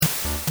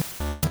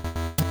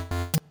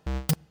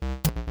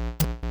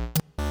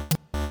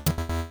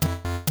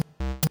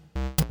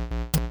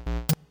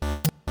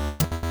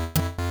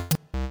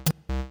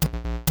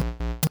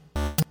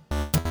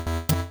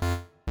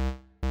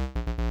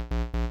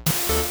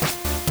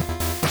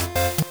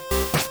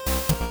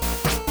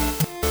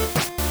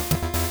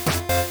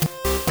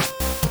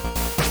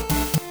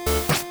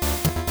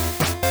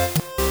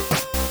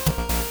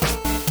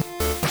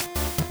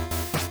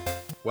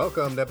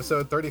Welcome to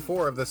episode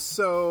 34 of the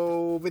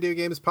So Video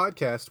Games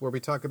podcast, where we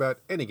talk about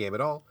any game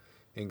at all,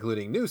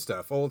 including new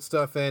stuff, old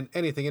stuff, and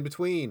anything in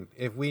between.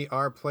 If we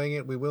are playing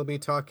it, we will be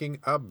talking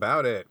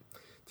about it.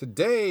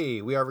 Today,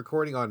 we are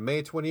recording on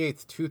May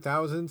 28th,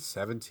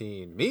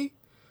 2017.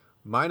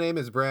 My name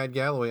is Brad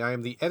Galloway. I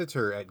am the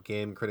editor at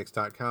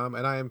GameCritics.com,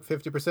 and I am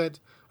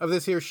 50% of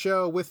this here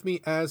show. With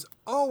me as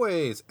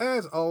always,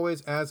 and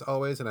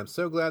I'm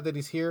so glad that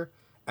he's here.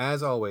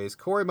 As always,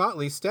 Corey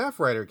Motley, staff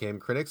writer, Game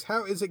Critics.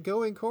 How is it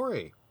going,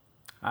 Corey?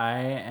 I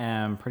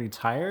am pretty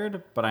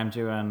tired, but I'm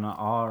doing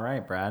all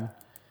right, Brad.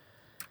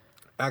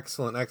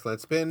 Excellent.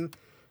 It's been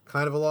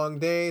kind of a long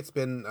day. It's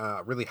been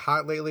really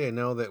hot lately. I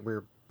know that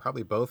we're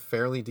probably both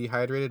fairly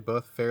dehydrated,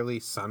 both fairly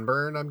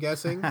sunburned, I'm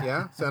guessing.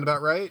 Yeah? Sound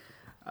about right?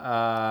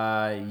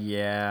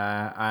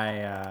 Yeah.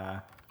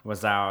 I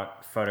was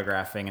out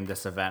photographing in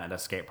this event at a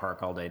skate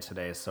park all day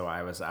today, so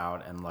I was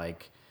out in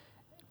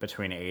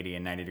between 80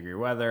 and 90 degree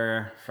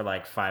weather for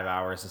 5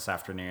 hours this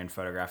afternoon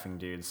photographing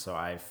dudes, so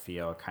I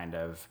feel kind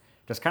of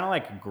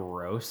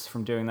gross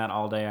from doing that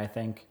all day, I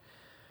think.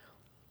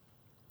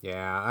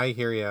 Yeah, I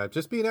hear ya.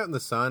 Just being out in the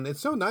sun,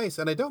 it's so nice,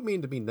 and I don't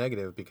mean to be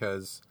negative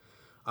because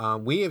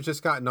we have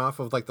just gotten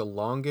off of the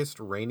longest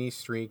rainy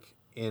streak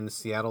in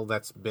Seattle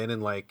that's been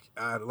in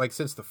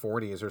since the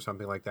 40s or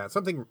something like that.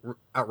 Something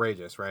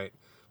outrageous, right?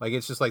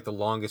 It's just the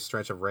longest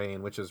stretch of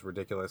rain, which is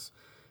ridiculous.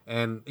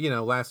 And,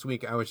 last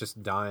week I was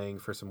just dying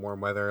for some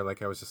warm weather.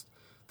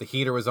 The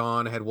heater was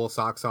on, I had wool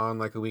socks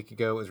on a week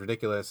ago. It was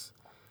ridiculous.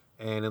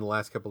 And in the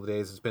last couple of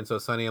days, it's been so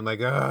sunny. I'm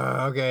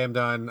okay, I'm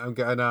done.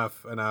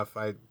 Enough.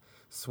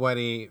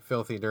 Sweaty,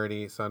 filthy,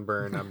 dirty,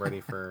 sunburned. I'm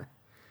ready for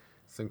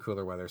some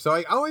cooler weather.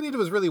 So all I needed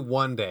was really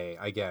one day,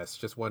 I guess.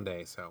 Just one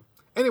day. So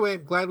anyway,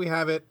 glad we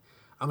have it.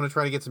 I'm going to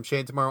try to get some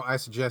shade tomorrow. I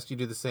suggest you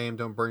do the same.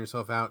 Don't burn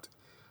yourself out.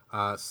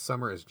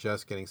 Summer is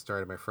just getting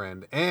started, my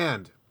friend.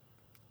 And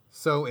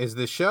so is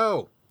this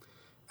show.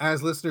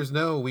 As listeners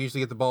know, we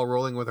usually get the ball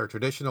rolling with our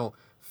traditional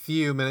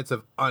few minutes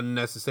of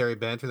unnecessary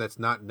banter that's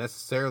not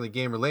necessarily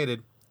game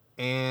related.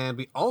 And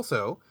we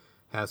also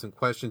have some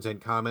questions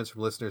and comments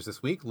from listeners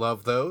this week.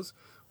 Love those.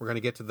 We're going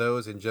to get to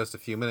those in just a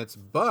few minutes.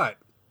 But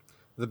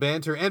the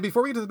banter, and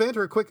before we get to the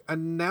banter, a quick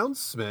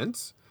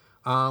announcement.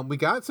 We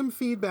got some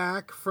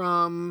feedback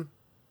from,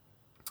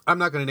 I'm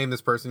not going to name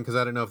this person because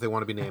I don't know if they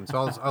want to be named,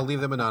 so I'll leave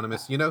them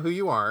anonymous. You know who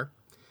you are.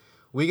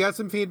 We got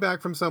some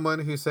feedback from someone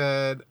who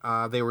said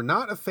they were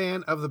not a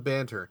fan of the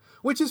banter,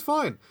 which is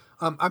fine.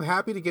 I'm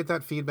happy to get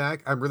that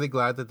feedback. I'm really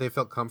glad that they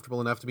felt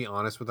comfortable enough to be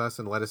honest with us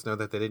and let us know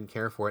that they didn't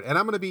care for it. And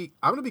I'm gonna be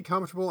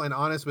comfortable and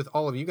honest with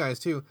all of you guys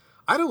too.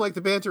 I don't like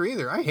the banter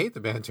either. I hate the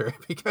banter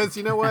because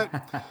you know what?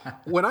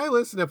 When I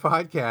listen to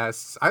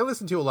podcasts, I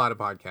listen to a lot of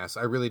podcasts.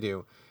 I really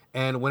do.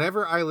 And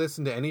whenever I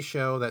listen to any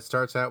show that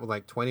starts out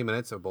with 20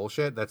 minutes of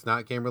bullshit that's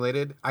not game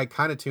related, I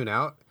kind of tune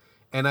out.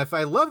 And if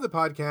I love the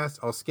podcast,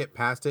 I'll skip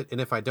past it.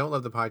 And if I don't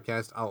love the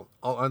podcast, I'll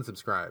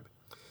unsubscribe.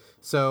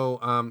 So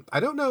I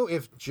don't know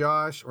if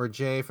Josh or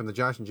Jay from the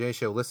Josh and Jay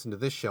show listen to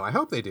this show. I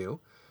hope they do,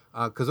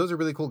 because those are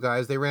really cool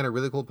guys. They ran a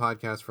really cool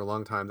podcast for a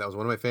long time. That was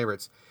one of my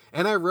favorites.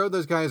 And I rode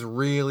those guys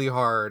really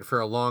hard for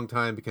a long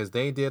time because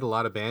they did a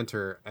lot of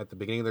banter at the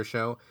beginning of their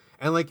show.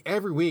 And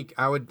every week,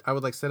 I would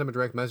send them a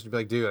direct message and be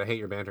like, dude, I hate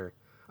your banter.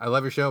 I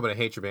love your show, but I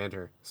hate your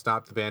banter.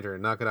 Stop the banter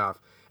and knock it off.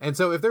 And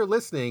so if they're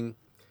listening,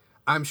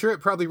 I'm sure it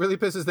probably really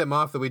pisses them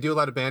off that we do a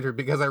lot of banter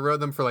because I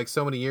rode them for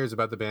so many years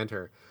about the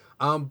banter.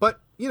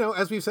 But,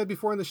 as we've said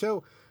before in the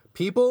show,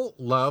 people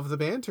love the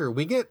banter.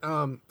 We get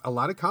a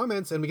lot of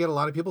comments and we get a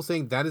lot of people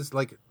saying that is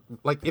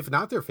if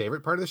not their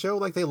favorite part of the show,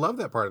 they love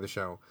that part of the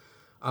show.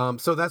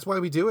 So that's why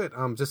we do it.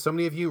 Just so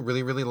many of you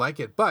really, really like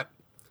it. But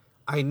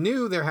I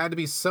knew there had to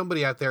be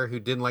somebody out there who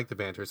didn't like the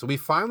banter. So we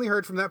finally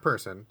heard from that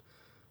person.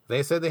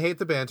 They said they hate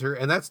the banter,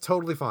 and that's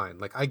totally fine.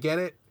 I get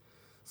it.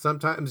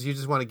 Sometimes you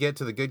just want to get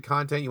to the good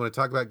content. You want to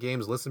talk about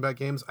games, listen about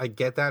games. I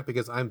get that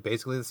because I'm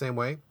basically the same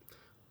way.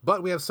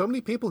 But we have so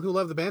many people who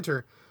love the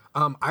banter.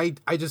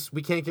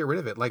 We can't get rid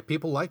of it.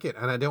 People like it,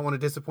 and I don't want to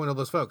disappoint all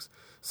those folks.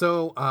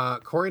 So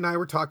Corey and I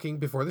were talking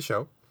before the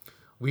show.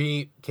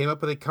 We came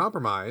up with a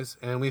compromise,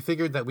 and we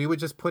figured that we would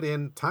just put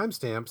in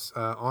timestamps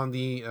on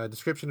the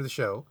description of the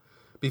show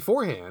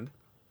beforehand.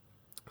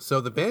 So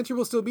the banter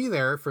will still be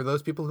there for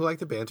those people who like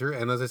the banter.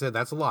 And as I said,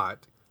 that's a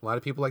lot. A lot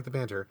of people like the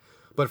banter.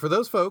 But for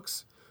those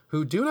folks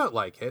who do not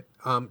like it,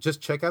 just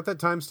check out that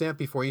timestamp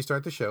before you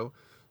start the show.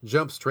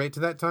 Jump straight to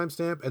that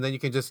timestamp, and then you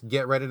can just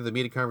get right into the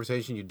meaty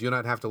conversation. You do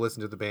not have to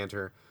listen to the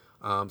banter.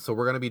 So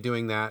we're going to be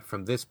doing that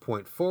from this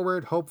point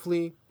forward.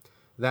 Hopefully,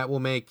 that will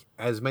make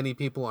as many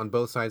people on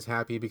both sides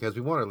happy because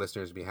we want our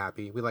listeners to be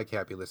happy. We like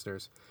happy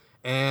listeners.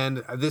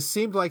 And this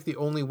seemed like the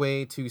only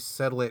way to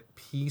settle it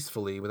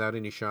peacefully without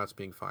any shots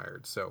being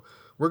fired. So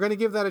we're going to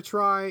give that a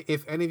try.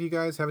 If any of you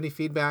guys have any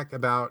feedback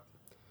about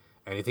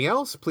anything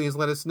else, please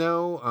let us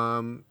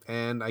know.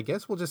 And I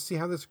guess we'll just see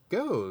how this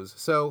goes.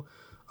 So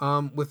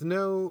with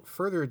no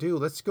further ado,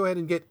 let's go ahead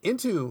and get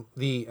into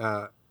the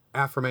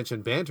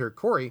aforementioned banter.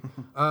 Corey,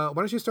 why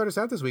don't you start us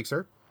out this week,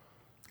 sir?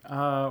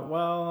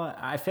 Well,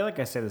 I feel like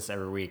I say this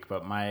every week,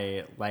 but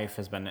my life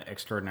has been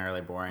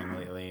extraordinarily boring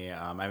lately.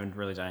 I haven't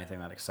really done anything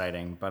that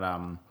exciting. But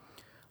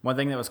one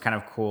thing that was kind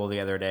of cool the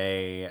other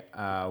day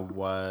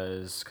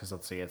was, because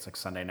let's see, it's like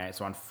Sunday night.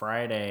 So on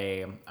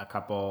Friday, a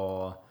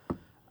couple,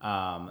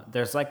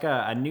 there's like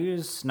a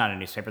news, not a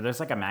newspaper, there's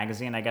like a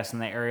magazine, I guess, in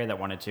the area that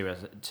wanted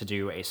to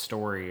do a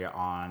story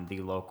on the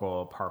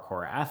local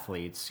parkour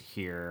athletes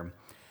here.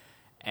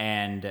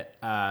 And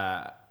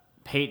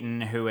Peyton,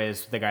 who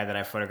is the guy that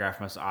I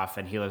photograph most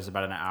often, he lives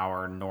about an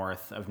hour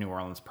north of New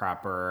Orleans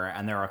proper.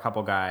 And there are a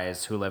couple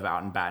guys who live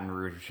out in Baton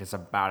Rouge, which is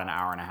about an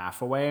hour and a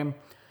half away.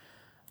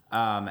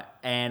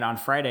 And on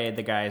Friday,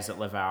 the guys that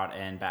live out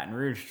in Baton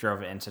Rouge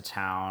drove into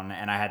town,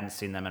 and I hadn't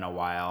seen them in a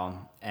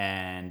while.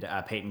 And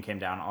Peyton came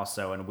down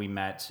also, and we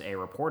met a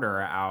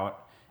reporter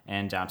out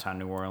in downtown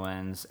New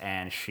Orleans,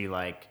 and she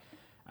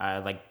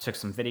took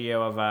some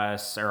video of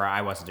us, or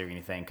I wasn't doing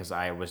anything because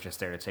I was just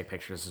there to take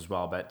pictures as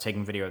well, but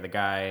taking video of the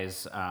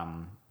guys,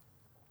 and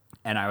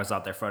I was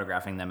out there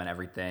photographing them and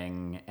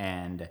everything.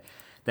 And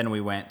then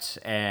we went,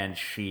 and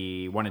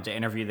she wanted to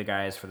interview the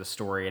guys for the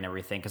story and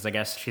everything, because I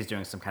guess she's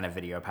doing some kind of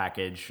video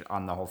package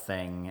on the whole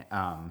thing.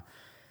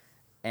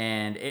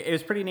 And it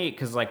was pretty neat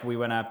because like we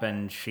went up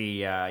and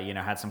she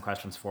had some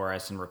questions for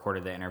us and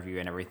recorded the interview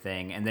and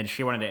everything. And then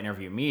she wanted to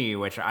interview me,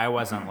 which I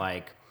wasn't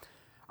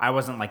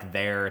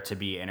there to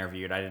be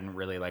interviewed. I didn't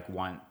really like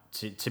want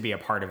to be a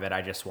part of it.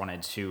 I just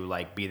wanted to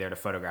like be there to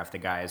photograph the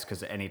guys,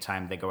 because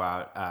anytime they go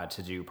out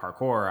to do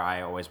parkour,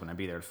 I always want to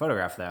be there to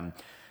photograph them.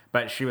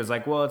 But she was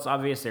like, well, it's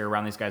obvious they're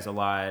around these guys a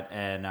lot,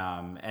 and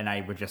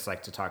I would just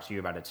like to talk to you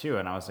about it too.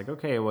 And I was like,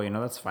 okay, well,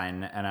 that's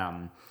fine.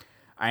 And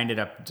I ended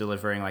up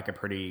delivering like a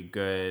pretty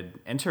good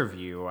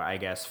interview, I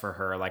guess, for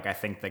her. Like, I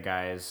think the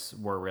guys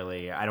were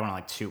really, I don't want to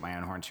like toot my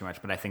own horn too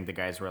much, but I think the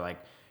guys were like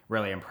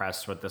really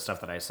impressed with the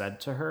stuff that I said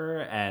to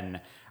her.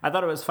 And I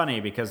thought it was funny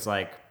because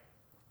like,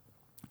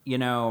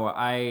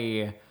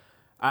 I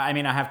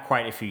have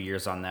quite a few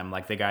years on them.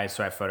 Like the guys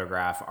who I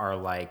photograph are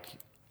like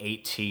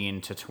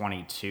 18 to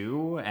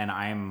 22, and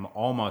I'm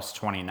almost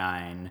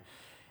 29.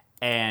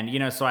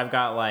 And, so I've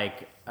got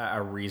like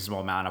a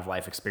reasonable amount of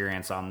life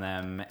experience on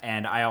them.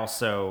 And I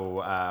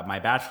also, my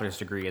bachelor's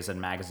degree is in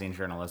magazine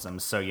journalism.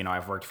 So,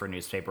 I've worked for a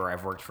newspaper,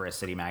 I've worked for a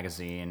city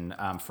magazine,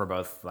 for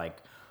both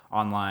like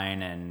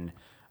online and,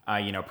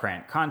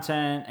 print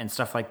content and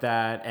stuff like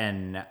that.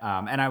 And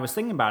I was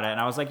thinking about it,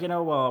 and I was like,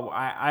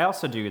 I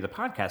also do the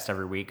podcast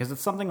every week, because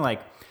it's something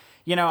like,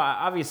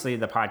 obviously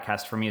the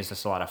podcast for me is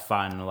just a lot of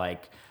fun.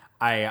 Like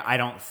I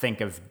don't think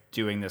of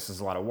doing this as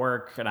a lot of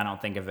work, and I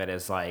don't think of it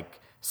as like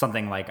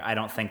something like, I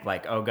don't think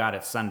like, oh God,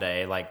 it's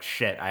Sunday. Like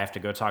shit, I have to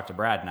go talk to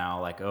Brad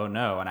now. Like, oh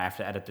no. And I have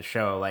to edit the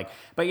show. Like,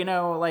 but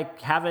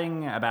like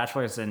having a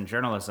bachelor's in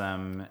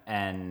journalism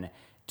and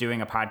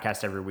doing a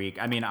podcast every week,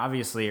 I mean,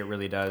 obviously it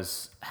really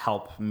does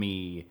help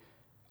me,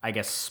 I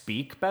guess,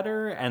 speak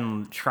better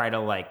and try to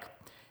like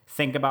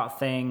think about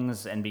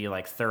things and be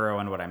like thorough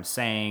in what I'm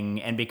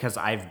saying. And because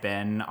I've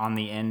been on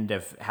the end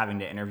of having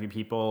to interview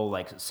people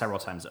like several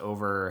times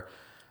over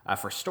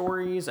for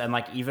stories, and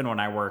like even when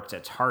I worked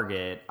at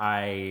Target, when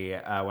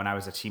I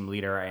was a team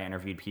leader, I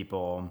interviewed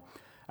people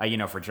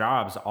for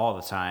jobs all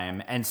the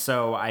time. And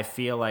so I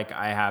feel like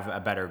I have a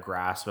better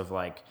grasp of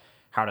like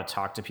how to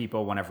talk to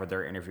people whenever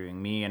they're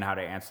interviewing me, and how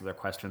to answer their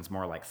questions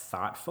more like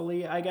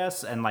thoughtfully, I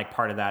guess. And like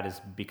part of that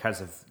is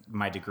because of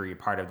my degree,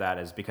 part of that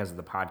is because of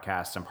the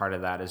podcast, and part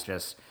of that is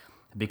just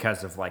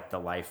because of like the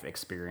life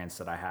experience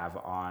that I have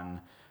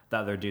on the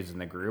other dudes in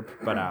the group.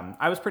 But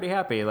I was pretty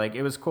happy. Like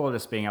it was cool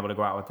just being able to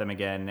go out with them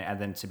again,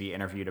 and then to be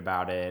interviewed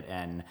about it.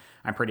 And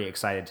I'm pretty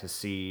excited to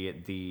see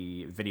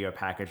the video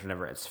package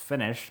whenever it's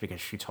finished,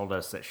 because she told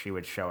us that she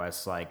would show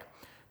us like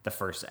the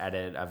first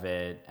edit of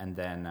it, and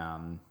then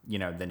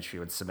then she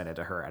would submit it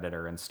to her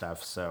editor and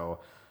stuff. So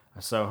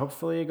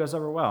hopefully it goes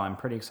over well. I'm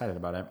pretty excited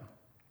about it.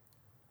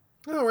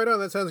 Oh, right on.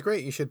 That sounds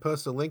great. You should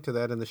post a link to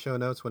that in the show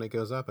notes when it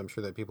goes up. I'm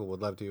sure that people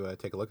would love to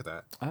take a look at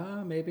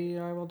that. Maybe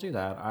I will do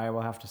that. I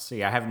will have to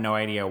see. I have no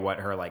idea what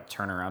her like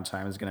turnaround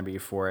time is going to be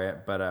for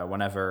it, but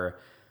whenever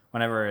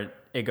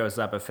it goes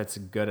up, if it's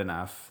good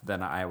enough,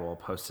 then I will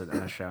post it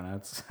in the show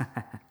notes.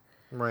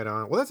 Right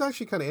on. Well, that's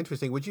actually kind of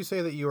interesting. Would you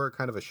say that you are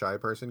kind of a shy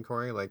person,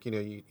 Corey? Like,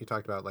 you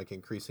talked about like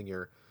increasing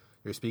your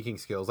speaking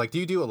skills. Like, do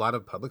you do a lot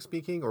of public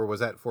speaking, or was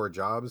that for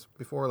jobs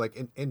before?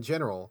 Like in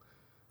general,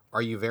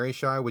 are you very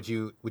shy? Would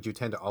you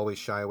tend to always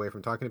shy away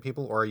from talking to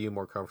people, or are you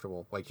more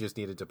comfortable? Like you just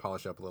needed to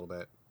polish up a little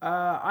bit?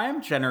 I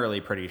am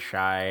generally pretty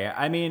shy.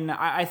 I mean,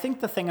 I think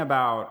the thing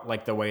about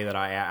like the way that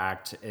I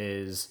act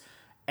is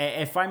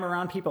if I'm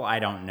around people I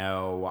don't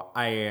know,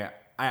 I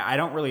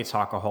don't really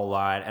talk a whole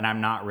lot, and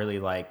I'm not really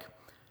like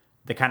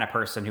the kind of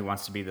person who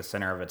wants to be the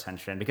center of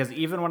attention, because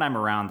even when I'm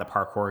around the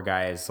parkour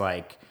guys,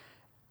 like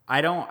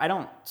I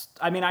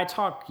mean, I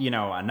talk,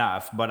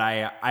 enough, but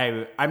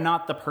I'm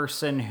not the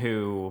person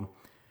who,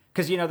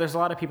 because, there's a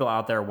lot of people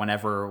out there,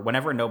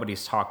 whenever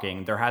nobody's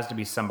talking, there has to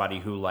be somebody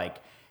who like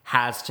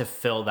has to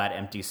fill that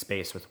empty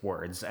space with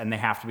words, and they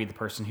have to be the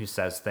person who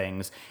says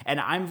things. And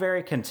I'm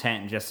very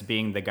content just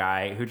being the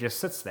guy who just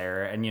sits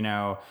there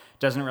and,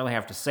 doesn't really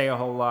have to say a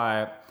whole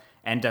lot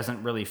and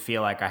doesn't really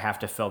feel like I have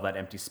to fill that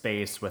empty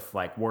space with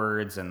like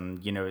words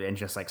and, and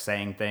just like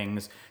saying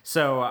things.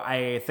 So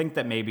I think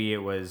that maybe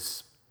it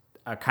was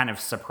kind of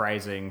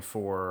surprising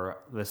for,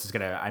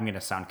 I'm going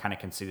to sound kind of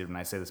conceited when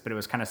I say this, but it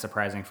was kind of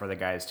surprising for the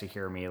guys to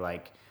hear me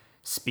like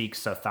speak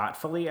so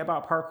thoughtfully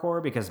about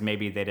parkour, because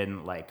maybe they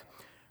didn't like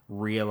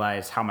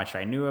realize how much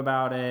I knew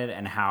about it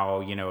and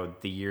how,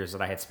 the years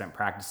that I had spent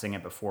practicing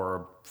it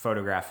before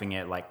photographing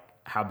it, like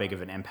how big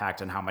of an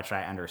impact and how much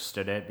I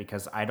understood it,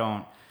 because I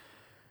don't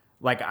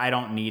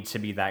need to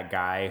be that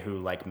guy who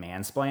like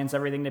mansplains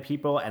everything to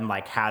people and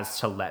like has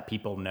to let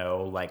people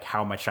know like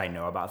how much I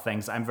know about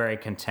things. I'm very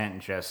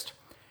content just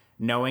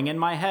knowing in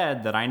my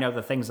head that I know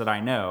the things that I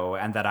know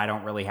and that I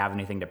don't really have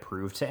anything to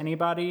prove to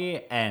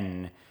anybody.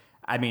 And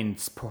I mean,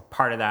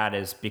 part of that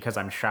is because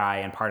I'm shy,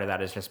 and part of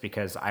that is just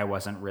because I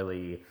was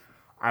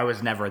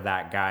never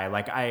that guy.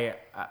 Like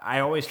I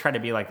always try to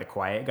be like the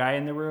quiet guy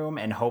in the room,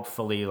 and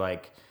hopefully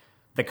like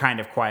the kind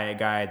of quiet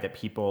guy that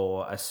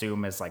people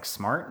assume is like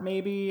smart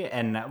maybe.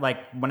 And like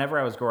whenever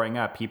I was growing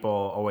up, people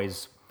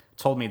always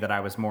told me that I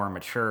was more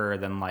mature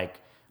than like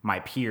my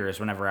peers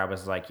whenever I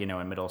was like, in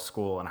middle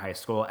school and high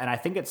school. And I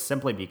think it's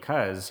simply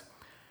because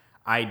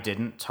I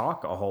didn't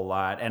talk a whole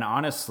lot. And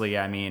honestly,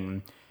 I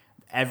mean,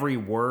 every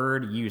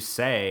word you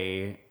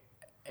say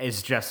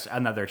is just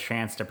another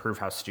chance to prove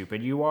how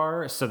stupid you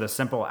are. So the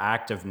simple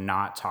act of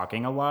not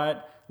talking a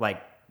lot,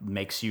 like,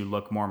 makes you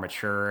look more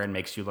mature and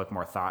makes you look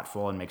more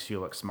thoughtful and makes you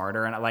look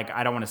smarter. And like,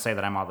 I don't want to say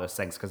that I'm all those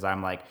things, because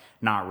I'm like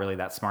not really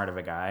that smart of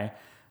a guy,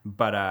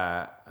 but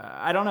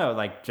I don't know,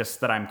 like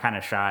just that I'm kind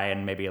of shy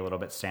and maybe a little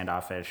bit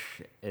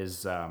standoffish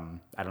is I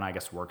don't know, I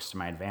guess works to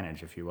my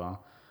advantage, if you will.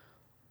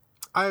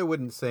 I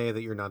wouldn't say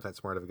that you're not that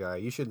smart of a guy.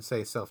 You shouldn't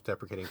say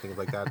self-deprecating things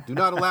like that. Do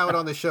not allow it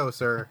on the show,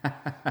 sir.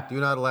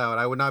 Do not allow it.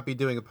 I would not be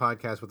doing a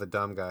podcast with a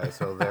dumb guy,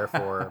 so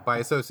therefore, by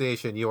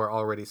association, you are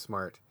already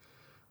smart.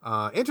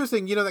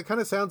 Interesting. That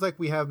kind of sounds like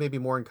we have maybe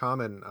more in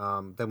common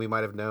than we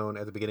might have known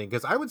at the beginning.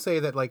 Because I would say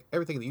that like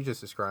everything that you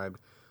just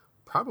described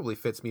probably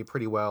fits me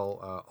pretty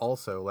well.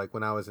 Also, like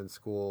when I was in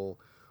school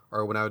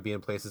or when I would be in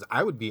places,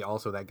 I would be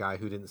also that guy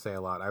who didn't say a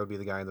lot. I would be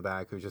the guy in the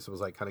back who just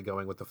was like kind of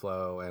going with the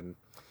flow. And,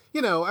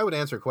 I would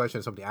answer a question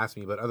if somebody asked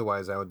me, but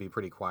otherwise I would be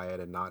pretty quiet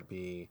and not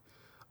be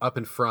up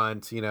in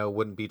front,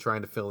 wouldn't be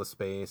trying to fill the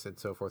space and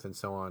so forth and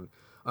so on.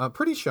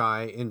 Pretty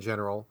shy in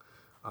general.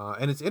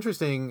 And it's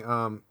interesting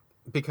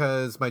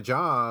because my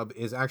job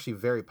is actually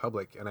very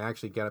public, and I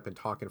actually get up and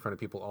talk in front of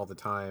people all the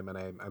time, and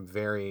I'm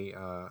very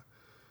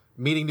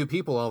meeting new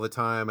people all the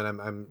time,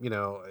 and I'm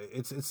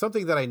it's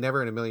something that I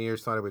never in a million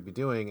years thought I would be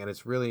doing, and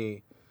it's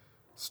really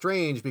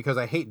strange because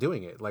I hate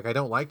doing it. Like I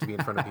don't like to be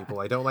in front of people.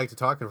 I don't like to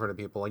talk in front of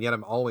people, and yet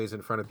I'm always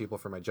in front of people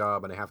for my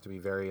job, and I have to be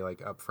very like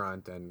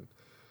upfront and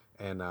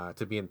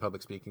to be in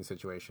public speaking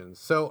situations.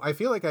 So I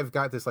feel like I've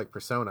got this like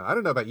persona. I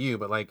don't know about you,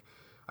 but like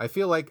I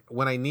feel like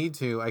when I need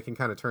to, I can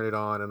kind of turn it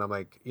on, and I'm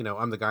like,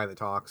 I'm the guy that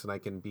talks, and I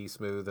can be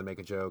smooth and make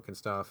a joke and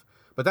stuff.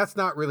 But that's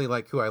not really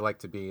like who I like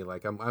to be.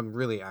 Like I'm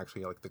really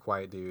actually like the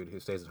quiet dude who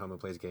stays at home and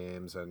plays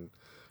games and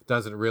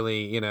doesn't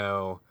really,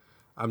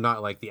 I'm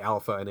not like the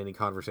alpha in any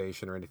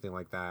conversation or anything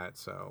like that.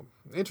 So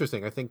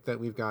interesting. I think that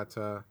we've got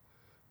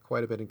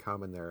quite a bit in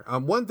common there.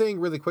 One thing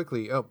really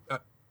quickly.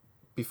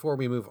 Before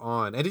we move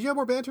on, and did you have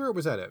more banter, or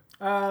was that it?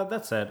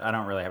 That's it. I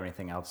don't really have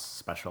anything else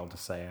special to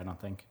say, I don't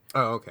think.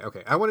 Oh,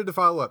 okay. I wanted to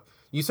follow up.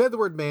 You said the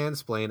word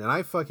mansplain, and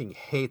I fucking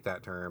hate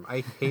that term.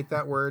 I hate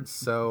that word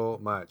so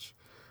much.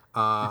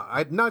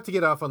 Not to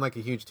get off on like a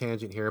huge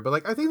tangent here, but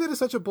like I think that is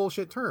such a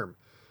bullshit term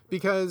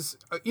because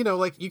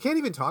like you can't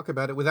even talk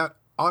about it without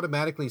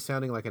automatically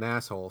sounding like an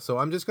asshole. So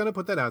I'm just going to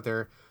put that out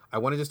there. I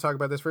want to just talk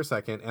about this for a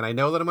second, and I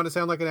know that I'm going to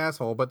sound like an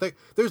asshole, but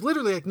there's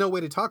literally like no way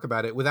to talk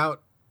about it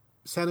without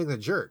sounding like a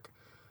jerk.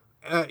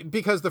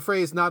 Because the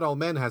phrase "not all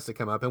men" has to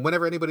come up, and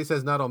whenever anybody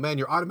says "not all men,"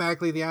 you're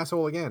automatically the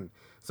asshole again.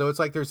 So it's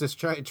like there's this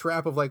giant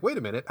trap of like, wait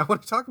a minute, I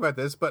want to talk about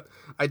this, but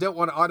I don't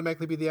want to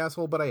automatically be the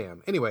asshole, but I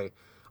am. Anyway,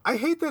 I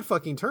hate that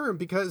fucking term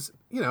because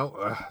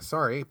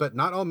sorry, but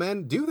not all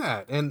men do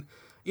that, and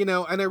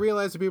and I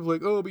realize that people are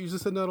like, oh, but you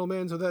just said not all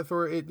men, so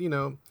therefore it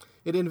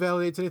it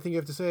invalidates anything you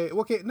have to say.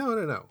 Okay,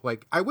 no.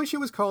 Like I wish it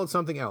was called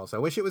something else. I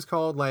wish it was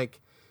called like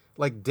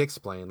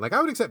dicksplain. Like I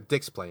would accept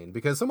dicksplain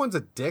because someone's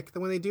a dick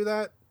when they do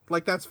that.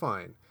 Like, that's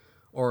fine.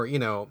 Or,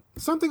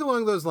 something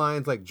along those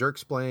lines like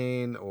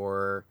jerksplain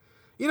or,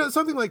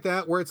 something like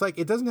that where it's like,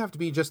 it doesn't have to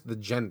be just the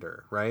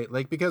gender, right?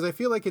 Like, because I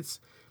feel like it's,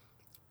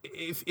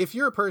 if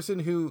you're a person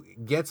who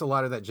gets a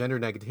lot of that gender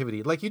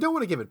negativity, like, you don't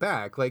want to give it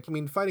back. Like, I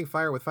mean, fighting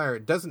fire with fire,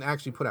 it doesn't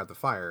actually put out the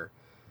fire.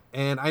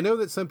 And I know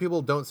that some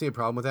people don't see a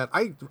problem with that.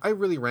 I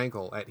really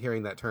rankle at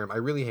hearing that term. I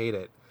really hate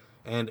it.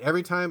 And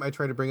every time I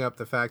try to bring up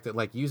the fact that,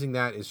 like, using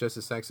that is just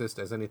as sexist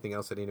as anything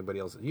else that anybody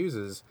else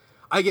uses,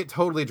 I get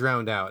totally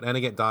drowned out and I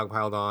get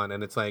dogpiled on.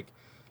 And it's like,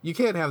 you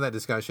can't have that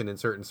discussion in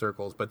certain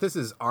circles. But this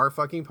is our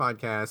fucking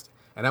podcast.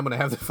 and I'm going to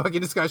have the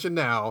fucking discussion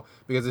now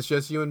because it's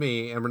just you and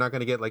me, and we're not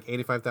going to get like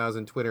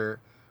 85,000 Twitter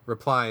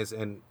replies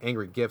and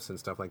angry gifs and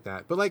stuff like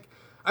that. But like,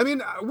 I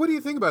mean, what do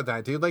you think about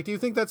that, dude? Like, do you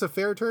think that's a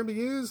fair term to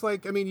use?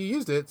 Like, I mean, you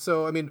used it,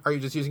 so I mean, are you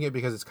just using it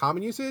because it's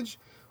common usage,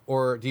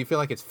 or do you feel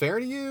like it's fair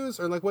to use,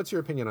 or like, what's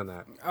your opinion on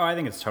that? Oh, I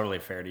think it's totally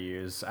fair to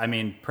use. I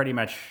mean, pretty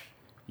much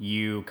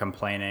you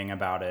complaining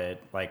about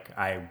it, like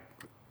I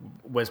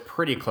was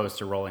pretty close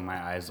to rolling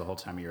my eyes the whole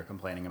time you were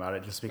complaining about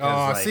it, just because.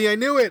 Oh, like, see, I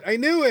knew it.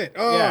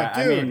 Oh,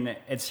 yeah, dude. I mean,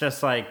 it's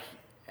just like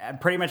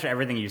pretty much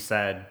everything you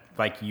said.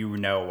 Like, you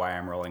know why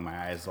I'm rolling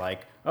my eyes.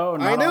 Like, oh,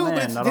 not I know, on but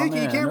men, it's not on dick.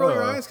 You men, can't roll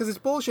your no. eyes because it's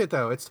bullshit,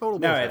 though. It's total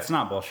bullshit. No, it's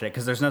not bullshit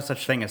because there's no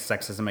such thing as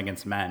sexism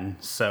against men.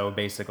 So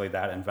basically,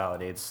 that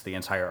invalidates the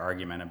entire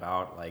argument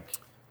about like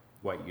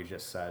what you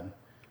just said.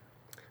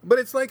 But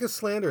it's like a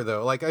slander,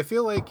 though. Like, I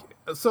feel like...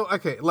 So,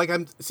 okay, like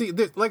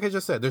like I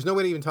just said, there's no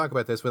way to even talk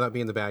about this without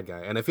being the bad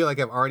guy. And I feel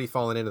like I've already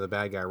fallen into the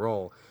bad guy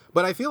role.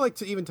 But I feel like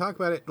to even talk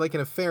about it, like, in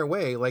a fair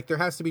way, like, there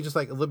has to be just,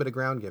 like, a little bit of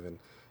ground given.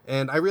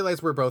 And I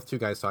realize we're both two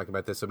guys talking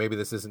about this, so maybe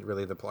this isn't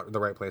really the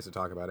right place to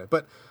talk about it.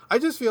 But I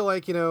just feel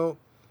like, you know,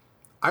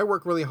 I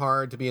work really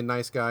hard to be a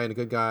nice guy and a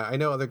good guy. I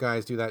know other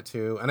guys do that,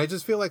 too. And I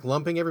just feel like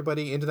lumping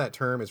everybody into that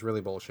term is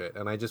really bullshit.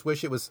 And I just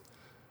wish it was...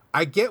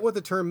 I get what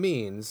the term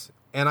means,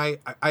 and I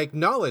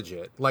acknowledge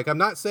it. Like, I'm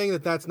not saying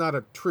that that's not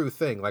a true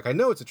thing. Like, I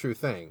know it's a true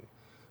thing.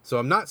 So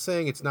I'm not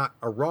saying it's not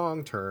a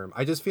wrong term.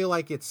 I just feel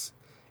like it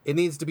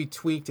needs to be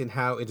tweaked in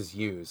how it is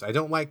used. I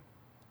don't like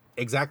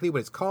exactly what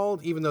it's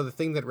called, even though the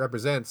thing that it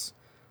represents,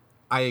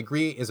 I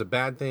agree, is a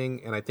bad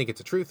thing, and I think it's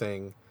a true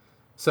thing.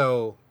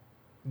 So,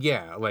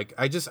 yeah, like,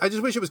 I just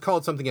wish it was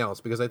called something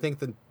else, because I think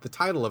the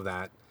title of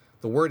that,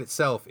 the word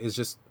itself, is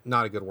just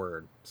not a good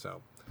word.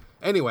 So...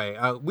 Anyway,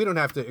 we don't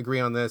have to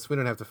agree on this. We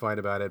don't have to fight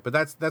about it. But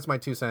that's my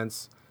 2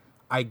 cents.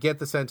 I get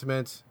the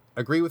sentiment.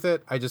 Agree with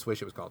it. I just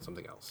wish it was called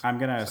something else. I'm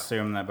going to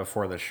assume that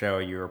before the show,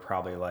 you were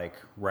probably like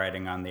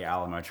writing on the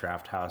Alamo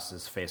Draft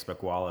House's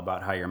Facebook wall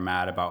about how you're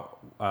mad about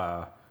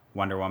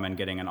Wonder Woman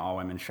getting an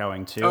all-women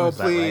showing too. Oh, Is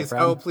please. that right,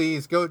 Brad? Oh,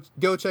 please.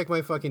 Go check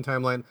my fucking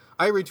timeline.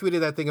 I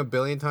retweeted that thing a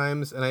billion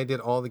times, and I did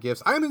all the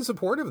gifs. I'm in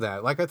support of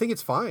that. Like, I think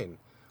it's fine.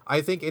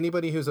 I think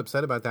anybody who's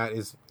upset about that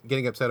is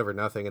getting upset over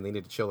nothing, and they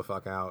need to chill the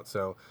fuck out.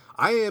 So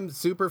I am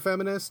super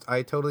feminist.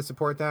 I totally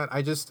support that.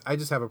 I just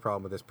have a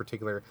problem with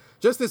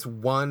just this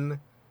one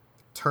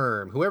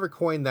term. Whoever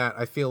coined that,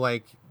 I feel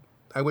like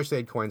I wish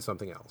they'd coined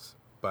something else.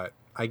 But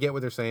I get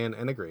what they're saying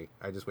and agree.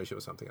 I just wish it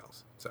was something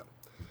else. So,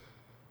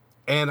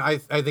 and I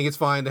think it's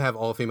fine to have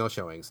all female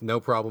showings. No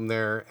problem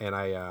there. And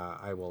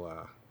I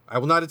will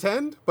not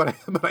attend, but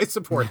I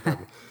support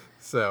them.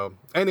 So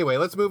anyway,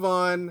 let's move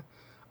on.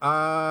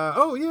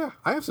 Oh yeah,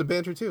 I have some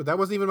banter too. That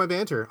wasn't even my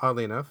banter,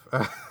 oddly enough.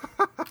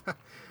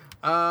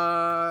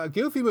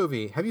 Goofy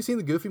movie. Have you seen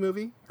the Goofy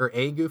movie or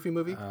a Goofy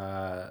movie?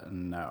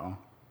 No.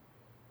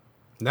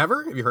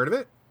 Never? Have you heard of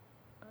it?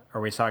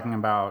 Are we talking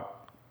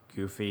about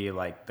Goofy,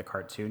 like the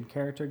cartoon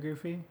character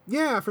Goofy?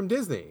 Yeah, from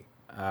Disney.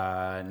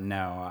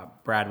 No.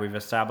 Brad, we've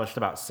established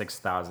about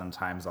 6,000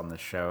 times on the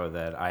show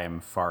that I am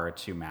far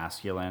too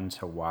masculine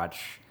to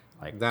watch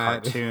like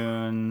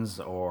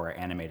cartoons or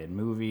animated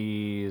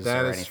movies.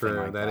 That or is anything true.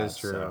 like That is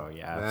true. So,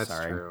 yeah, that's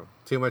sorry. true.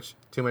 Too much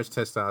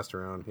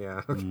testosterone.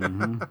 Yeah. Okay.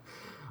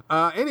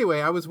 Mm-hmm.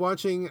 Anyway, I was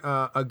watching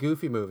a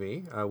Goofy movie,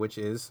 which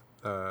is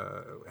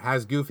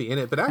has Goofy in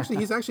it, but actually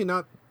he's actually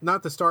not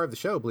the star of the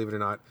show. Believe it or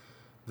not,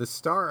 the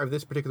star of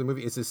this particular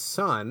movie is his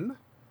son.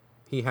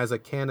 He has a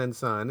canon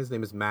son. His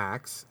name is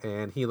Max,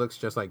 and he looks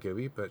just like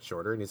Goofy but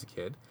shorter, and he's a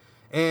kid.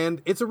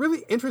 And it's a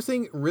really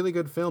interesting, really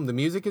good film. The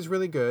music is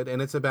really good, and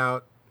it's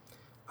about.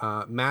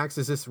 Max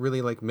is this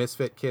really like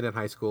misfit kid in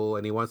high school,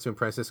 and he wants to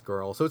impress this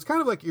girl. So it's kind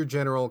of like your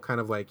general kind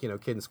of like, you know,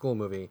 kid in school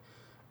movie.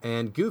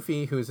 And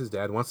Goofy, who is his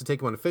dad, wants to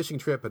take him on a fishing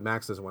trip, but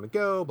Max doesn't want to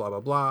go, blah,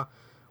 blah, blah.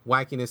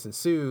 Wackiness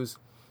ensues.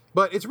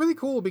 But it's really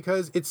cool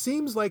because it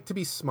seems like to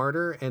be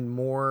smarter and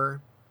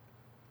more...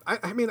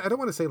 I mean, I don't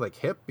want to say like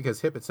hip,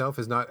 because hip itself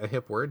is not a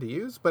hip word to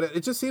use, but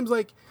it just seems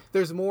like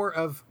there's more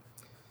of...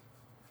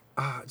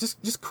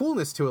 just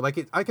coolness to it.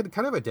 Like I could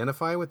kind of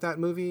identify with that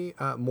movie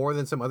more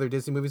than some other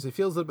Disney movies. It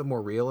feels a little bit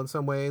more real in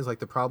some ways, like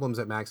the problems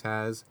that Max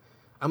has.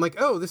 I'm like,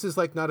 oh, this is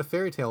like not a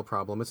fairy tale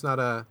problem. It's not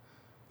a,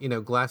 you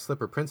know, glass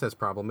slipper princess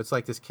problem. It's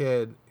like this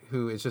kid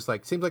who is just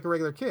like, seems like a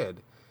regular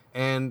kid.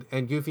 And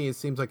Goofy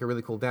seems like a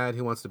really cool dad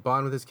who wants to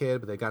bond with his kid,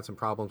 but they got some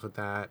problems with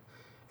that.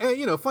 And,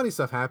 you know, funny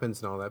stuff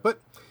happens and all that. But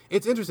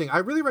it's interesting. I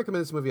really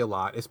recommend this movie a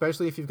lot,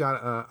 especially if you've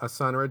got a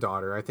son or a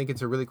daughter. I think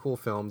it's a really cool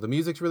film. The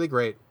music's really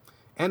great.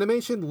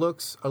 Animation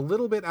looks a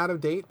little bit out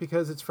of date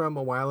because it's from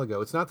a while ago.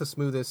 It's not the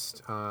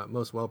smoothest,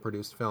 most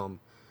well-produced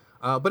film.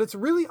 But it's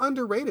really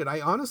underrated.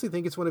 I honestly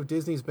think it's one of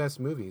Disney's best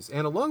movies.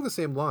 And along the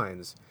same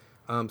lines,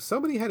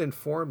 somebody had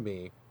informed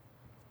me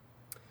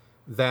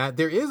that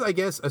there is, I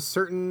guess, a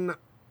certain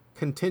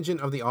contingent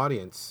of the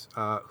audience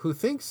who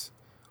thinks,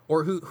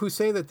 or who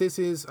say that this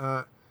is,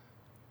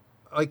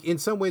 like, in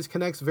some ways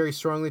connects very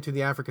strongly to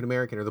the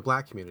African-American or the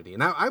black community.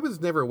 And I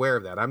was never aware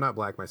of that. I'm not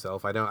black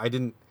myself. I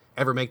didn't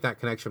ever make that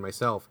connection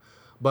myself.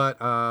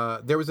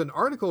 But there was an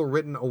article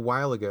written a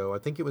while ago. I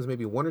think it was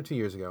maybe 1 or 2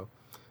 years ago,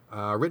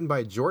 written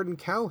by Jordan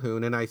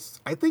Calhoun, and I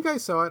think I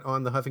saw it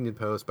on the Huffington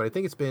Post, but I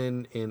think it's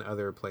been in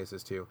other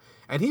places too.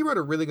 And he wrote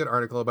a really good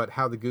article about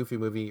how the Goofy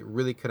movie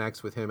really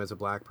connects with him as a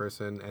black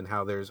person and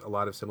how there's a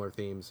lot of similar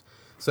themes.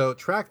 So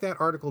track that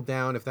article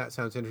down if that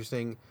sounds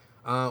interesting.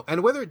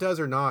 And whether it does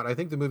or not, I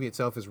think the movie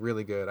itself is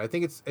really good. I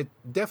think it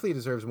definitely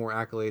deserves more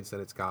accolades than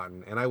it's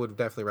gotten, and I would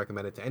definitely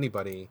recommend it to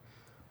anybody.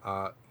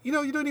 You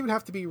don't even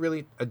have to be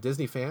really a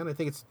Disney fan. I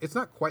think it's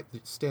not quite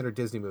the standard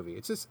Disney movie.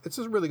 It's just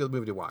a really good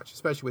movie to watch,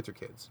 especially with your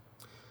kids.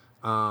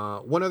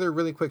 One other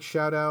really quick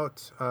shout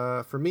out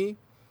for me.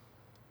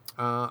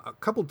 A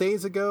couple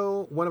days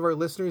ago, one of our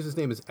listeners, his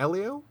name is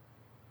Elio.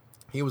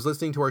 He was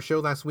listening to our show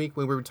last week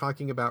when we were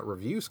talking about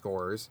review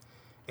scores,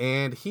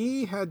 and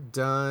he had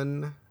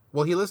done...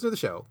 Well, he listened to the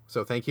show,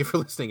 so thank you for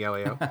listening,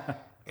 Elio.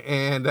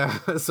 And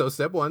so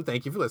step one,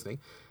 thank you for listening.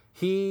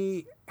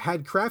 He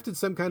had crafted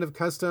some kind of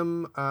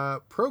custom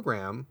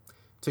program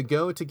to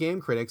go to Game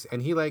Critics,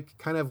 and he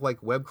kind of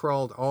web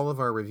crawled all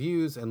of our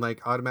reviews and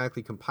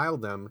automatically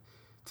compiled them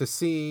to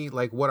see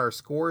what our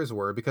scores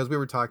were, because we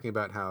were talking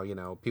about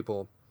how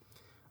people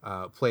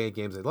play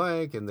games they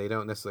like and they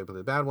don't necessarily play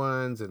the bad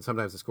ones, and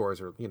sometimes the scores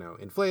are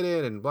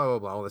inflated and blah blah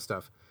blah, all this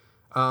stuff.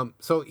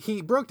 So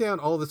he broke down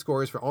all the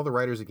scores for all the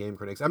writers at Game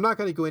Critics. I'm not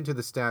going to go into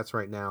the stats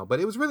right now, but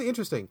it was really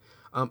interesting.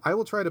 I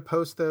will try to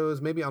post those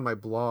maybe on my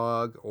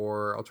blog,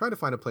 or I'll try to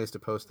find a place to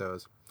post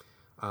those.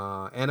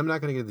 And I'm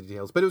not going to get into the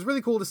details, but it was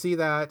really cool to see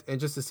that,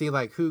 and just to see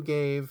who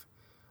gave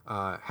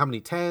how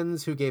many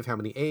 10s, who gave how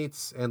many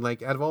 8s, and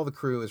out of all the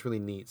crew, is really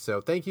neat.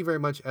 So thank you very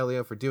much,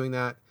 Elio, for doing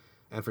that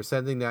and for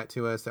sending that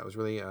to us. That was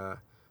really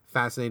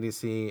fascinating to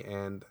see,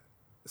 and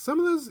some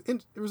of those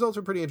results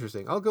are pretty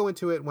interesting. I'll go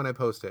into it when I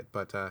post it,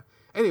 but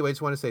anyway,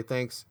 just want to say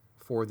thanks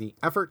for the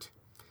effort.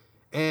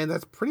 And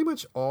that's pretty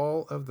much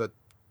all of the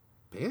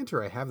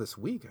banter I have this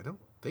week. I don't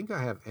think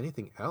I have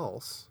anything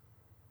else.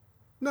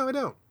 No,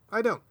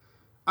 I don't.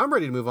 I'm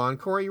ready to move on.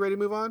 Corey, you ready to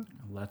move on?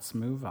 Let's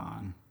move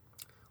on.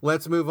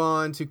 Let's move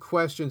on to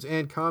questions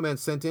and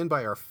comments sent in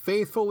by our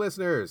faithful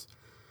listeners.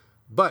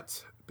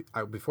 But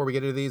before we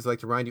get into these, I'd like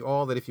to remind you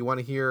all that if you want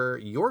to hear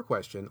your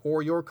question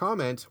or your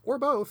comment or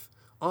both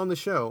on the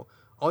show,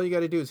 all you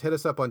got to do is hit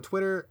us up on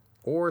Twitter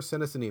or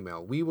send us an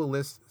email. We will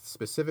list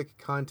specific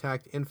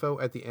contact info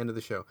at the end of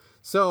the show.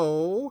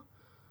 So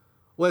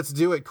let's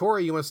do it.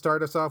 Corey, you want to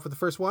start us off with the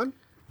first one?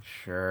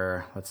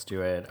 Sure, let's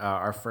do it.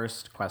 Our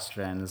first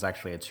question is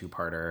actually a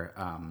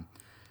two-parter.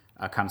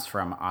 Comes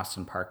from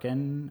Austin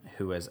Parkin,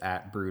 who is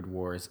at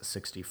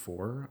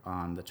BroodWars64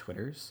 on the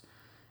Twitters.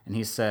 And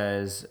he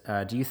says,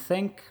 do you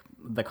think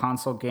the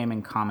console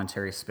gaming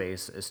commentary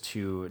space is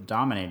too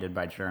dominated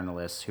by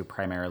journalists who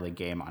primarily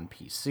game on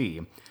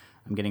PC?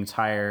 I'm getting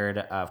tired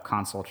of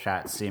console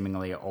chat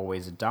seemingly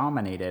always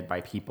dominated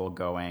by people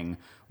going,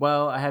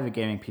 well, I have a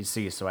gaming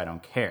PC, so I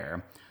don't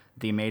care.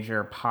 The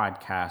major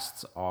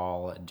podcasts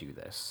all do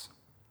this.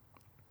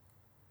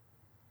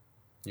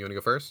 You want to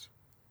go first?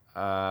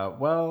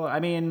 Well,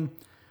 I mean,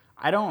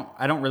 I don't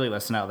really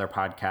listen to other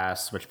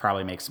podcasts, which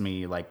probably makes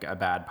me a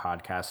bad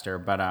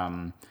podcaster, but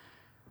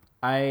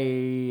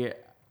I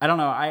don't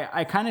know.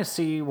 I kind of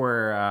see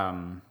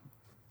where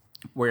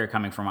you're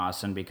coming from,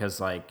 Austin, because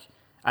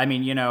I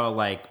mean,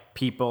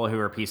 people who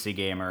are PC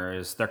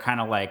gamers, they're kind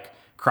of like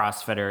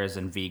CrossFitters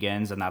and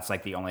vegans, and that's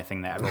the only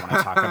thing that everyone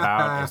I talk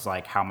about is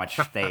how much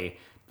they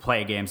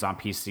play games on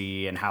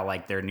PC, and how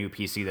their new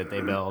PC that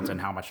they built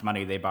and how much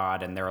money they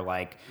bought, and their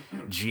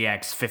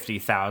GX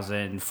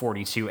 50,000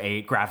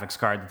 42.8 graphics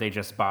card that they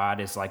just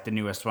bought is the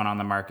newest one on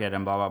the market,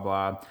 and blah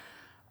blah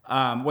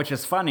blah. Which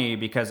is funny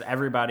because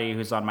everybody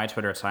who's on my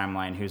Twitter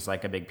timeline who's a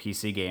big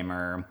PC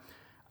gamer,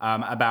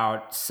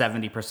 about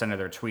 70% of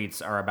their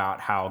tweets are about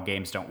how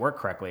games don't work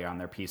correctly on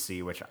their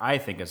PC, which I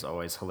think is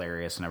always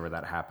hilarious whenever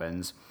that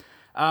happens.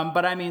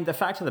 But I mean, the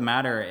fact of the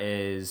matter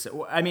is,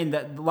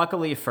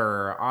 luckily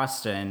for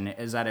Austin,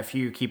 is that if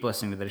you keep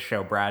listening to the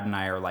show, Brad and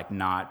I are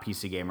not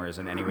PC gamers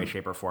in any way,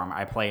 shape, or form.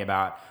 I play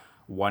about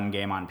one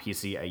game on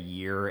PC a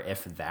year,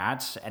 if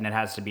that, and it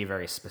has to be a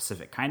very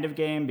specific kind of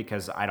game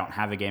because I don't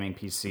have a gaming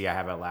PC. I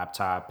have a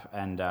laptop,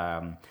 and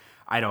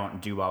I don't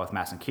do well with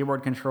mouse and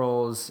keyboard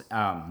controls.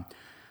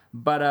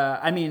 But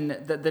I mean,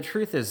 the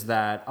truth is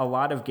that a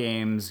lot of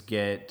games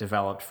get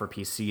developed for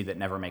PC that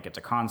never make it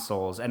to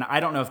consoles. And I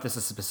don't know if this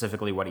is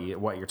specifically what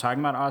you're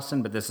talking about,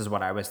 Austin, but this is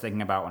what I was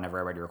thinking about whenever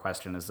I read your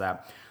question, is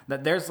that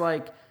there's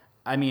a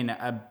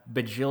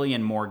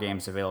bajillion more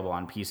games available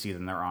on PC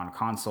than there are on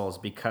consoles,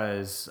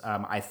 because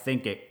I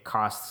think it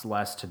costs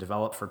less to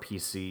develop for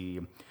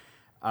PC.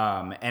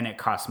 And it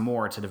costs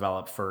more to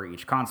develop for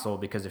each console,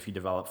 because if you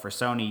develop for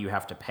Sony, you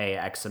have to pay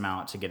X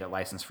amount to get it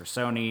licensed for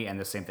Sony, and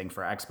the same thing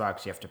for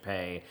Xbox, you have to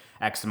pay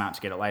X amount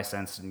to get it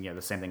licensed, and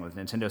the same thing with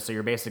Nintendo. So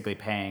you're basically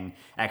paying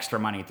extra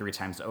money 3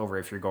 times over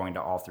if you're going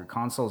to all 3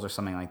 consoles or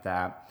something like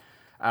that.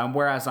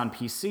 Whereas on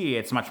PC,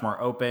 it's much more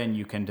open.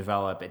 You can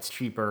develop, it's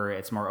cheaper,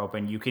 it's more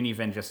open. You can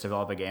even just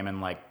develop a game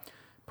in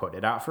put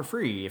it out for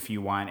free if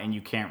you want, and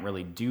you can't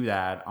really do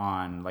that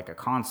on like a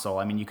console.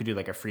 I mean, you could do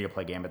like a free to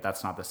play game, but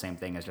that's not the same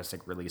thing as just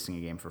like releasing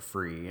a game for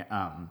free.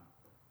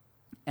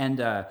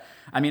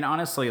 I mean,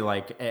 honestly,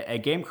 like at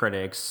Game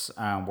Critics,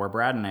 where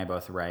Brad and I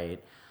both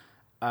write,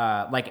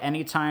 like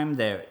anytime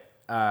that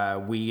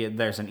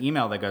there's an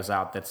email that goes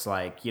out that's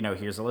like, you know,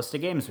 here's a list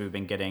of games we've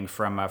been getting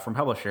from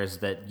publishers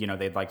that, you know,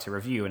 they'd like to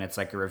review, and it's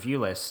like a review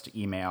list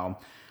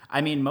email. I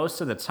mean,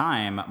 most of the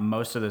time,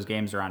 most of those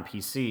games are on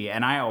PC,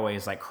 and I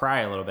always like cry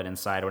a little bit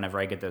inside whenever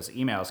I get those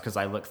emails because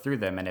I look through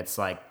them and it's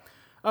like,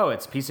 oh,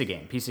 it's PC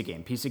game, PC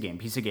game, PC game,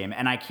 PC game,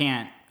 and I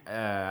can't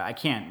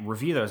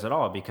review those at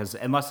all because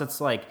unless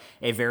it's like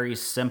a very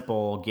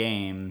simple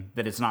game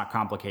that is not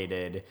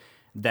complicated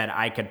that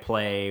I could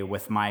play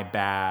with my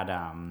bad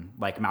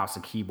like mouse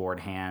and keyboard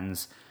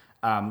hands.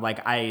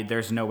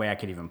 There's no way I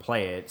could even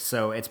play it.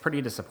 So it's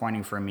pretty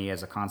disappointing for me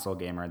as a console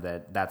gamer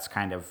that that's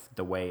kind of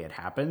the way it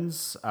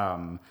happens.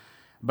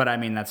 But I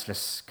mean, that's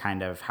just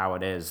kind of how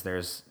it is.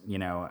 There's, you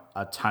know,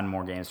 a ton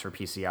more games for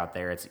PC out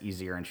there. It's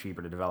easier and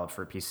cheaper to develop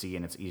for PC,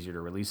 and it's easier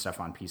to release stuff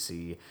on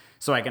PC.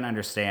 So I can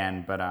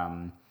understand, but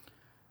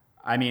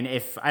I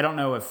mean, I don't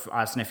know if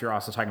Austin, if you're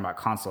also talking about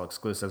console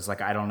exclusives,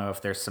 like I don't know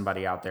if there's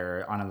somebody out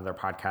there on another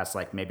podcast,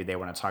 like maybe they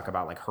want to talk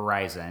about like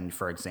Horizon,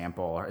 for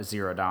example, or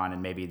Zero Dawn,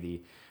 and maybe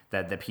the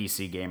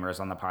PC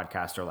gamers on the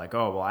podcast are like,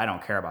 oh, well, I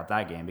don't care about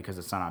that game because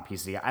it's not on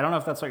PC. I don't know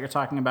if that's what you're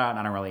talking about, and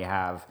I don't really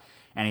have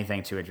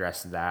anything to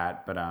address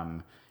that. But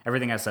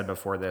everything I said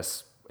before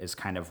this is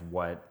kind of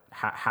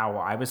how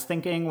I was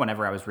thinking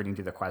whenever I was reading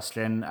through the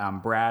question.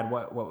 Brad,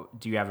 what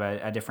do you have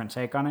a different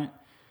take on it?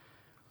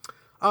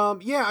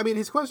 Yeah, I mean,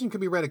 his question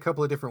could be read a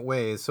couple of different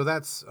ways. So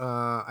that's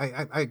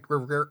I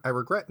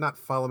regret not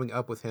following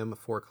up with him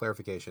for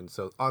clarification.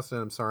 So Austin,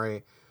 I'm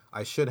sorry,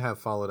 I should have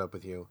followed up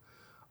with you.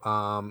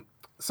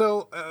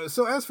 So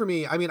as for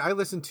me, I mean, I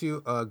listen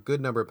to a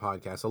good number of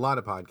podcasts, a lot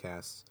of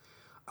podcasts.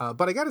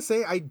 But I got to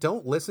say, I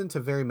don't listen to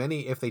very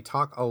many if they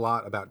talk a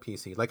lot about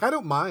PC. Like, I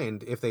don't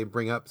mind if they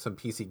bring up some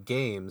PC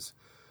games,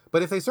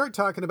 but if they start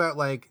talking about,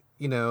 like,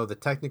 you know, the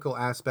technical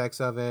aspects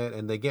of it,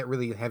 and they get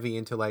really heavy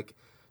into, like,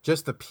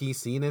 just the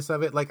PC-ness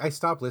of it, like, I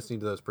stop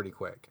listening to those pretty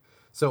quick.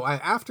 So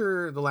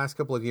after the last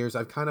couple of years,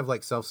 I've kind of,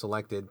 like,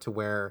 self-selected to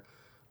where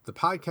the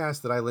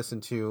podcasts that I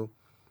listen to,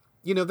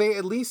 you know, they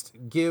at least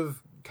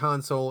give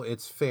console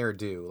its fair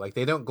due. Like,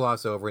 they don't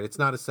gloss over it. It's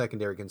not a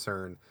secondary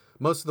concern.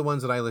 Most of the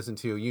ones that I listen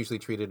to usually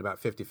treat it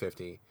about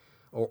 50-50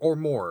 or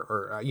more.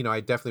 Or, you know, I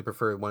definitely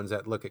prefer ones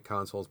that look at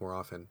consoles more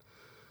often.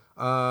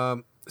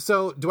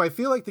 So do I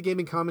feel like the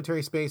gaming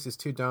commentary space is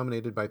too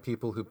dominated by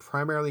people who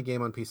primarily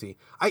game on PC?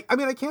 I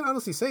mean, I can't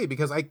honestly say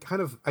because I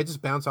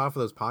just bounce off of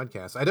those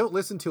podcasts. I don't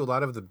listen to a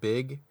lot of the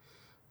big,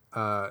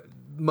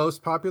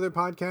 most popular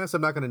podcasts.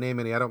 I'm not going to name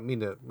any.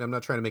 I'm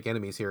not trying to make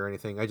enemies here or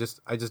anything. I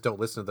just don't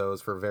listen to those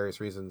for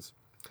various reasons.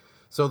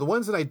 So the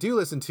ones that I do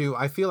listen to,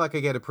 I feel like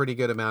I get a pretty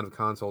good amount of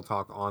console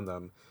talk on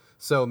them.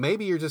 So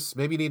maybe you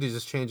need to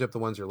just change up the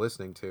ones you're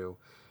listening to.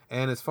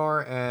 And as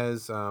far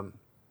as the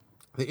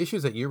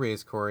issues that you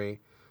raised, Corey,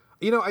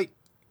 you know,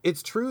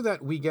 it's true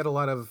that we get a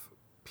lot of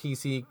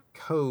PC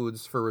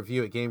codes for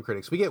review at Game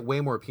Critics. We get way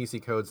more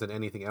PC codes than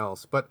anything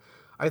else, but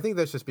I think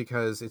that's just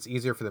because it's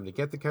easier for them to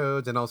get the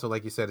codes, and also,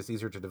 like you said, it's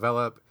easier to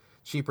develop,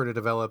 cheaper to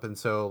develop, and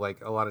so,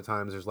 like, a lot of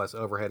times there's less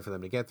overhead for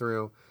them to get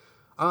through.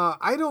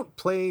 I don't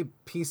play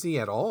PC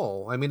at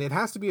all. I mean, it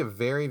has to be a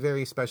very,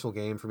 very special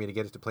game for me to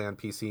get it to play on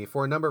PC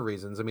for a number of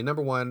reasons. I mean,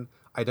 number one,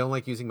 I don't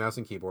like using mouse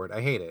and keyboard.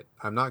 I hate it.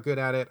 I'm not good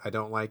at it. I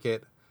don't like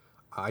it.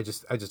 I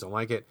just don't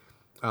like it.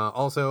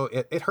 Also,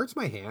 it hurts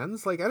my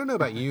hands. Like, I don't know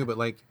about you, but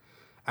like,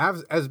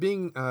 as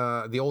being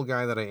the old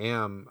guy that I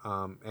am,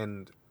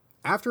 and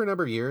after a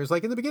number of years,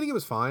 like in the beginning it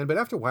was fine, but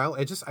after a while,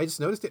 I just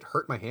noticed it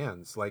hurt my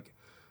hands. Like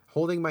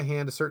holding my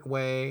hand a certain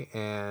way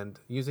and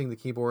using the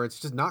keyboard, it's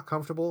just not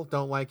comfortable.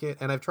 Don't like it.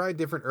 And I've tried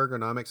different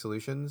ergonomic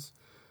solutions,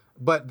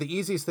 but the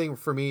easiest thing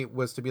for me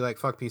was to be like,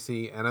 fuck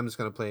PC, and I'm just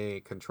going to play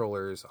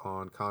controllers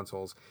on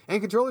consoles. And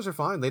controllers are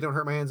fine. They don't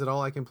hurt my hands at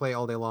all. I can play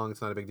all day long.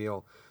 It's not a big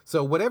deal.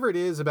 So whatever it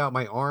is about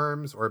my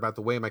arms or about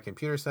the way my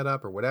computer's set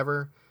up or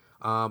whatever,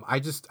 I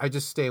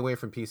just stay away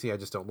from PC. I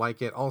just don't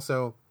like it.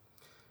 Also,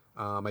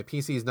 my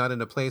PC is not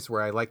in a place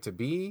where I like to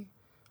be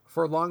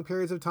for long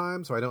periods of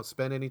time, so I don't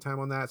spend any time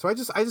on that. So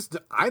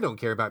I don't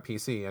care about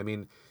PC. I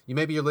mean,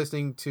 you're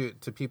listening to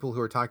people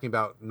who are talking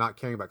about not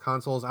caring about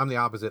consoles. I'm the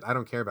opposite. I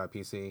don't care about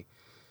PC.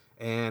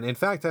 And in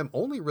fact, I'm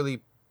only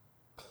really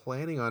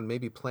planning on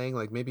maybe playing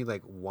like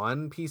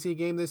one PC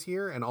game this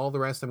year, and all the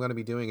rest I'm going to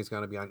be doing is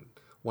going to be on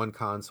one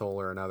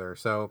console or another.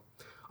 So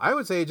I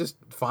would say just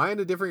find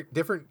a different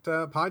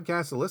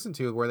podcast to listen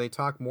to where they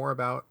talk more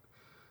about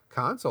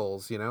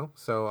consoles, you know.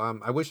 So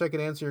I wish I could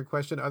answer your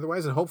question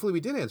otherwise, and hopefully we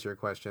did answer your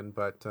question,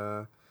 but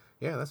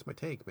yeah, that's my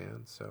take,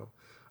 man. So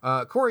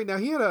Corey, now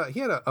he had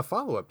a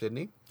follow-up, didn't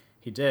he?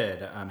 He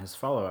did. His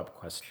follow-up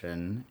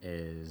question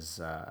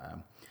is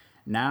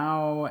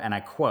now, and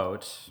I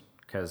quote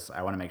because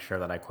I want to make sure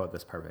that I quote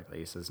this perfectly.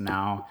 He says,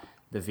 now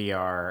the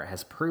VR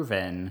has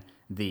proven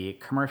the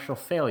commercial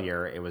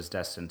failure it was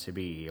destined to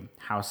be.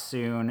 How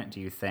soon do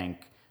you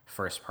think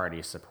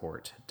first-party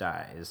support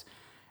dies.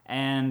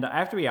 And I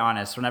have to be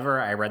honest, whenever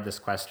I read this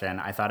question,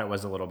 I thought it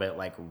was a little bit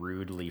like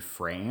rudely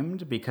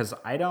framed, because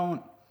I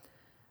don't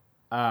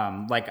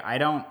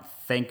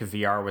think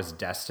VR was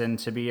destined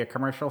to be a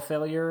commercial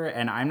failure,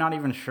 and I'm not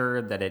even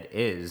sure that it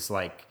is.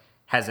 Like,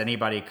 has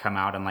anybody come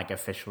out and like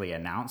officially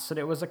announced that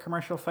it was a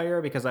commercial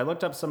failure? Because I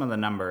looked up some of the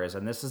numbers,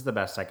 and this is the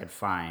best I could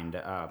find.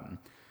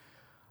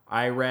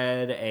 I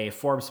read a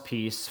Forbes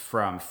piece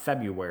from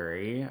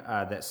February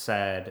that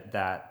said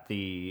that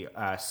the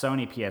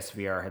Sony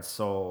PSVR had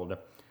sold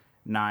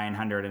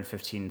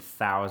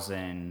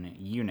 915,000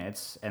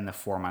 units in the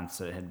 4 months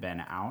that it had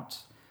been out.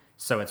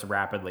 So it's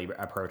rapidly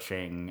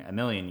approaching 1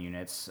 million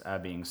units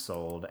being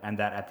sold. And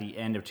that at the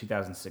end of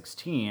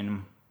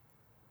 2016,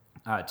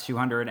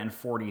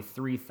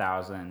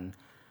 243,000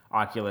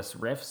 Oculus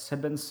Rifts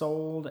had been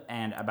sold,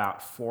 and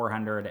about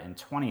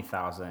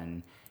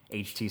 420,000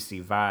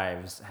 HTC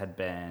Vives had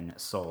been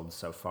sold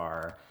so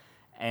far.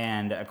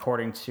 And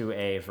according to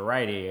a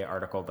Variety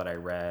article that I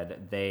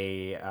read,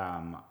 they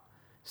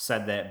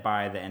said that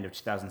by the end of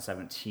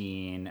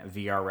 2017,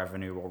 VR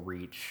revenue will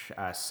reach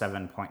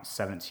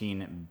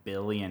 $7.17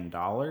 billion.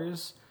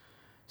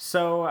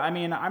 So, I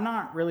mean, I'm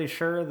not really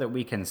sure that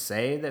we can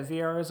say that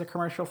VR is a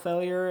commercial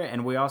failure,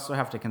 and we also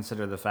have to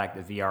consider the fact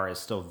that VR is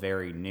still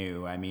very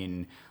new. I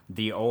mean,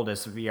 the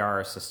oldest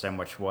VR system,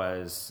 which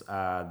was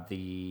I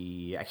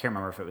can't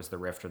remember if it was the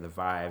Rift or the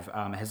Vive,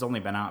 has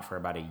only been out for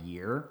about a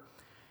year.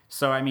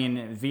 So, I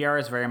mean, VR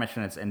is very much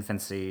in its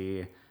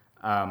infancy.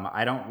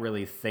 I don't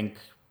really think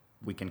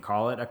we can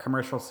call it a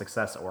commercial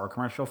success or a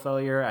commercial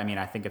failure. I mean,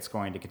 I think it's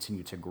going to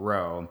continue to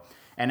grow.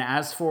 And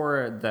as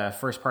for the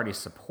first-party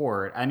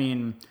support, I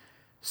mean,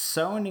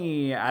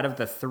 Sony, out of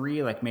the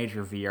three like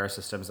major VR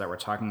systems that we're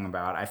talking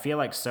about, I feel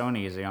like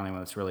Sony is the only one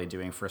that's really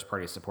doing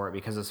first-party support,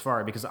 because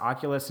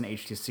Oculus and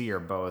HTC are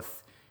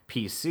both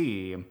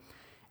PC,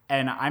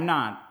 and I'm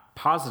not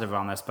positive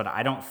on this, but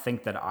I don't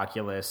think that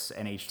Oculus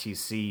and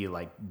HTC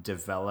like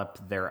develop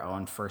their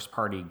own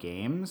first-party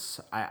games.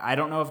 I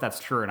don't know if that's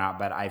true or not,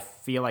 but I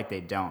feel like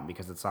they don't,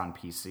 because it's on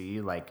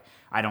PC. Like,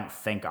 I don't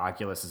think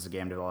Oculus is a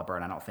game developer,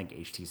 and I don't think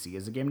HTC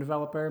is a game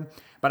developer.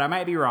 But I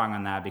might be wrong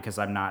on that, because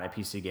I'm not a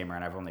PC gamer,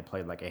 and I've only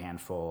played like a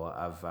handful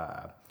of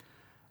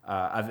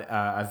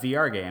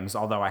VR games.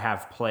 Although I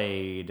have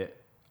played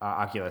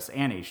Oculus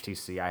and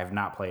HTC, I have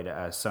not played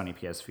a Sony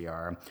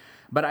PSVR.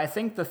 But I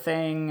think the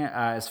thing,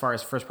 as far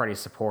as first-party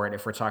support,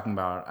 if we're talking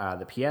about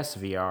the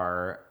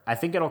PSVR, I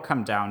think it'll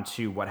come down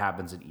to what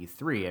happens at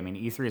E3. I mean,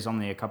 E3 is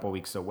only a couple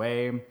weeks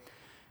away.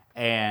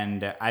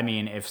 And, I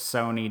mean, if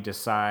Sony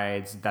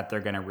decides that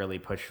they're going to really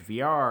push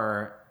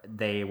VR,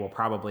 they will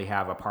probably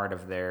have a part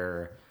of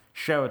their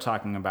show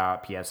talking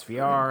about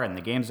PSVR and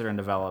the games that are in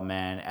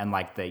development, and,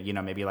 like,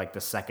 maybe, like,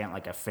 the second,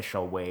 like,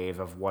 official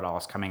wave of what all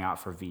is coming out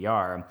for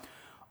VR.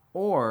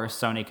 Or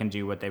Sony can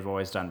do what they've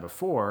always done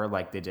before,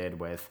 like they did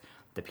with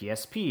the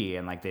PSP,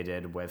 and like they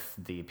did with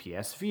the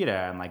PS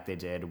Vita, and like they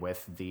did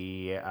with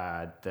the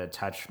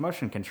touch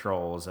motion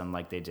controls, and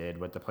like they did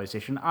with the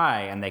PlayStation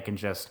Eye, and they can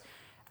just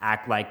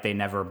act like they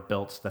never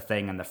built the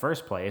thing in the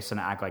first place, and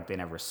act like they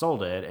never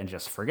sold it, and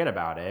just forget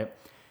about it,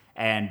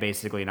 and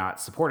basically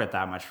not support it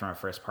that much from a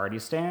first-party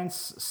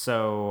stance.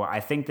 So I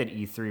think that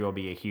E3 will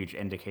be a huge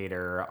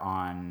indicator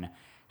on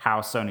how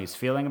Sony's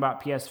feeling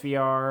about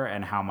PSVR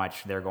and how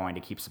much they're going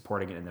to keep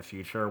supporting it in the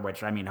future,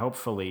 which, I mean,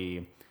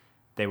 hopefully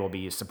they will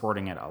be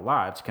supporting it a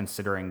lot,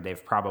 considering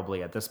they've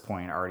probably at this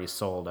point already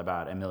sold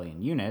about 1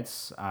 million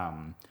units.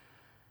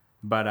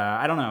 But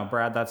I don't know,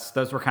 Brad,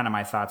 those were kind of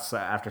my thoughts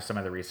after some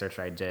of the research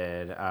I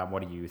did.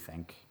 What do you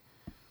think?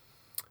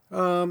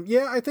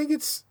 Yeah, I think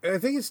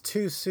it's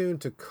too soon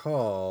to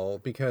call,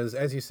 because,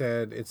 as you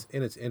said, it's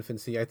in its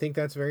infancy. I think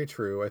that's very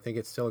true. I think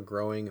it's still a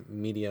growing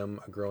medium,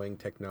 a growing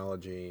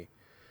technology.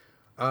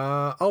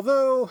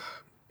 So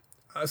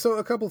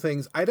a couple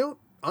things. I don't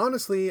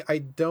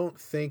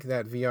think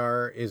that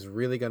VR is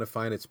really going to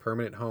find its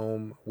permanent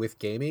home with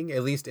gaming,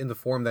 at least in the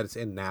form that it's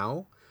in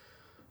now,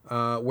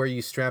 where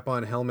you strap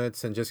on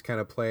helmets and just kind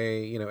of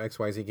play,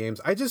 XYZ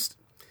games.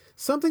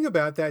 Something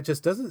about that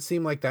just doesn't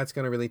seem like that's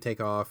going to really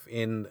take off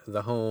in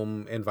the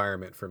home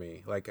environment for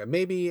me. Like,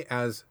 maybe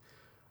as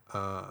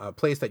a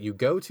place that you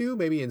go to,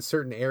 maybe in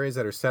certain areas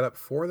that are set up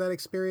for that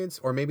experience,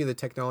 or maybe the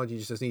technology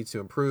just needs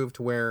to improve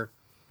to where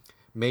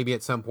maybe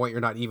at some point you're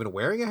not even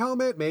wearing a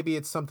helmet. Maybe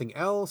it's something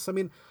else. I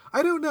mean,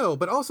 I don't know.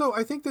 But also,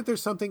 I think that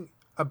there's something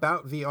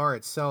about VR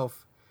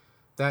itself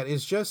that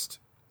is just,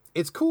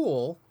 it's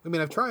cool. I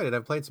mean, I've tried it.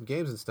 I've played some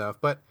games and stuff.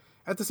 But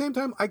at the same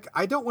time,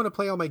 I don't want to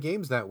play all my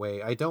games that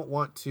way. I don't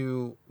want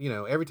to,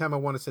 every time I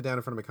want to sit down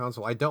in front of my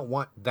console, I don't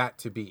want that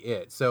to be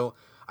it. So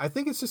I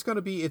think it's just going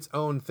to be its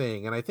own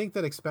thing. And I think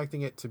that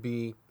expecting it to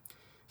be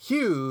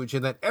huge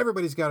and that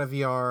everybody's got a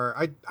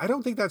VR, I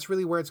don't think that's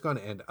really where it's going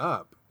to end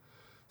up.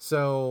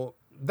 So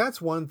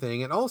that's one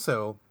thing. And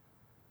also,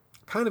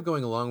 kind of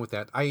going along with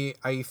that,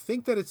 I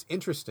think that it's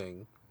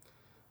interesting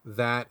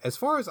that, as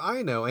far as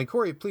I know, and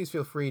Corey, please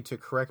feel free to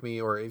correct me,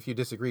 or if you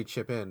disagree,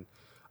 chip in,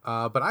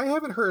 but I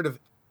haven't heard of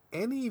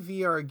any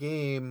VR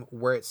game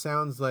where it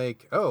sounds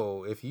like,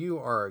 oh, if you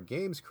are a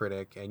games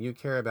critic and you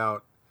care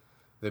about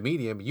the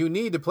medium, you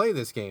need to play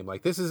this game.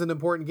 Like, this is an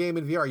important game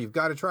in VR. You've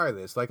got to try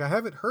this. Like, I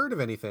haven't heard of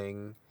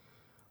anything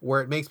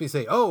where it makes me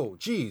say, oh,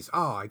 geez,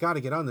 I got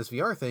to get on this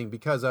VR thing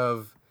because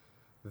of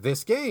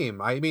this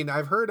game. I mean,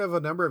 I've heard of a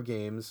number of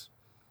games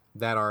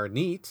that are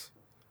neat,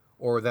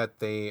 or that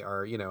they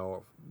are,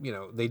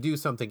 they do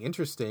something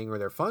interesting, or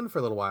they're fun for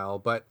a little while.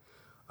 But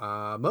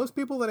most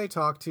people that I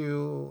talk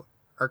to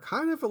are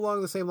kind of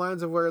along the same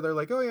lines of where they're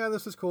like, oh yeah,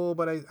 this was cool,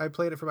 but I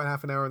played it for about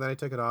half an hour and then I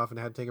took it off and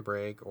had to take a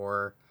break,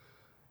 or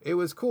it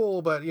was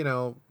cool, but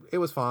it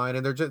was fine.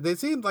 And they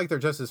seem like they're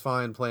just as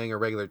fine playing a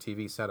regular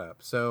TV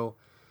setup. So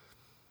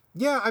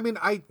yeah, I mean,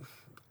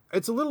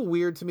 it's a little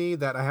weird to me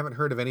that I haven't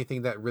heard of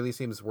anything that really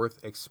seems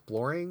worth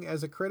exploring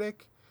as a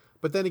critic.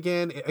 But then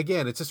again,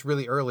 it's just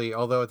really early.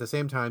 Although at the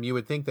same time, you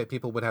would think that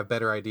people would have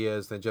better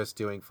ideas than just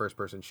doing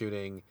first-person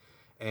shooting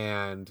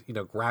and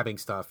grabbing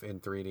stuff in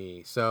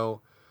 3D.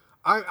 So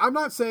I'm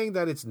not saying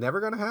that it's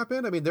never going to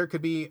happen. I mean, there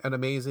could be an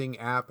amazing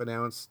app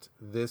announced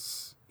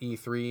this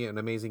E3, an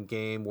amazing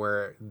game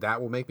where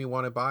that will make me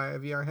want to buy a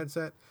VR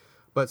headset.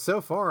 But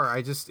so far,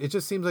 it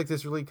just seems like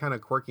this really kind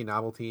of quirky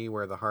novelty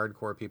where the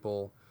hardcore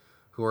people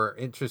who are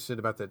interested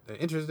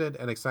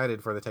and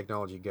excited for the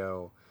technology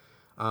go.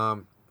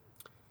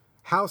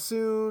 How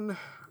soon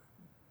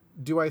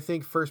do I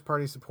think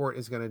first-party support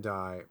is going to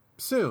die?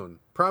 Soon.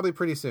 Probably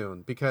pretty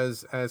soon.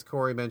 Because, as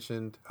Corey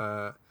mentioned,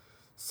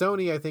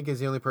 Sony, I think,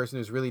 is the only person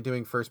who's really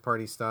doing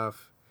first-party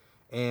stuff.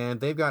 And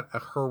they've got a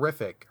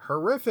horrific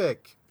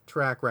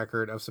track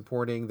record of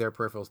supporting their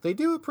peripherals. They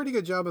do a pretty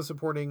good job of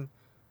supporting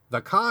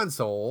the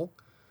console,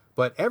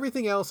 but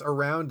everything else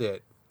around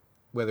it,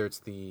 whether it's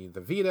the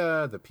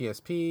Vita, the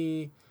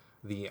PSP,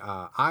 the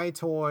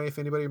iToy, if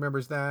anybody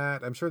remembers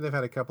that. I'm sure they've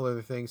had a couple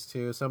other things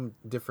too. Some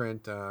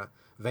different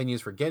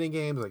venues for getting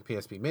games like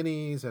PSP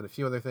Minis and a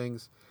few other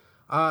things.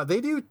 They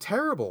do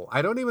terrible.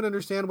 I don't even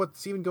understand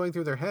what's even going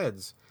through their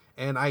heads.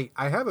 And I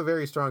have a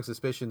very strong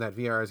suspicion that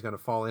VR is going to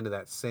fall into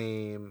that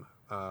same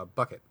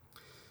bucket.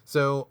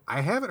 So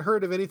I haven't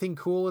heard of anything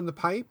cool in the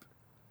pipe.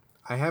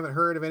 I haven't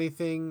heard of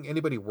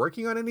anybody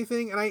working on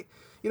anything. And I,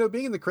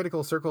 being in the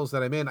critical circles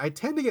that I'm in, I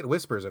tend to get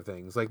whispers of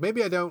things. Like,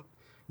 maybe I don't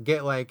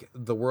get like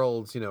the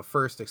world's,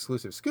 first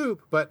exclusive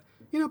scoop, but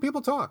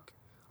people talk.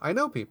 I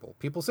know people.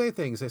 People say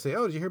things. They say,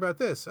 "Oh, did you hear about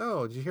this?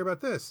 Oh, did you hear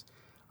about this?"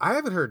 I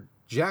haven't heard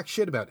jack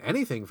shit about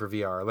anything for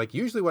VR. Like,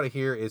 usually what I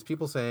hear is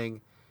people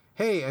saying,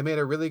 "Hey, I made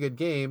a really good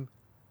game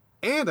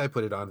and I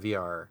put it on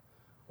VR."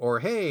 Or,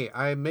 "Hey,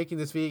 I'm making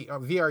this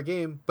VR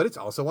game, but it's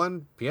also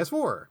on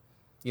PS4."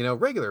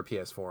 Regular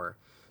PS4.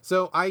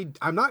 So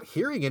I'm not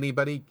hearing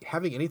anybody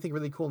having anything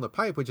really cool in the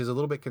pipe, which is a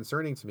little bit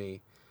concerning to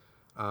me.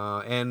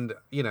 And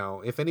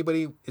if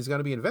anybody is going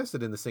to be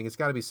invested in this thing, it's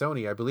got to be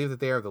Sony. I believe that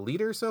they are the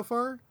leader so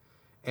far.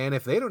 And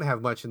if they don't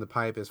have much in the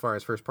pipe as far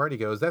as first party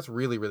goes, that's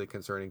really, really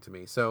concerning to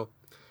me. So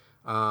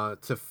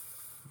to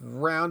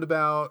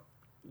roundabout,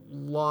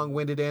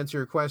 long-winded answer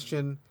your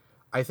question,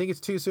 I think it's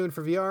too soon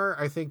for VR.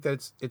 I think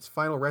that its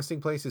final resting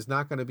place is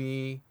not going to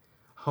be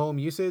home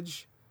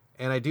usage.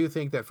 And I do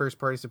think that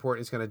first-party support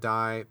is going to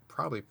die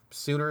probably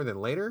sooner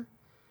than later.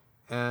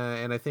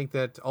 And I think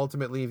that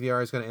ultimately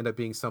VR is going to end up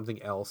being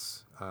something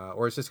else,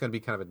 or it's just going to be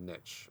kind of a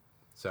niche.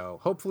 So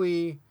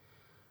hopefully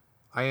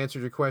I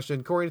answered your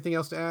question. Corey, anything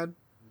else to add?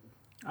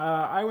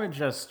 I would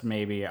just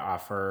maybe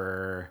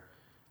offer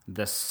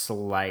the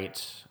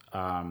slight,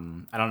 I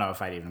don't know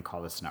if I'd even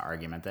call this an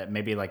argument, that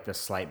maybe like the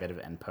slight bit of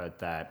input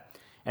that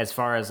as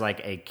far as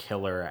like a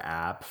killer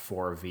app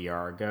for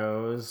VR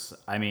goes,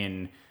 I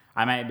mean,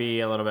 I might be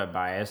a little bit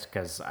biased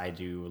because I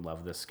do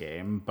love this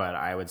game, but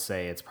I would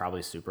say it's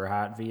probably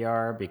Superhot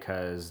VR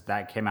because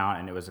that came out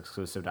and it was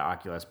exclusive to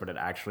Oculus, but it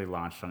actually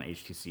launched on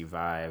HTC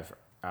Vive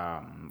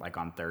like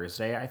on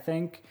Thursday, I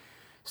think.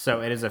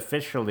 So it is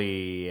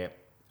officially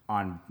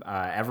on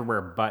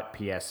everywhere but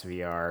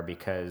PSVR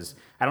because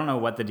I don't know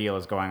what the deal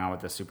is going on with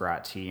the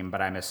Superhot team,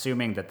 but I'm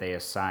assuming that they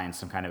assigned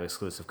some kind of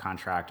exclusive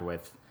contract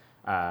with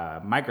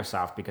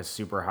Microsoft because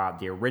Superhot,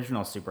 the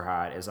original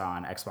Superhot, is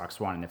on Xbox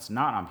One and it's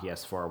not on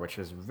PS4, which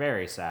is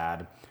very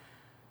sad.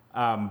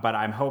 But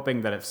I'm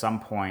hoping that at some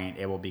point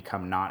it will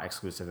become not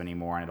exclusive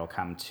anymore and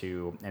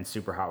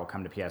Superhot will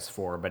come to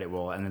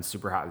PS4, and then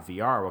Superhot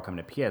VR will come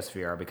to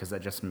PSVR because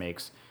that just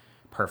makes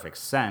perfect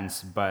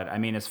sense. But I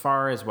mean, as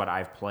far as what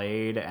I've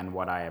played and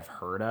what I have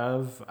heard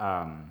of,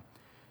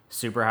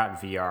 Superhot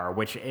VR,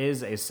 which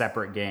is a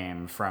separate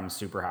game from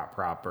Superhot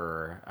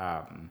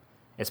proper,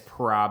 is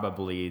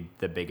probably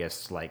the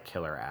biggest like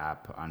killer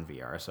app on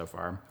VR so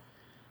far.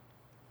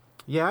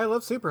 Yeah, I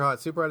love Superhot.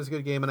 Superhot is a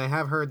good game, and I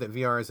have heard that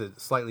VR is a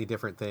slightly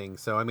different thing.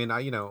 So I mean,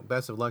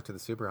 best of luck to the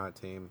Superhot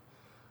team.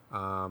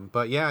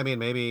 But yeah, I mean,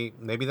 maybe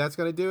that's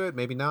going to do it.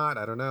 Maybe not.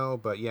 I don't know.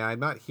 But yeah, I'm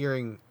not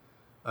hearing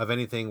of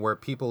anything where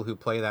people who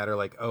play that are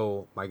like,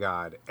 "Oh my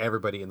God,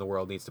 everybody in the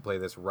world needs to play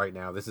this right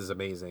now. This is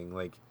amazing."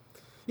 Like,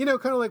 kind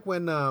of like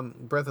when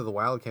Breath of the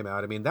Wild came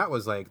out. I mean, that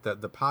was like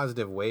the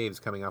positive waves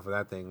coming off of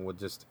that thing would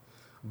just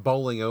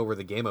bowling over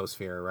the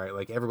gamosphere, right?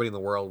 Like everybody in the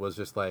world was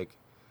just like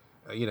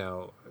you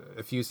know,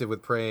 effusive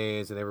with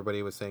praise, and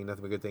everybody was saying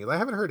nothing but good things. I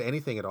haven't heard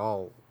anything at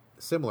all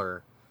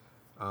similar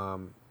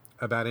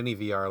about any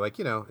VR. Like,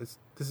 you know,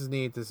 this is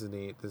neat, this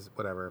is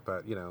whatever.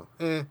 But you know,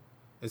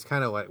 it's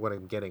kind of like what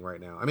I'm getting right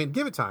now. I mean,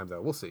 give it time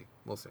though. We'll see.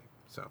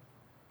 So,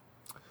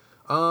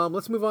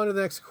 let's move on to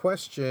the next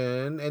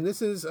question, and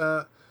this is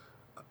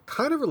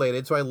kind of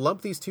related. So I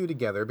lumped these two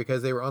together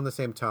because they were on the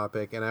same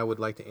topic, and I would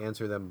like to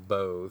answer them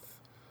both.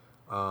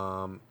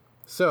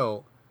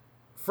 So,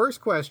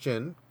 first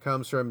question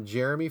comes from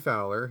Jeremy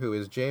Fowler, who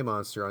is J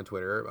Monster on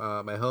Twitter.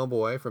 My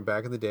homeboy from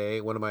back in the day,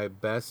 one of my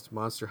best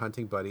monster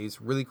hunting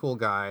buddies. Really cool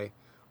guy,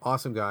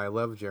 awesome guy. I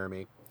love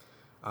Jeremy.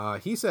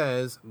 He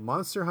says,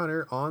 Monster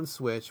Hunter on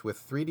Switch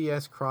with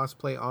 3DS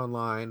crossplay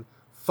online.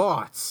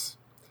 Thoughts?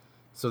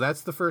 So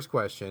that's the first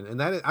question, and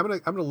that is, I'm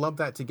gonna lump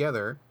that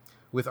together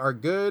with our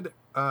good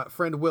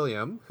friend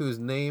William, whose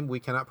name we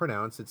cannot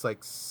pronounce. It's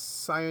like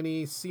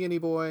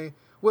Sione boy.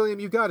 William,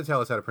 you've got to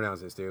tell us how to pronounce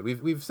this, dude.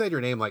 We've said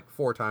your name like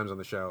 4 times on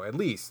the show, at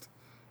least.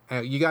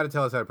 And you got to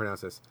tell us how to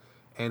pronounce this.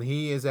 And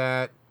he is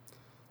at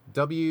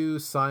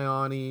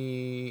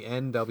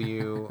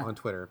WSionenW on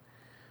Twitter.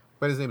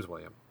 But his name is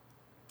William.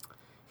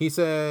 He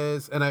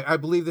says, and I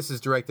believe this is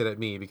directed at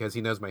me because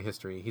he knows my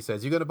history. He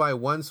says, you're going to buy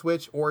 1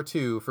 Switch or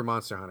 2 for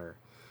Monster Hunter.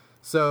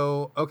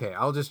 So, okay,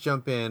 I'll just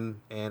jump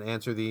in and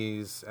answer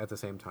these at the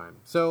same time.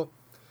 So,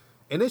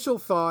 initial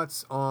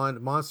thoughts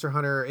on Monster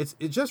Hunter.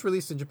 It just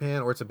released in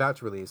Japan, or it's about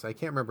to release. I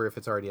can't remember if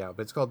it's already out,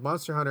 but it's called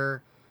Monster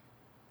Hunter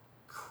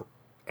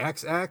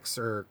XX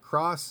or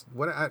Cross.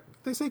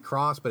 They say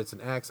Cross, but it's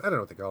an X. I don't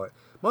know what they call it.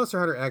 Monster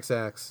Hunter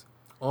XX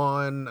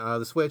on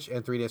the Switch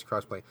and 3DS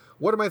crossplay.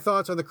 What are my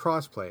thoughts on the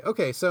crossplay?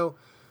 Okay, so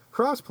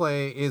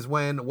crossplay is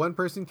when one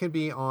person can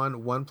be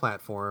on one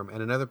platform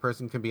and another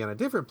person can be on a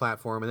different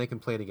platform and they can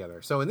play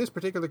together. So in this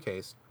particular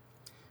case,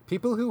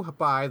 people who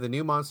buy the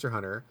new Monster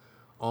Hunter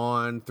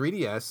on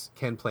 3DS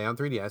can play on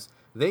 3DS.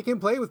 They can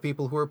play with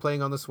people who are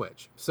playing on the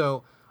Switch.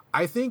 So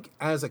I think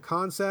as a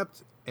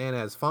concept and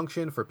as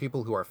function for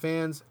people who are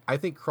fans, I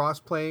think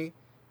crossplay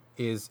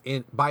is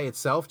by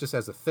itself, just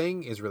as a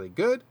thing, is really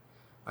good.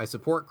 I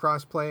support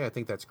crossplay. I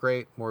think that's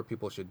great. More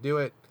people should do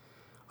it.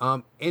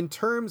 In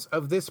terms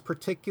of this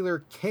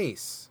particular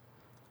case,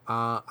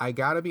 I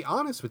gotta be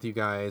honest with you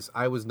guys.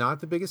 I was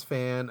not the biggest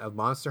fan of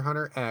Monster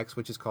Hunter X,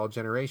 which is called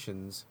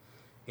Generations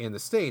in the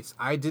States.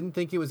 I didn't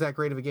think it was that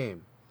great of a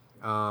game.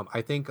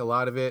 I think a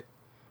lot of it,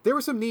 there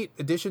were some neat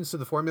additions to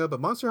the formula, but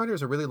Monster Hunter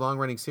is a really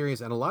long-running series,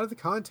 and a lot of the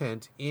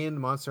content in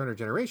Monster Hunter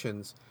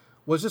Generations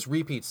was just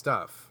repeat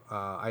stuff.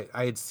 I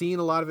had seen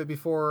a lot of it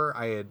before.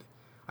 I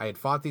had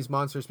fought these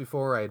monsters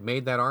before. I had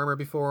made that armor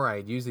before. I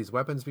had used these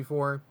weapons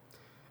before.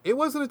 It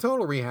wasn't a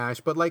total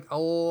rehash, but like a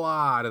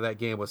lot of that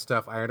game was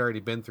stuff I had already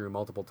been through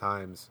multiple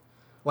times.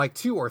 Like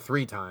 2 or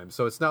 3 times.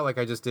 So it's not like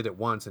I just did it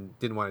once and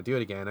didn't want to do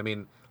it again. I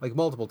mean, like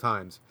multiple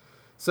times.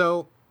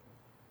 So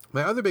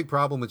my other big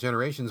problem with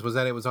Generations was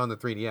that it was on the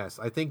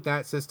 3DS. I think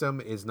that system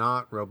is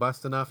not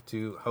robust enough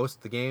to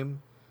host the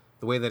game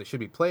the way that it should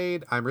be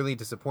played. I'm really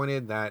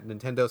disappointed that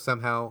Nintendo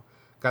somehow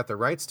got the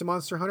rights to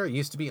Monster Hunter. It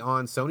used to be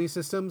on Sony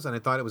systems, and I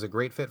thought it was a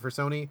great fit for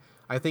Sony.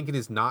 I think it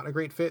is not a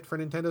great fit for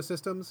Nintendo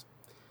systems,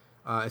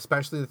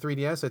 especially the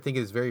 3DS. I think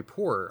it is very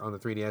poor on the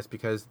 3DS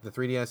because the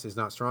 3DS is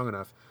not strong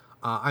enough.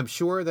 I'm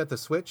sure that the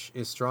Switch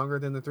is stronger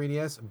than the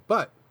 3DS,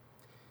 but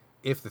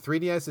if the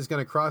 3DS is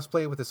going to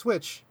crossplay with the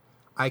Switch,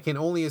 I can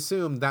only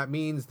assume that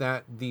means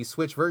that the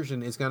Switch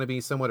version is going to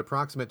be somewhat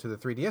approximate to the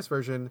 3DS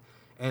version,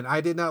 and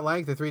I did not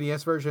like the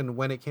 3DS version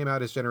when it came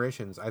out as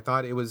Generations. I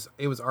thought it was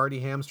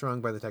already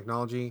hamstrung by the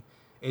technology.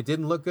 It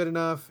didn't look good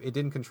enough. It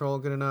didn't control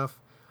good enough.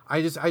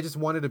 I just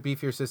wanted a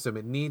beefier system.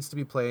 It needs to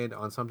be played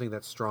on something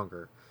that's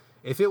stronger.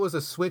 If it was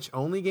a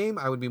Switch-only game,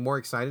 I would be more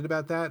excited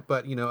about that,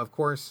 but, you know, of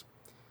course,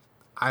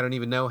 I don't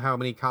even know how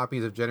many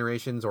copies of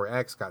Generations or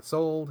X got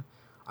sold.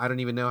 I don't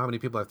even know how many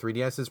people have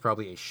 3DSs,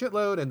 probably a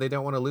shitload, and they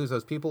don't want to lose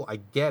those people. I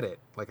get it.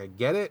 I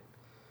get it.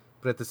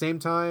 But at the same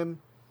time,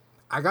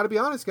 I got to be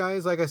honest,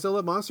 guys. I still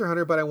love Monster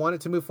Hunter, but I want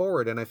it to move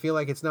forward, and I feel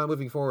like it's not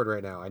moving forward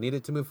right now. I need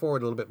it to move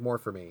forward a little bit more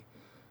for me.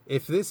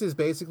 If this is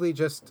basically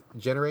just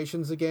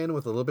Generations again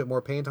with a little bit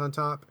more paint on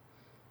top,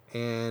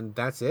 and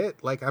that's it,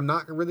 I'm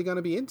not really going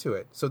to be into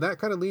it. So that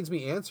kind of leads me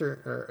to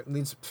answer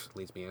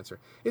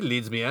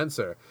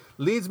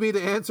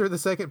the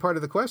second part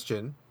of the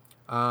question.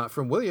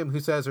 From William, who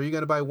says, are you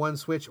going to buy 1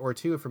 Switch or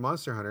 2 for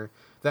Monster Hunter?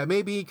 That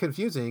may be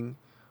confusing,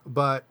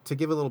 but to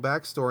give a little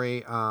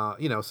backstory,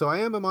 so I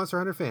am a Monster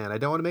Hunter fan. I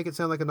don't want to make it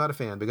sound like I'm not a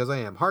fan, because I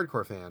am.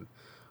 Hardcore fan.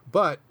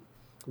 But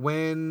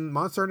when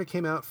Monster Hunter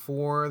came out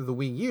for the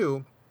Wii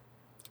U,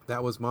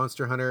 that was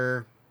Monster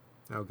Hunter...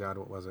 Oh, God,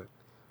 what was it?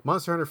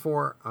 Monster Hunter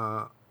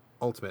 4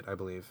 Ultimate, I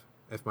believe,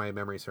 if my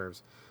memory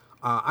serves.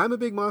 I'm a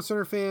big Monster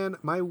Hunter fan.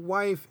 My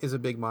wife is a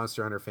big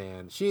Monster Hunter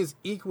fan. She is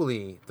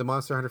equally the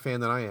Monster Hunter fan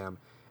that I am.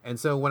 And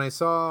so when I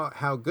saw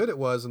how good it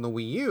was on the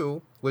Wii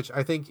U, which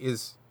I think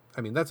is,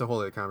 that's a whole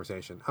other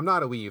conversation. I'm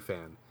not a Wii U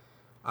fan.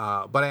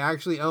 But I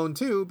actually own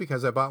 2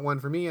 because I bought one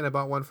for me and I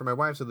bought one for my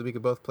wife so that we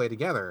could both play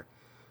together.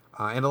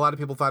 And a lot of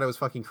people thought I was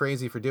fucking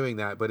crazy for doing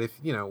that. But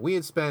if, we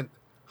had spent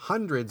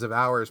hundreds of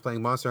hours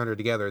playing Monster Hunter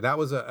together. That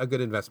was a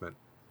good investment.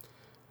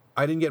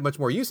 I didn't get much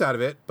more use out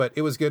of it, but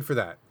it was good for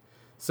that.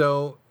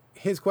 So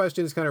his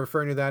question is kind of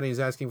referring to that, and he's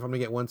asking if I'm going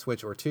to get one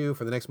Switch or two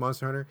for the next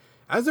Monster Hunter.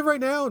 As of right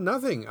now,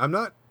 nothing. I'm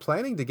not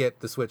planning to get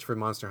the Switch for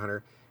Monster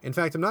Hunter. In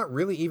fact, I'm not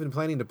really even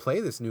planning to play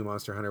this new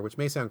Monster Hunter, which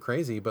may sound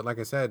crazy, but like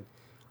I said,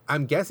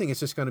 I'm guessing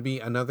it's just going to be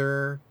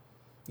another,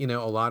 a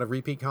lot of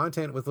repeat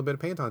content with a little bit of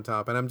paint on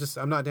top, and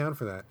I'm not down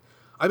for that.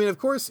 I mean, of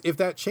course, if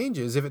that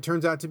changes, if it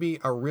turns out to be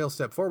a real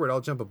step forward, I'll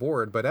jump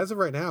aboard, but as of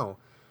right now,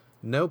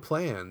 no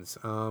plans.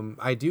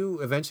 I do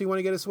eventually want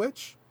to get a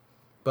Switch,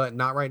 but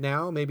not right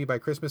now, maybe by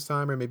Christmas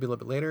time or maybe a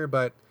little bit later,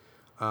 but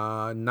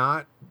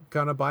not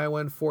going to buy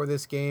one for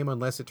this game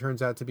unless it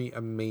turns out to be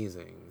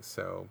amazing.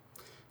 So,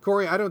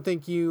 Corey, I don't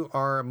think you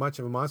are much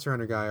of a Monster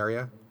Hunter guy, are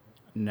you?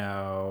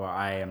 No,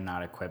 I am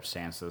not equipped to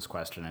answer this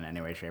question in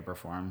any way, shape, or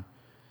form.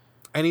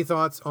 Any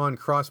thoughts on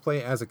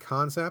crossplay as a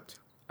concept?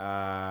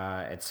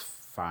 It's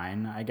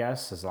fine, I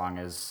guess, as long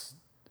as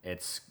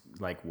it's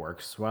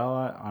works well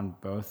on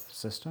both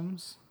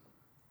systems.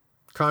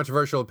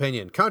 Controversial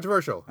opinion.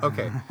 Controversial.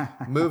 Okay.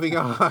 Moving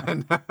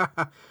on.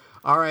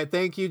 All right.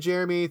 Thank you,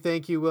 Jeremy.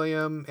 Thank you,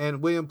 William.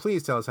 And William,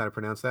 please tell us how to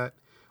pronounce that.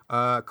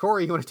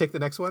 Corey, you want to take the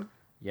next one?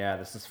 Yeah,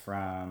 this is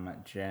from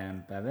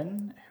Jim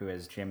Bevan, who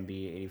is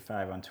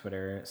JimB85 on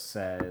Twitter,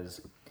 says,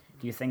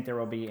 do you think there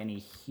will be any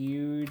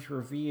huge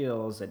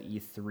reveals at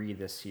E3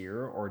 this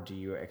year, or do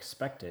you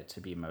expect it to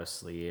be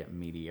mostly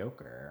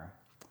mediocre?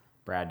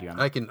 Brad, do you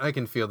want to... I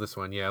can feel this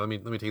one. Yeah, let me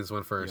take this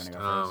one first. You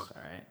want to go first?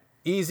 All right.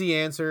 Easy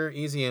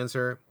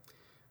answer.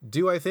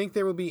 Do I think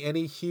there will be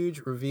any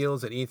huge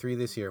reveals at E3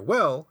 this year?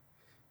 Well,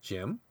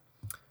 Jim,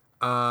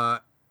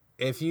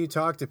 if you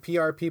talk to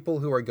PR people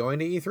who are going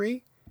to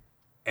E3,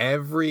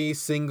 every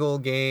single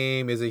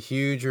game is a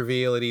huge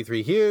reveal at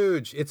E3.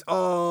 Huge. It's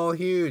all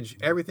huge.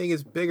 Everything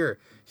is bigger,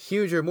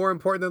 huger, more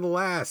important than the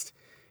last.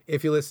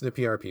 If you listen to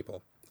PR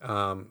people,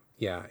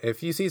 yeah.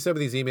 If you see some of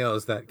these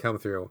emails that come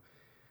through,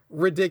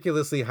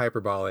 ridiculously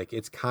hyperbolic.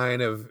 It's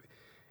kind of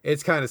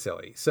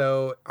silly.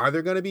 So, are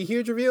there going to be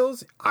huge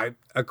reveals?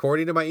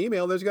 According to my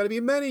email, there's going to be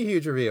many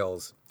huge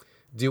reveals.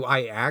 Do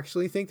I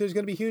actually think there's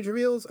going to be huge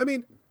reveals? I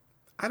mean,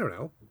 I don't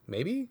know.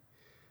 Maybe.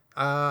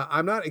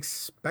 I'm not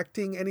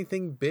expecting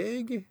anything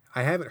big.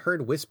 I haven't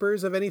heard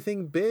whispers of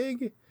anything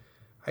big.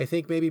 I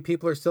think maybe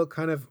people are still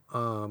kind of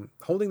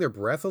holding their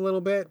breath a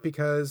little bit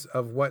because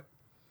of what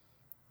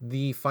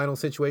the final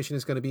situation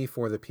is going to be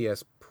for the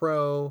PS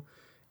Pro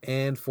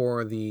and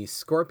for the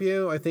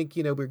Scorpio. I think,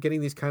 we're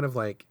getting these kind of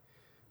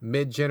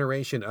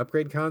mid-generation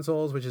upgrade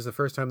consoles, which is the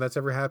first time that's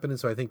ever happened. And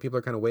so I think people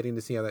are kind of waiting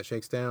to see how that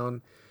shakes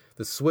down.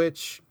 The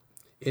Switch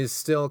is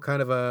still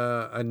kind of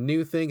a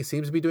new thing. It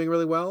seems to be doing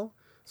really well.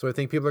 So I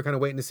think people are kind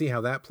of waiting to see how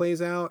that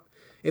plays out.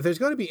 If there's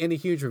going to be any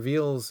huge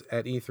reveals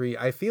at E3,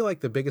 I feel like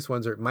the biggest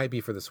ones might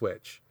be for the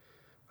Switch.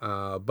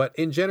 But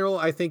in general,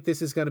 I think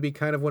this is going to be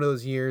kind of one of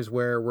those years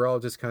where we're all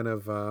just kind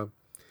of,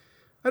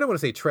 I don't want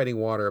to say treading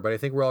water, but I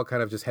think we're all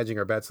kind of just hedging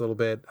our bets a little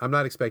bit. I'm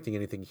not expecting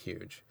anything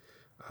huge,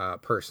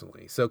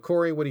 personally. So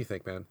Corey, what do you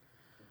think, man?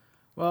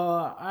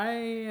 Well,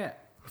 I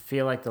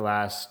feel like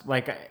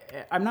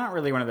I'm not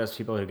really one of those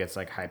people who gets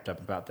hyped up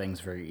about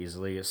things very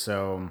easily.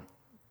 So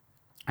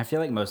I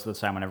feel like most of the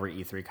time whenever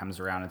E3 comes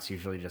around, it's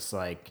usually just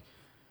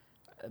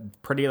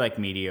pretty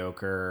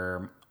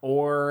mediocre,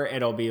 or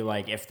it'll be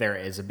if there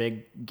is a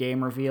big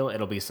game reveal,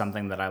 it'll be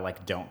something that I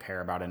don't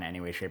care about in any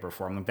way, shape, or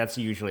form. That's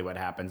usually what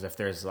happens if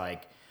there's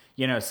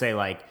say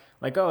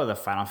oh, the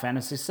Final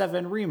Fantasy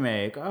VII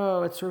remake,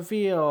 oh, it's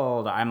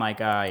revealed. I'm oh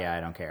yeah,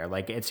 I don't care.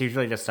 It's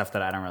usually just stuff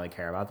that I don't really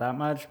care about that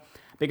much,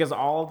 because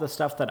all of the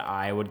stuff that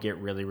I would get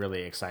really,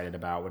 really excited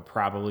about would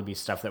probably be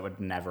stuff that would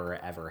never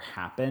ever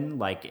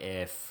happen.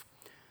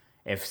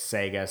 If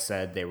Sega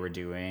said they were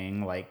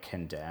doing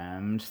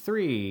Condemned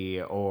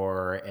 3,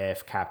 or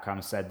if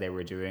Capcom said they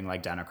were doing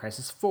Dino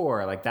Crisis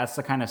 4, that's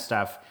the kind of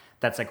stuff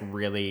that's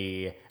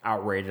really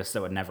outrageous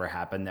that would never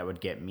happen, that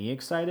would get me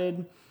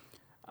excited.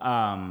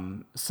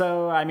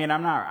 So I mean,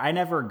 I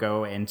never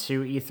go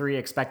into E3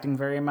 expecting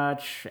very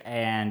much,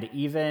 and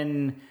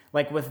even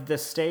with the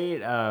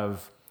state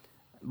of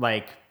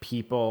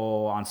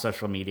people on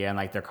social media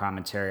and their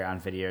commentary on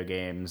video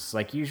games,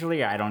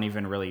 usually I don't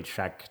even really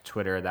check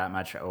Twitter that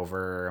much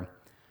over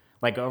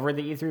the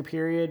E3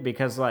 period,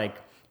 because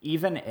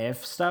even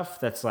if stuff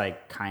that's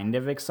kind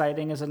of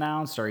exciting is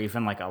announced or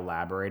even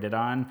elaborated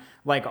on,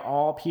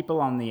 all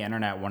people on the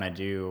internet want to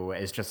do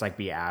is just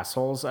be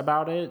assholes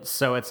about it.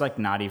 So it's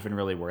not even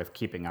really worth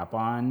keeping up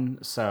on.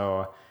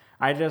 So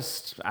I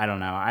don't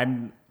know.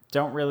 I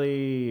don't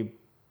really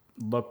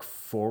look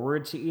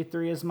forward to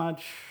E3 as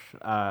much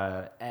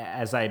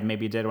as I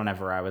maybe did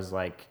whenever I was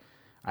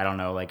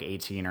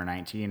 18 or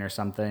 19 or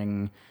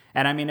something.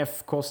 And I mean,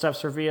 if cool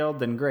stuff's revealed,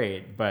 then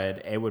great,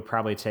 but it would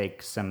probably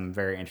take some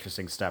very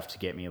interesting stuff to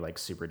get me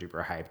super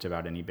duper hyped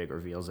about any big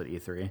reveals at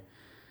E3.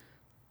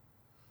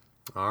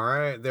 All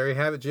right, there you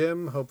have it,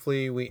 Jim.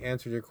 Hopefully we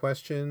answered your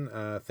question.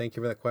 Thank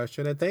you for that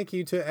question, and thank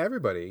you to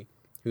everybody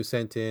who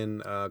sent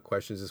in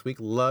questions this week.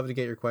 Love to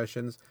get your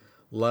questions.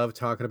 Love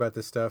talking about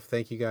this stuff.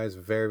 Thank you guys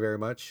very, very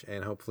much,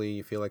 and hopefully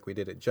you feel like we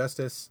did it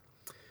justice.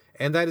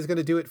 And that is going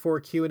to do it for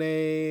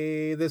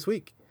Q&A this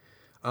week.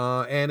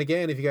 And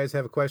again, if you guys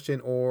have a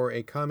question or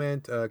a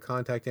comment,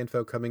 contact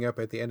info coming up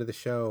at the end of the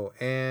show.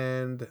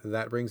 And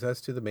that brings us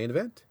to the main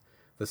event.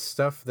 The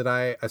stuff that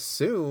I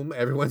assume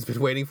everyone's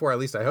been waiting for, at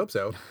least I hope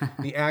so.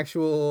 The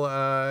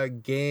actual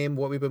game,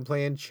 what we've been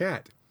playing,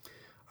 chat.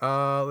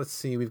 Let's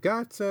see. We've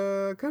got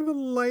kind of a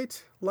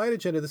light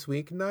agenda this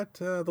week. Not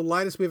the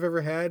lightest we've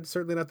ever had.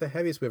 Certainly not the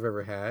heaviest we've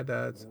ever had.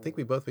 I think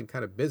we've both been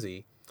kind of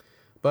busy.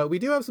 But we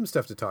do have some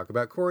stuff to talk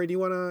about. Corey, do you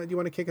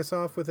wanna kick us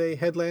off with a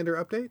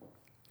Headlander update?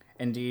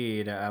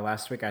 Indeed.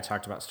 Last week I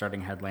talked about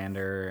starting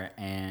Headlander,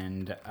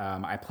 and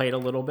I played a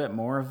little bit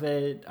more of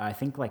it, I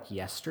think, like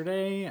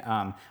yesterday.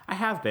 I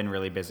have been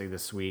really busy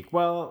this week.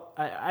 Well,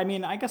 I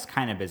mean, I guess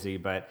kind of busy,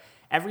 but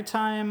every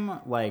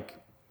time, like,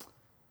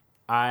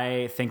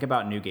 I think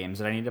about new games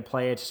that I need to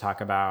play to talk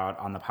about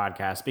on the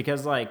podcast,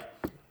 because, like,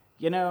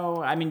 you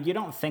know, I mean, you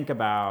don't think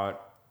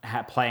about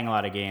playing a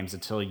lot of games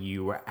until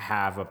you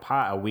have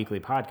a weekly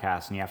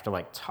podcast and you have to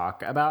like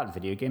talk about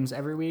video games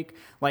every week.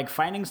 Like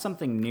finding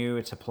something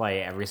new to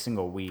play every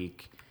single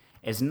week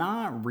is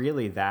not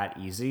really that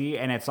easy,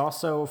 and it's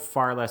also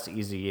far less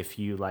easy if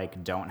you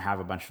like don't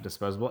have a bunch of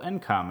disposable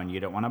income and you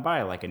don't want to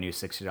buy like a new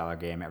 $60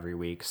 game every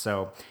week.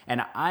 So,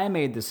 and I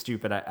made the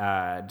stupid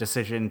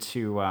decision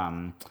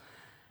to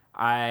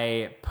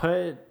I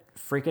put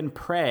freaking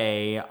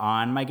Prey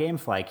on my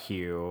GameFly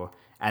queue.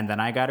 And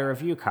then I got a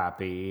review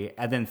copy.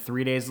 And then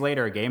 3 days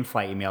later,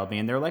 Gamefly emailed me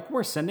and they're like,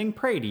 we're sending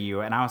Prey to you.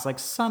 And I was like,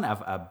 son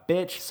of a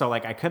bitch. So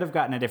like I could have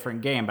gotten a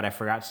different game, but I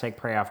forgot to take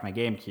Prey off my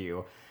game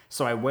queue.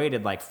 So I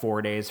waited like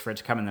 4 days for it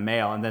to come in the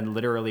mail and then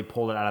literally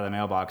pulled it out of the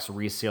mailbox,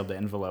 resealed the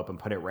envelope, and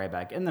put it right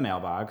back in the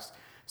mailbox.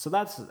 So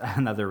that's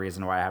another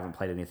reason why I haven't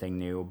played anything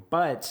new.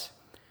 But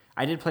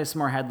I did play some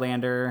more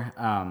Headlander.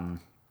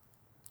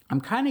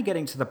 I'm kind of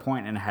getting to the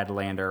point in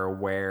Headlander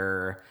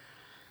where,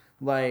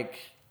 like,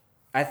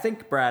 I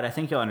think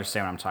you'll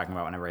understand what I'm talking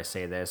about whenever I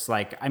say this.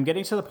 Like, I'm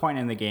getting to the point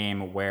in the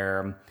game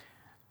where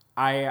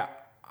I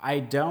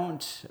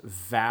don't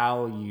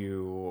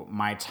value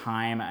my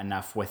time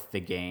enough with the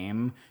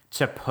game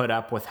to put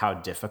up with how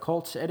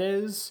difficult it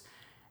is.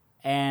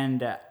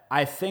 And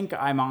I think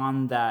I'm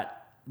on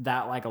that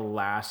like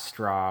last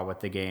straw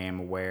with the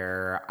game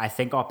where I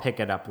think I'll pick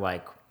it up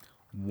like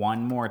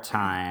one more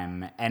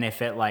time. And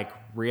if it like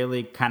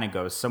really kind of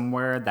goes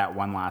somewhere that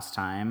one last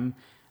time,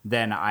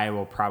 then I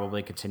will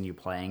probably continue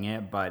playing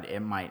it, but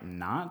it might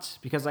not,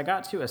 because I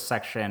got to a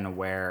section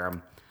where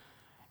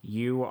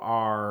you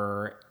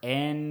are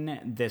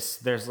in this,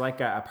 there's like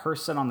a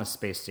person on the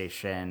space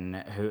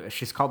station who,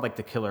 she's called like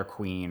the Killer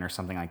Queen or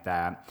something like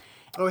that.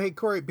 Oh, hey,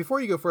 Corey, before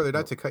you go further,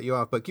 not to cut you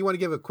off, but do you want to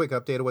give a quick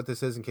update of what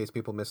this is in case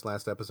people missed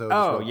last episode?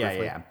 Oh,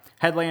 yeah.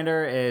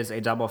 Headlander is a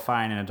Double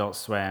Fine and Adult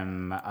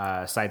Swim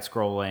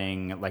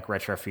side-scrolling, like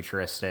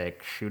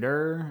retro-futuristic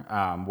shooter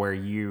where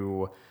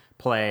you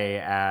play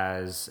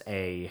as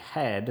a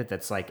head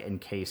that's like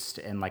encased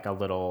in like a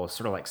little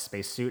sort of like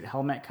spacesuit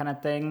helmet kind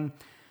of thing.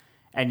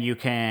 And you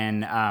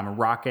can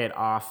rocket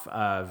off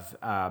of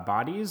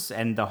bodies,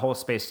 and the whole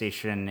space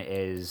station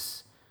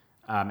is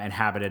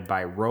inhabited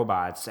by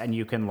robots, and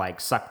you can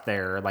like suck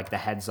their like the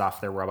heads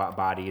off their robot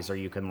bodies, or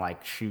you can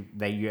like shoot.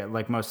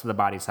 Like most of the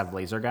bodies have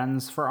laser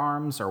guns for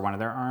arms, or one of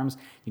their arms.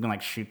 You can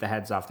like shoot the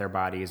heads off their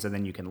bodies, and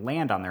then you can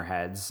land on their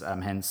heads.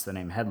 Hence the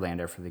name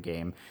Headlander for the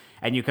game.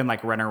 And you can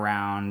like run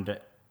around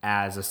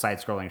as a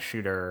side-scrolling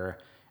shooter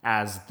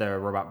as the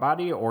robot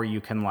body, or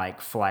you can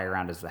like fly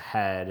around as the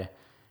head.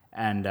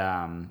 And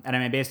I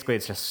mean, basically,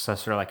 it's just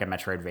sort of like a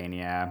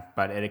Metroidvania,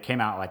 but it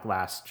came out like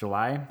last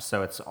July,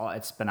 so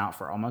it's been out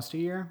for almost a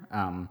year.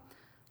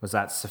 Was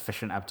that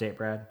sufficient update,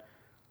 Brad?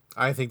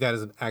 I think that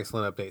is an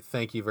excellent update.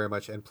 Thank you very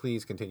much, and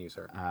please continue,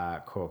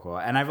 sir. Cool.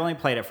 And I've only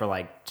played it for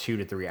like 2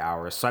 to 3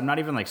 hours, so I'm not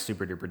even like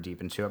super duper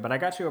deep into it. But I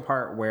got to a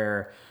part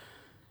where.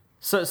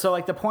 So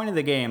like the point of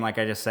the game, like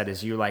I just said,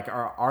 is you like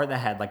are the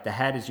head. Like the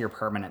head is your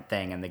permanent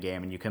thing in the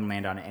game, and you can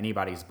land on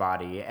anybody's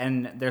body.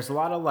 And there's a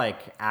lot of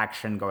like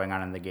action going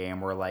on in the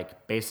game where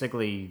like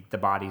basically the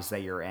bodies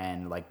that you're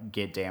in like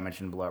get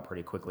damaged and blow up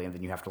pretty quickly, and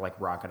then you have to like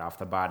rocket off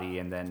the body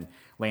and then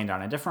land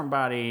on a different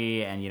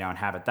body and, you know,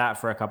 inhabit that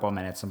for a couple of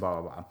minutes and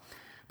blah blah blah.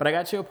 But I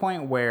got to a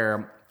point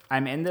where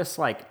I'm in this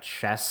like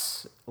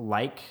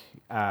chess-like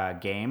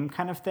game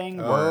kind of thing.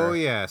 Oh,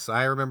 yes.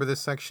 I remember this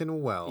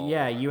section well.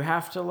 Yeah, you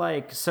have to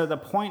like... So the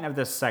point of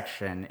this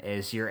section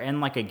is you're in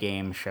like a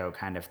game show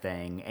kind of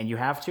thing, and you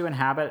have to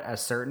inhabit a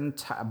certain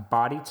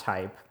body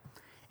type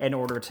in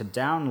order to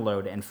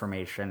download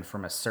information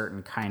from a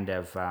certain kind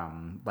of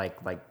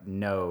like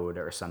node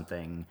or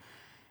something.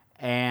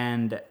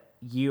 And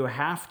you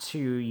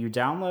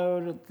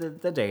download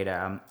the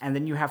data, and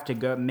then you have to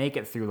go make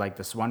it through like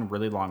this one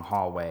really long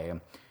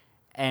hallway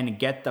and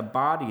get the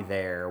body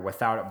there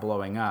without it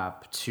blowing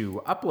up to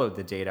upload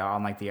the data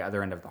on like the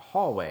other end of the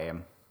hallway.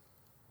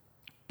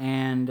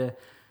 And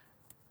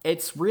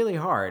it's really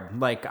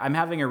hard. Like, I'm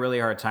having a really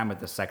hard time with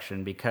this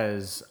section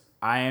because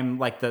I'm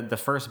like the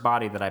first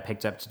body that I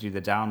picked up to do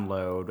the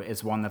download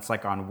is one that's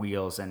like on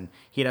wheels, and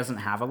he doesn't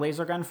have a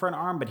laser gun for an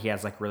arm, but he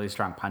has like really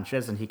strong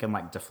punches, and he can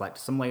like deflect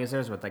some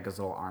lasers with like his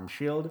little arm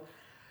shield.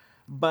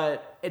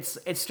 But it's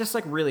just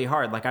like really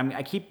hard. Like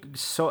I keep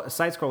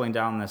side scrolling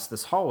down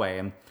this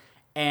hallway,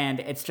 and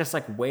it's just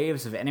like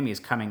waves of enemies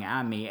coming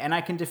at me, and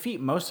I can defeat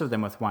most of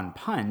them with one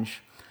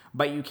punch,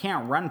 but you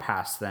can't run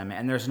past them,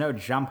 and there's no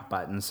jump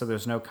button, so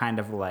there's no kind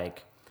of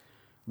like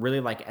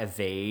really like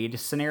evade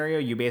scenario.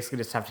 You basically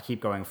just have to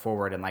keep going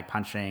forward and like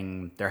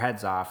punching their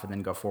heads off, and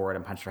then go forward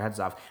and punch their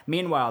heads off.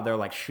 Meanwhile, they're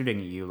like shooting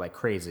at you like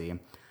crazy.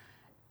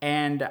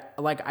 And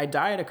like I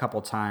died a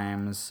couple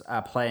times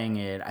playing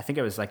it. I think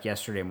it was like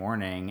yesterday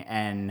morning,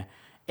 and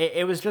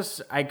it was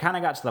just I kind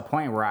of got to the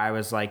point where I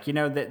was like,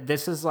 that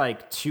this is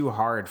like too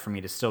hard for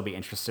me to still be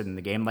interested in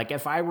the game. Like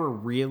if I were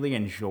really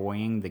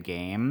enjoying the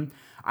game,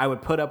 I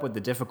would put up with the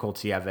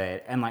difficulty of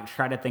it and like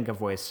try to think of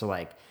ways to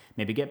like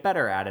maybe get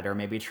better at it, or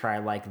maybe try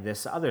like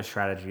this other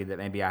strategy that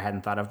maybe I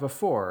hadn't thought of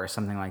before or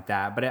something like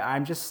that. But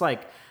I'm just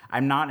like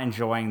I'm not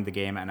enjoying the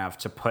game enough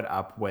to put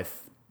up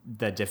with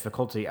the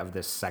difficulty of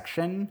this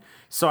section,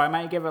 so I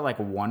might give it like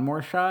one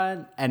more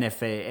shot. And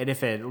if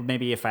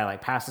I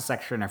like pass a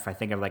section, or if I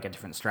think of like a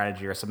different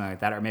strategy or something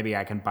like that, or maybe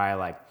I can buy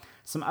like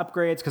some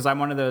upgrades, because I'm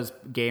one of those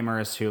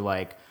gamers who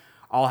like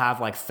I'll have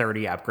like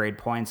 30 upgrade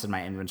points in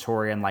my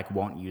inventory and like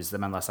won't use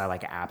them unless I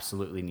like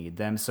absolutely need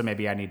them. So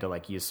maybe I need to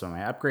like use some of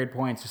my upgrade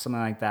points or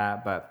something like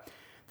that. But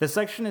this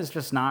section is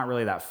just not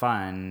really that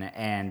fun,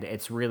 and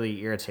it's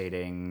really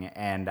irritating,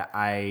 and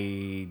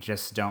I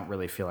just don't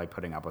really feel like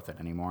putting up with it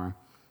anymore.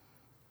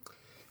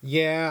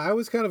 Yeah, I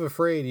was kind of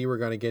afraid you were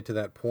going to get to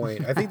that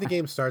point. I think the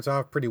game starts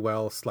off pretty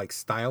well, like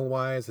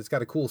style-wise. It's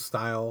got a cool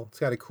style.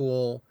 It's got a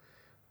cool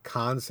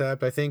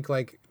concept. I think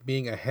like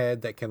being a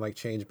head that can like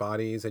change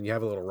bodies, and you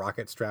have a little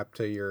rocket strapped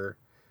to your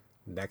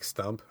neck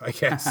stump, I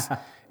guess,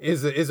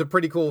 is a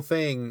pretty cool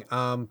thing.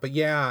 But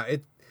yeah,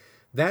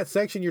 that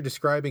section you're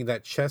describing,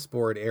 that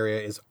chessboard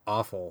area, is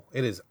awful.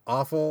 It is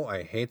awful.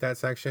 I hate that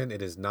section.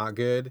 It is not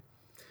good.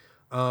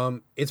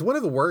 It's one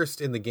of the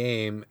worst in the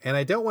game, and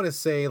I don't want to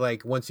say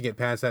like once you get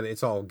past that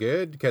it's all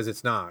good, because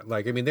it's not.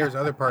 Like I mean, there's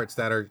other parts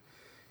that are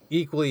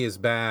equally as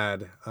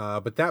bad,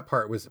 but that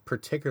part was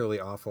particularly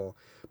awful.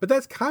 But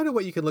that's kind of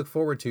what you can look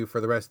forward to for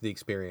the rest of the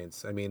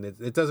experience. I mean,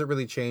 it doesn't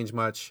really change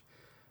much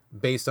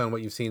based on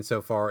what you've seen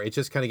so far. It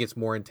just kind of gets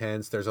more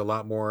intense. There's a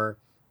lot more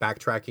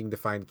backtracking to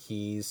find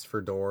keys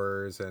for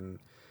doors and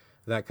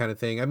that kind of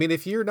thing. I mean,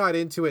 if you're not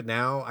into it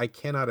now, I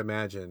cannot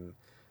imagine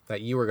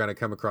that you are going to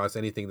come across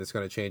anything that's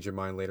going to change your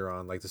mind later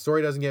on. Like the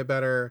story doesn't get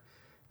better,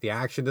 the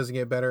action doesn't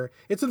get better.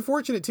 It's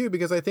unfortunate too,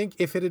 because I think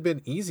if it had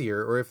been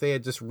easier, or if they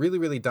had just really,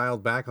 really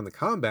dialed back on the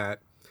combat,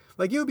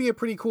 like it would be a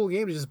pretty cool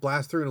game to just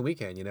blast through in a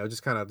weekend,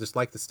 just kind of just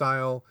like the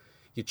style.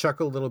 You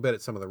chuckle a little bit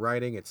at some of the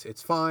writing.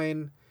 It's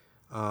fine.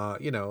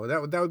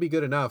 That would be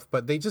good enough,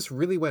 but they just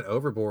really went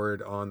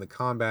overboard on the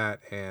combat.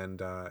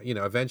 And,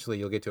 eventually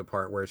you'll get to a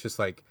part where it's just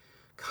like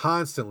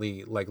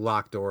constantly like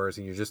locked doors,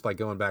 and you're just like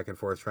going back and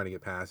forth trying to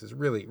get past. It's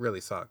really,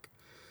 really suck.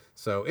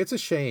 So it's a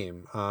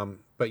shame.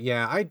 But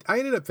yeah, I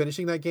ended up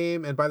finishing that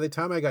game, and by the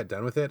time I got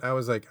done with it, I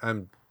was like,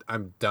 I'm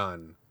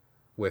done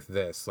with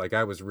this. Like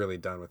I was really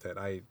done with it.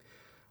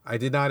 I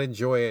did not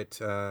enjoy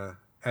it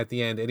at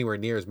the end anywhere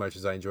near as much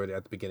as I enjoyed it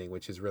at the beginning,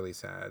 which is really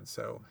sad.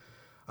 So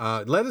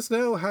let us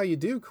know how you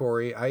do,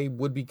 Corey. I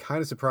would be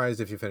kind of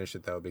surprised if you finished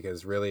it though,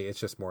 because really it's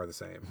just more of the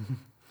same.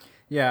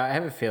 Yeah, I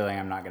have a feeling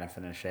I'm not going to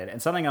finish it.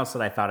 And something else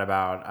that I thought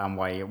about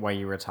while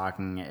you were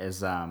talking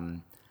is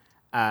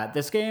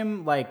this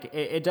game, like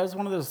it does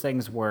one of those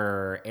things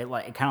where it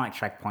kind of like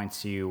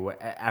checkpoints you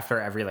after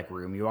every like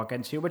room you walk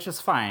into, which is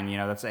fine,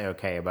 that's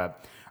okay.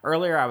 But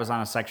earlier I was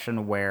on a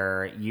section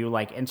where you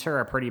like enter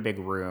a pretty big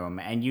room,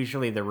 and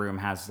usually the room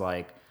has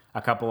like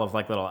a couple of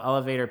like little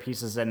elevator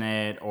pieces in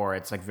it, or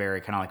it's like very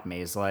kind of like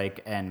maze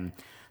like, and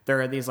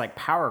there are these like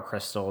power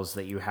crystals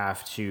that you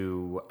have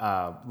to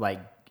like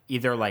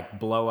either like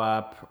blow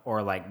up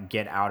or like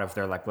get out of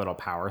their like little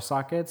power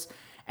sockets.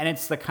 And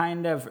it's the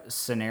kind of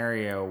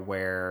scenario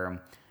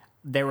where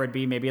there would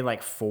be maybe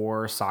like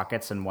 4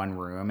 sockets in one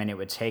room, and it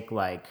would take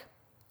like,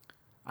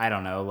 I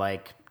don't know,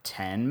 like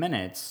 10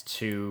 minutes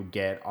to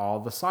get all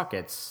the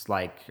sockets.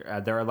 Like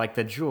there are like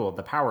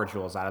the power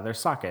jewels out of their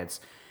sockets.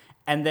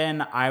 And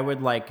then I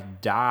would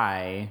like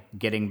die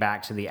getting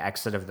back to the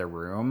exit of the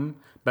room.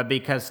 But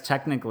because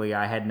technically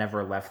I had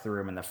never left the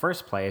room in the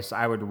first place,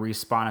 I would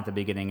respawn at the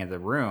beginning of the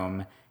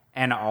room,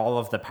 and all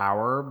of the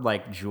power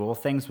like jewel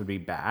things would be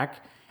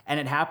back. And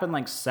it happened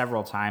like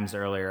several times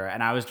earlier,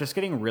 and I was just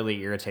getting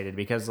really irritated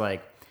because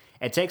like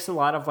it takes a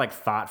lot of like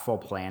thoughtful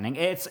planning.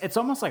 It's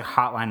almost like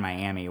Hotline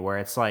Miami, where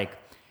it's like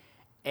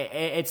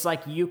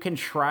you can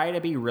try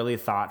to be really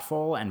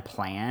thoughtful and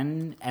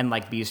plan and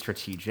like be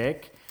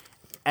strategic,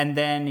 and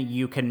then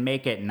you can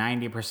make it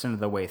 90% of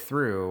the way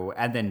through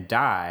and then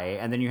die,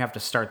 and then you have to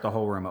start the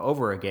whole room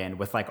over again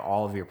with like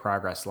all of your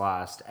progress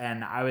lost.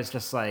 And I was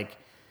just like,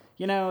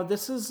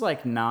 this is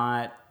like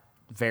not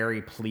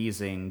very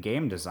pleasing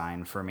game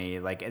design for me.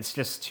 Like it's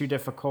just too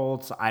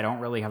difficult. I don't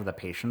really have the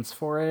patience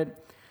for it.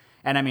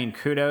 And I mean,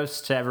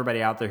 kudos to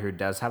everybody out there who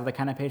does have the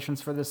kind of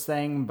patience for this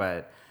thing.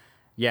 But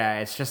yeah,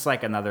 it's just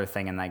like another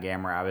thing in that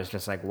game where I was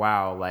just like,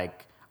 wow,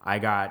 like I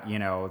got,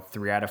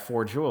 3 out of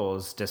 4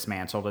 jewels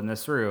dismantled in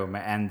this room,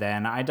 and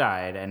then I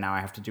died, and now I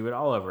have to do it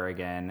all over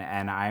again.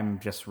 And I'm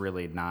just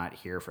really not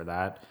here for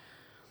that.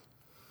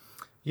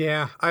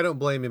 Yeah, I don't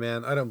blame you,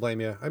 man. I don't blame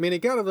you. I mean,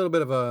 it got a little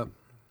bit of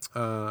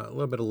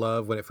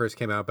love when it first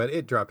came out, but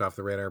it dropped off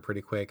the radar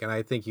pretty quick. And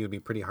I think you would be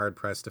pretty hard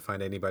pressed to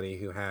find anybody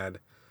who had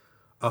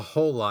a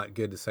whole lot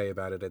good to say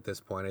about it at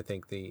this point. I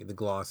think the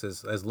gloss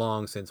is has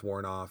long since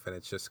worn off, and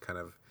it's kind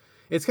of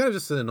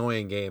just an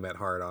annoying game at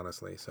heart,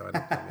 honestly. So I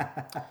don't blame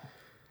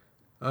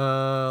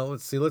you.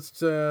 Let's see. Let's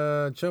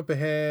jump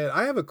ahead.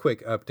 I have a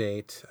quick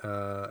update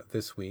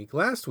this week.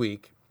 Last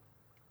week,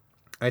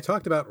 I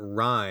talked about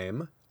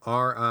Rime,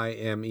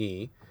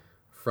 Rime,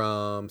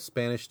 from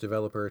Spanish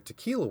developer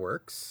Tequila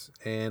Works.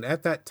 And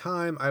at that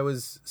time, I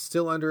was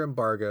still under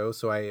embargo,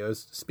 so I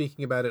was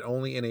speaking about it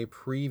only in a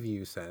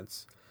preview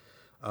sense.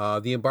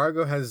 The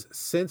embargo has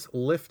since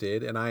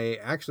lifted, and I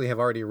actually have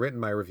already written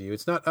my review.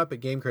 It's not up at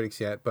Game Critics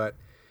yet, but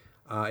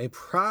it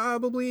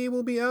probably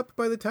will be up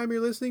by the time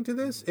you're listening to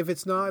this. If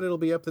it's not, it'll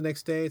be up the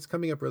next day. It's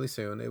coming up really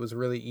soon. It was a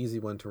really easy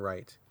one to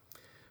write.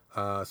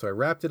 So I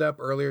wrapped it up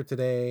earlier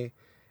today.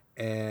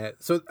 And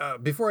so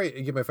before I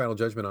give my final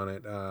judgment on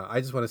it,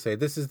 I just want to say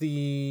this is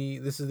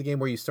the game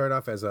where you start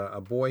off as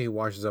a boy who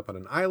washes up on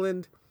an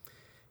island.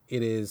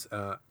 It is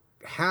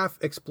half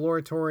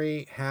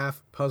exploratory,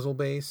 half puzzle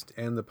based,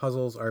 and the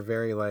puzzles are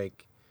very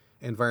like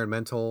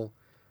environmental.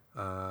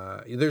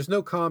 There's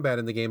no combat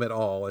in the game at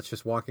all. It's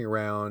just walking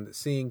around,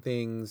 seeing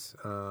things,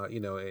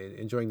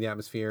 enjoying the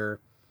atmosphere,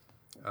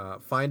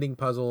 finding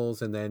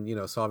puzzles, and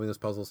then solving those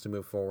puzzles to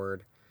move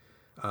forward.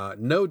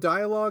 No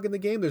dialogue in the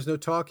game. There's no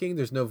talking.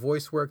 There's no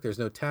voice work. There's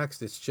no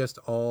text. It's just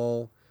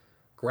all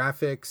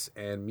graphics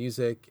and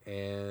music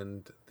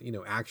and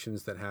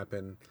actions that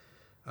happen.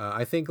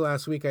 I think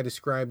last week I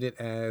described it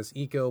as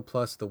Eco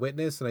plus The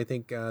Witness, and I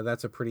think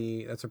that's a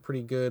pretty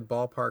good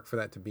ballpark for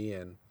that to be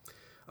in.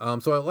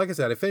 So like I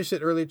said, I finished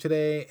it earlier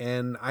today,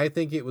 and I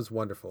think it was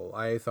wonderful.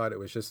 I thought it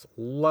was just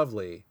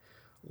lovely.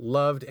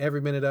 Loved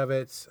every minute of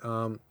it.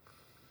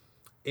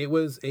 It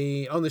was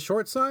on the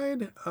short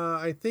side.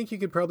 I think you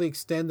could probably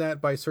extend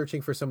that by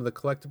searching for some of the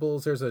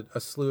collectibles. There's a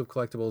slew of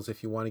collectibles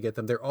if you want to get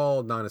them. They're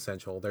all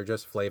non-essential. They're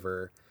just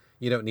flavor.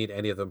 You don't need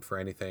any of them for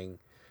anything.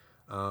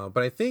 But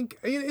I think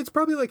it's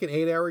probably like an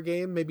 8-hour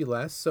game, maybe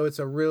less. So it's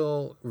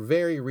a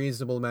very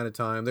reasonable amount of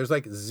time. There's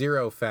like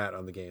 0 fat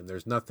on the game.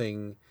 There's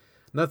nothing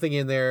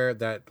in there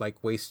that like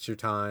wastes your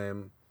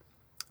time.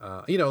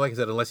 Like I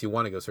said, unless you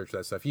want to go search for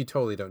that stuff, you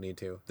totally don't need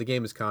to. The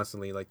game is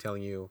constantly like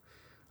telling you,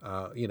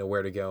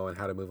 where to go and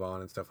how to move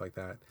on and stuff like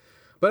that.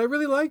 But I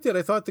really liked it.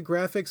 I thought the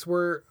graphics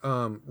were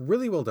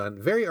really well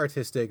done, very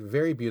artistic,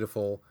 very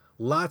beautiful,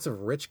 lots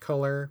of rich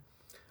color.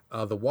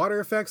 The water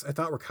effects I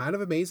thought were kind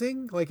of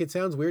amazing. Like, it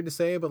sounds weird to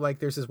say, but like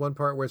there's this one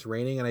part where it's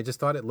raining and I just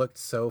thought it looked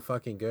so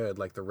fucking good.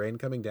 Like the rain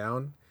coming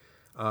down,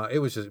 it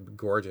was just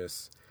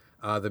gorgeous.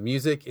 The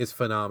music is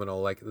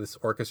phenomenal. Like this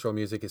orchestral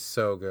music is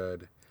so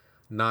good.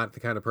 Not the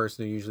kind of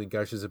person who usually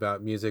gushes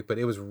about music, but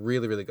it was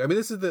really, really good. I mean,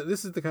 this is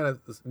the kind of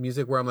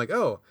music where I'm like,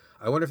 oh,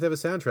 I wonder if they have a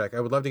soundtrack. I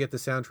would love to get the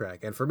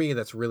soundtrack. And for me,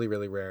 that's really,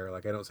 really rare.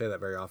 Like, I don't say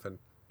that very often.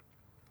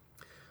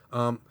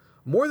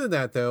 More than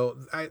that, though,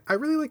 I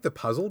really like the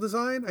puzzle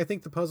design. I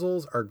think the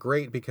puzzles are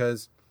great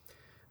because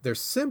they're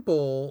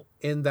simple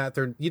in that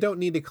you don't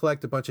need to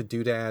collect a bunch of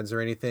doodads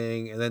or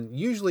anything. And then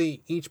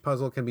usually each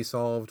puzzle can be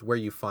solved where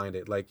you find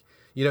it. Like,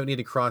 you don't need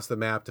to cross the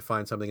map to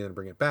find something and then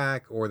bring it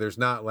back, or there's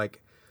not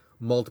like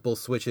multiple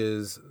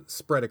switches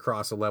spread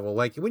across a level.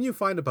 Like when you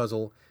find a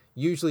puzzle,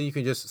 usually you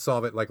can just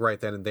solve it like right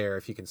then and there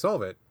if you can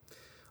solve it.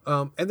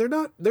 And they're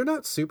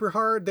not super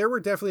hard. There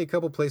were definitely a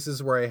couple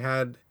places where I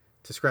had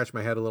to scratch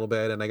my head a little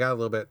bit and I got a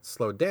little bit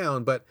slowed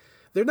down, but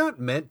they're not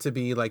meant to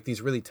be like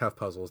these really tough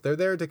puzzles. They're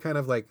there to kind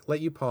of like let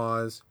you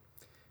pause,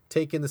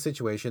 take in the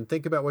situation,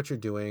 think about what you're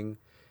doing,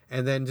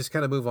 and then just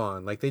kind of move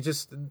on. Like they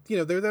just,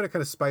 they're there to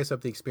kind of spice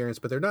up the experience,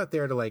 but they're not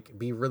there to like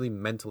be really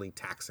mentally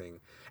taxing.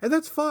 And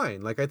that's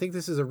fine. Like, I think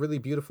this is a really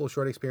beautiful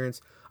short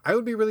experience. I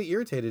would be really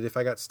irritated if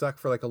I got stuck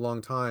for like a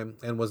long time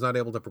and was not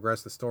able to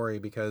progress the story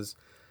because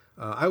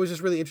I was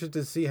just really interested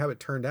to see how it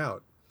turned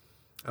out.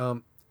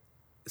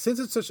 Since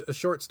it's such a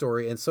short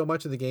story and so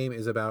much of the game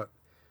is about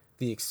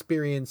the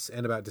experience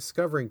and about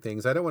discovering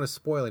things, I don't want to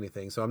spoil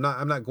anything. So I'm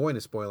not going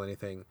to spoil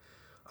anything.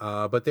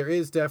 But there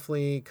is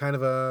definitely kind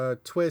of a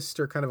twist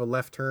or kind of a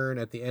left turn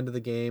at the end of the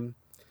game.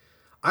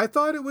 I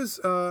thought it was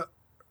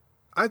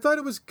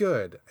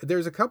good.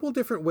 There's a couple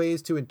different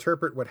ways to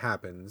interpret what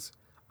happens.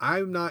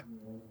 I'm not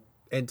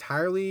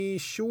entirely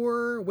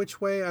sure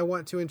which way I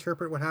want to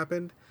interpret what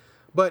happened,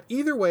 but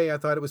either way, I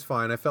thought it was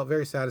fine. I felt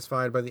very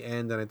satisfied by the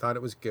end, and I thought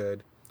it was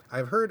good.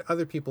 I've heard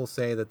other people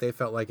say that they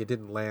felt like it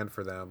didn't land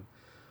for them.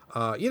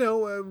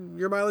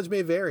 Your mileage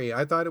may vary.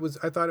 I thought it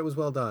was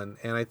well done,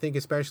 and I think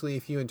especially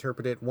if you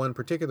interpret it one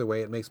particular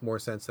way, it makes more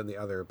sense than the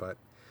other. But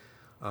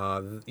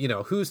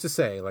Who's to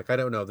say? Like, I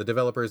don't know. The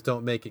developers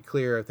don't make it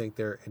clear. I think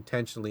they're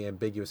intentionally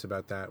ambiguous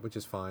about that, which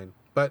is fine.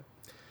 But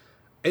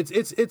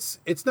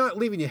it's not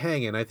leaving you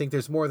hanging. I think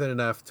there's more than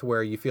enough to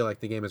where you feel like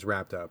the game is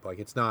wrapped up. Like,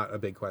 it's not a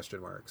big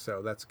question mark.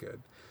 So that's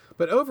good.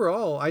 But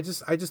overall, I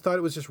just thought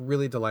it was just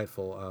really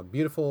delightful,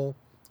 beautiful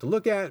to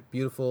look at,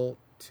 beautiful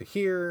to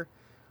hear,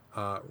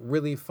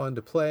 really fun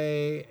to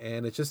play,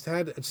 and it just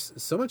had just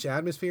so much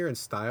atmosphere and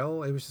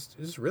style. It was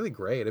just really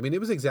great. I mean, it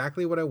was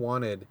exactly what I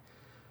wanted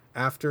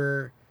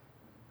after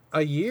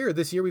a year.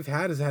 This year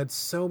has had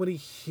so many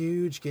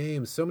huge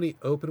games, so many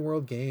open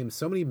world games,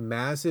 so many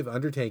massive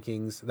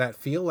undertakings that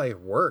feel like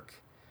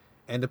work.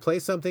 And to play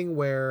something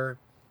where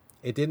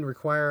it didn't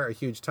require a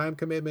huge time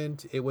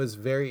commitment, it was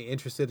very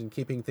interested in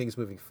keeping things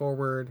moving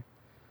forward,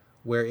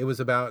 where it was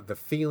about the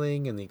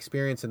feeling and the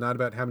experience and not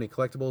about how many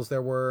collectibles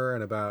there were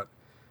and about,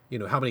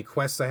 how many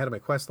quests I had in my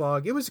quest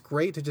log. It was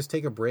great to just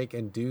take a break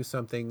and do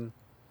something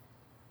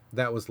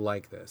that was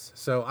like this.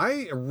 So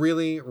I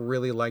really,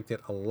 really liked it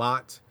a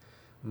lot.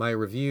 My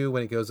review,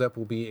 when it goes up,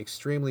 will be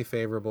extremely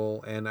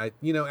favorable. And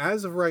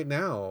as of right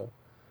now,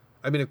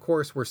 I mean, of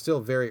course, we're still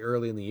very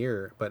early in the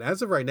year, but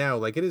as of right now,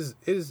 like it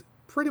is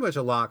pretty much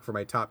a lock for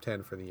my top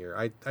 10 for the year.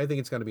 I think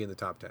it's going to be in the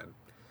top 10.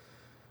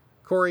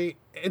 Corey,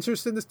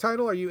 interested in this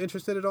title? Are you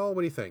interested at all?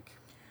 What do you think?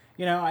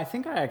 I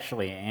think I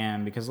actually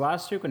am, because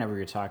last week whenever you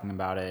were talking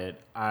about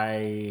it,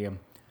 I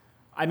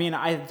mean,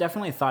 I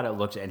definitely thought it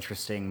looked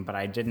interesting, but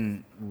I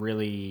didn't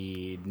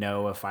really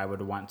know if I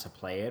would want to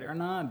play it or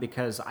not,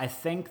 because I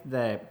think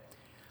that,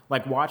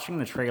 like, watching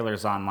the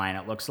trailers online,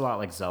 it looks a lot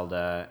like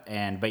Zelda,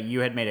 but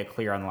you had made it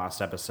clear on the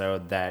last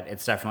episode that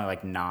it's definitely,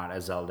 like, not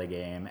a Zelda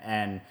game,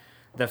 and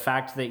the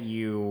fact that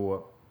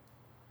you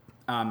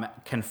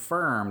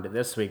confirmed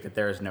this week that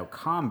there is no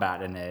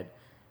combat in it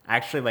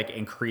actually, like,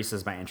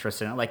 increases my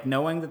interest in it. Like,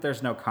 knowing that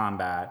there's no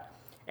combat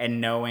and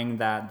knowing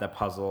that the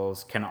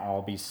puzzles can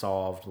all be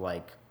solved,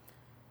 like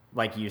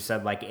you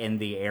said, like, in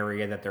the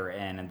area that they're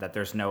in, and that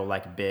there's no,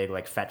 like, big,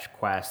 like, fetch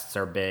quests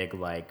or big,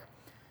 like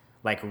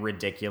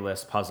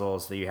ridiculous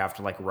puzzles that you have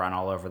to, like, run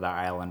all over the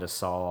island to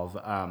solve.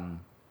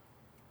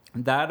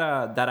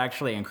 That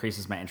actually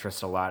increases my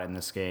interest a lot in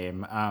this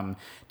game.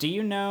 Do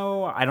you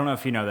know, I don't know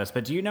if you know this,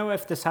 but do you know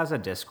if this has a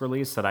disc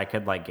release that I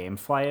could, like,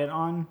 GameFly it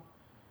on?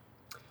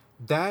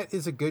 That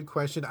is a good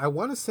question. I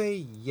want to say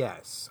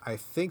yes. I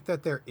think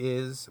that there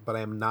is, but I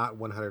am not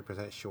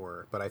 100%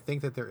 sure. But I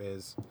think that there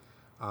is.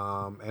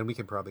 And we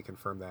can probably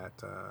confirm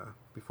that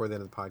before the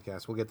end of the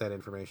podcast. We'll get that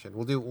information.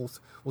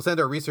 We'll send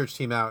our research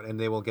team out, and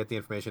they will get the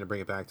information and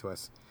bring it back to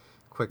us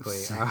quickly.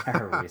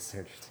 Our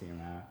research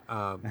team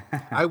out.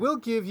 I will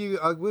give you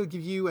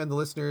and the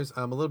listeners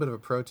a little bit of a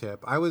pro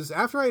tip.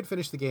 After I had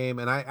finished the game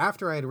and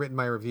after I had written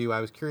my review,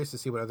 I was curious to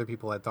see what other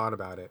people had thought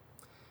about it.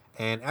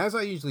 And as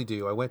I usually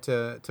do, I went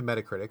to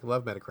Metacritic. I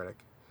love Metacritic.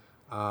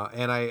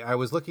 And I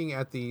was looking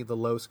at the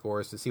low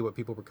scores to see what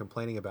people were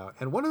complaining about.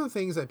 And one of the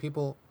things that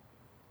people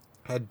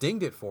had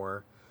dinged it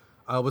for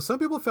was some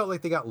people felt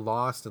like they got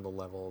lost in the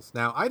levels.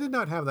 Now, I did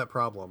not have that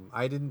problem.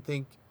 I didn't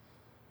think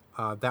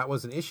that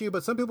was an issue.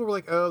 But some people were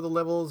like, oh, the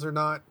levels are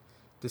not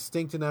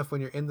distinct enough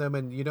when you're in them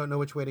and you don't know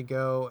which way to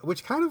go,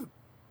 which kind of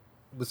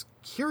was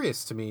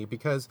curious to me,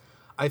 because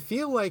I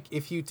feel like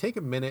if you take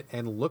a minute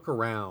and look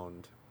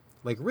around,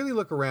 like really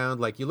look around,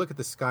 like you look at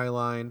the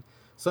skyline,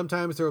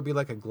 sometimes there will be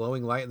like a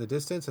glowing light in the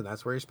distance and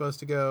that's where you're supposed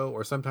to go.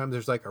 Or sometimes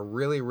there's like a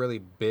really, really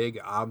big,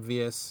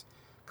 obvious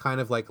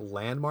kind of like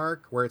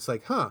landmark where it's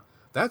like, huh,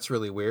 that's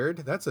really weird.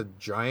 That's a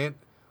giant,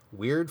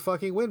 weird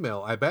fucking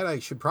windmill. I bet I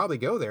should probably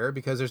go there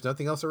because there's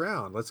nothing else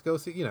around. Let's go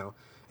see,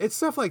 it's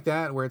stuff like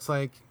that where it's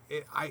like,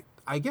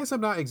 I guess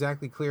I'm not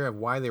exactly clear of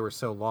why they were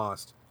so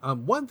lost.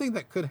 One thing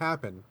that could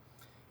happen,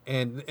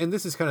 and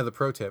this is kind of the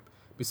pro tip,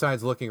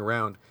 besides looking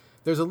around,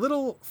 there's a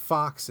little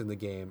fox in the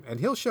game, and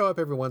he'll show up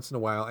every once in a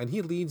while, and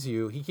he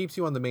keeps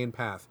you on the main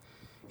path.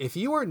 If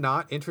you are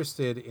not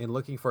interested in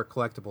looking for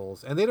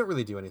collectibles, and they don't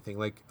really do anything,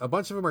 like a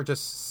bunch of them are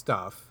just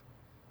stuff,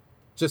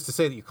 just to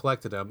say that you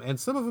collected them, and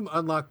some of them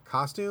unlock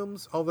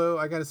costumes, although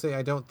I gotta say,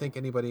 I don't think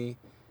anybody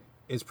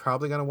is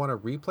probably going to want to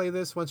replay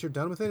this once you're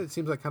done with it. It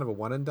seems like kind of a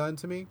one and done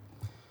to me.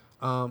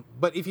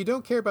 But if you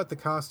don't care about the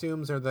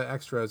costumes or the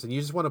extras, and you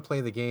just want to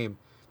play the game,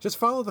 just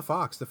follow the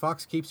fox. The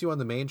fox keeps you on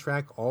the main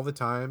track all the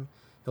time.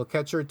 He'll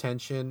catch your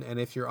attention, and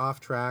if you're off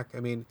track,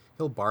 I mean,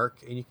 he'll bark,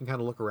 and you can kind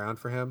of look around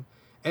for him.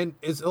 And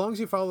as long as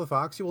you follow the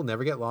fox, you will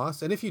never get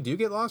lost. And if you do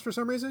get lost for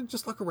some reason,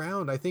 just look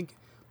around. I think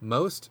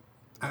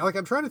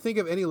I'm trying to think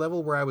of any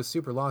level where I was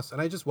super lost, and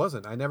I just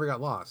wasn't. I never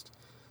got lost.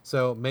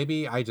 So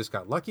maybe I just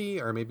got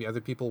lucky, or maybe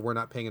other people were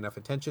not paying enough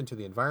attention to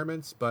the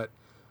environments, but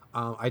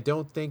I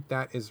don't think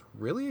that is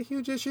really a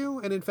huge issue.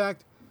 And in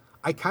fact,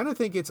 I kind of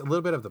think it's a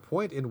little bit of the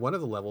point in one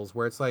of the levels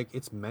where it's like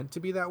it's meant to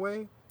be that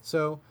way.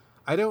 So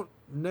I don't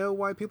know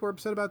why people are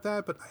upset about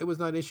that, but it was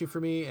not an issue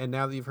for me. And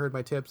now that you've heard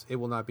my tips, it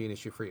will not be an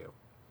issue for you.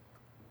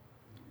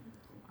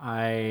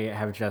 I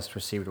have just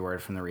received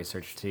word from the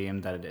research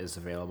team that it is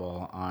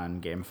available on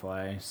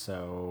GameFly.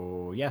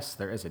 So yes,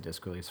 there is a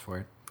disc release for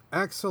it.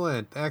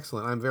 Excellent.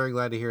 I'm very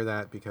glad to hear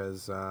that,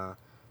 because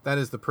that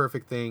is the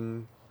perfect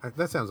thing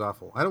That sounds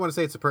awful. I don't want to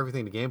say it's the perfect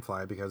thing to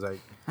GameFly because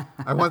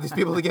I want these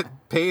people to get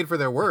paid for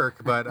their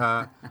work, but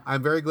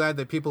I'm very glad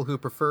that people who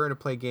prefer to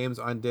play games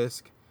on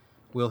disc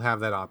will have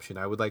that option.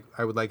 I would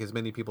like as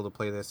many people to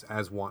play this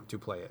as want to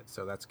play it.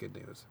 So that's good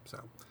news.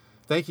 So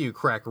thank you,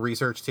 Crack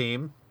Research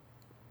Team.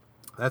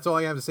 That's all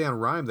I have to say on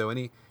Rime, though.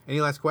 Any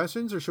last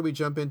questions, or should we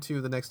jump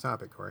into the next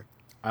topic, Corey?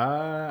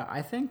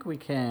 I think we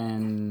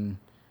can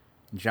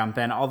jump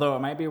in, although it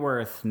might be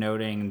worth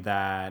noting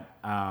that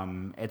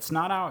it's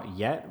not out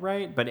yet,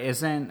 right? But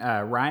isn't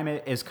Rime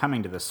is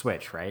coming to the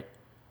Switch, right?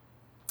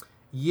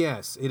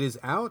 Yes, it is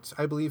out,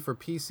 I believe, for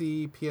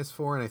PC,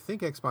 PS4, and I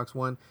think Xbox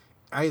One.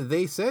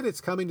 They said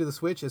it's coming to the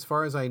Switch as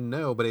far as I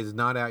know, but it's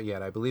not out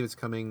yet. I believe it's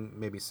coming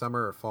maybe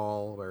summer or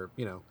fall or,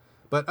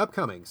 but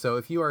upcoming. So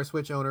if you are a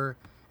Switch owner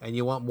and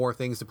you want more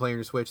things to play on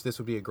your Switch, this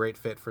would be a great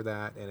fit for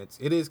that. And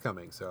it is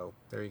coming. So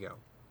there you go.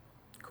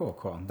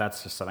 Cool.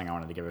 That's just something I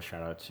wanted to give a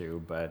shout out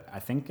to. But I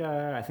think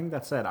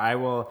that's it. I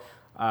will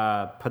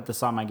put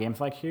this on my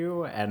GameFly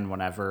queue, and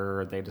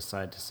whenever they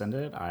decide to send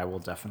it, I will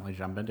definitely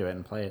jump into it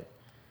and play it.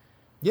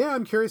 Yeah,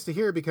 I'm curious to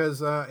hear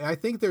because I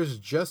think there's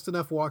just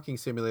enough walking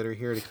simulator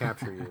here to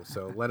capture you.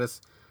 So let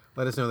us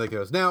know how that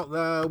goes.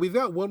 Now, we've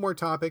got one more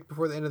topic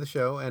before the end of the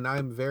show, and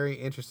I'm very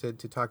interested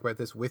to talk about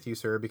this with you,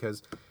 sir,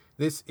 because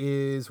this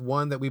is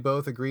one that we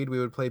both agreed we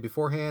would play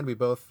beforehand. We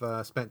both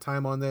spent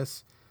time on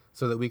this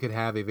so that we could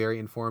have a very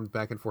informed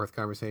back and forth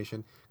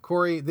conversation.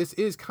 Corey, this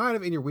is kind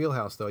of in your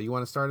wheelhouse, though. You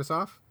want to start us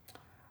off?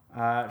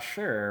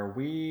 Sure.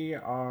 We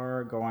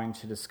are going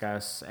to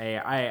discuss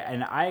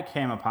I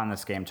came upon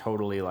this game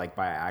totally like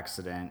by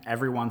accident.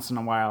 Every once in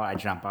a while I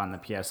jump on the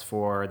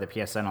PS4, the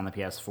PSN on the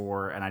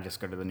PS4, and I just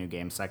go to the new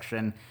game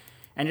section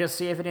and just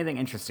see if anything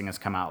interesting has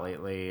come out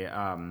lately.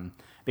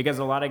 Because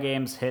a lot of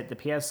games hit the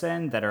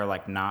PSN that are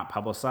like not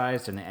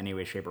publicized in any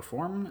way, shape, or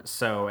form.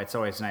 So it's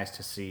always nice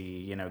to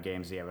see,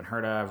 games you haven't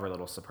heard of or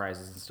little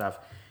surprises and stuff.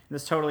 And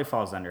this totally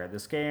falls under it.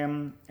 This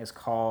game is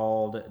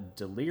called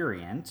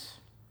Deliriant.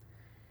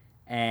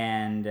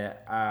 And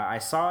I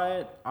saw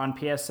it on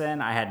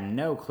PSN. I had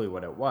no clue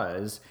what it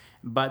was.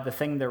 But the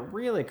thing that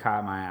really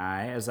caught my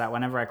eye is that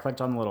whenever I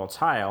clicked on the little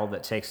tile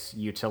that takes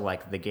you to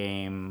like the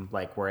game,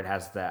 like where it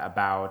has the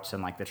about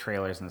and like the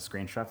trailers and the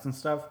screenshots and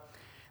stuff,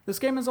 this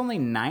game is only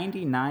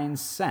 99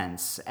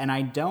 cents. And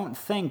I don't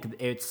think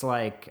it's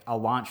like a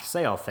launch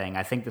sale thing.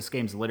 I think this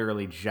game's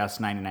literally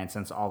just 99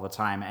 cents all the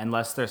time,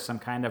 unless there's some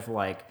kind of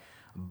like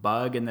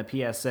bug in the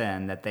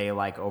PSN that they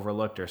like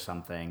overlooked or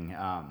something.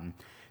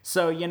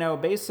 So,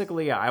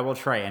 basically I will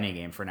try any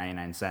game for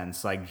 99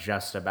 cents, like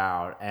just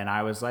about. And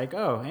I was like,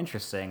 oh,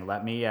 interesting.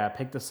 Let me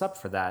pick this up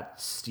for that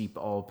steep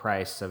old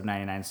price of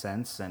 99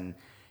 cents and,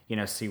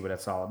 see what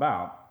it's all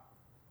about.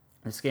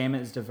 This game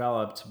is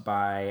developed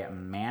by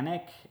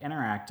Manic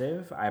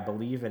Interactive. I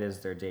believe it is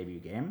their debut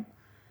game.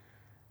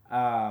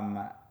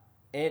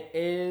 It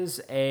is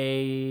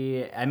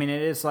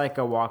like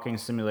a walking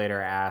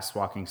simulator,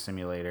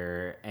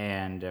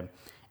 and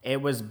it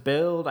was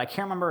billed, I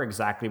can't remember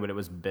exactly what it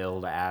was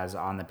billed as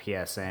on the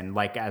PSN,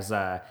 like as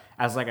a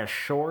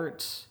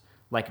short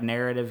like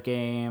narrative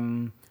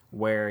game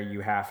where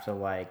you have to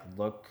like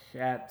look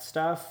at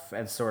stuff,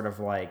 and sort of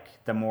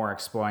like the more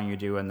exploring you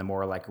do and the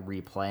more like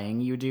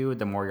replaying you do,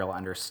 the more you'll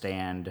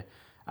understand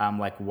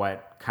like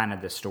what kind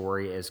of the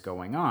story is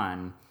going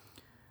on.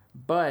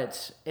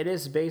 But it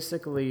is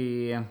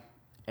basically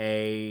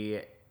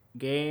a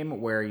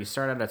game where you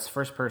start out as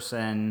first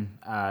person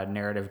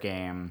narrative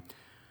game,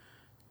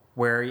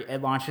 where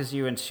it launches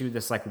you into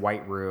this like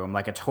white room,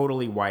 like a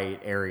totally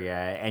white area,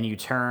 and you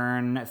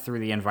turn through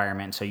the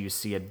environment until you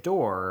see a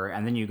door,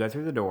 and then you go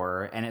through the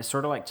door, and it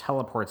sort of like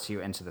teleports you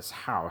into this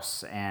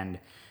house. And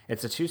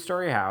it's a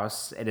 2-story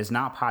house. It is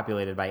not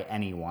populated by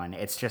anyone.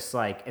 It's just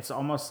like, it's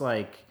almost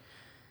like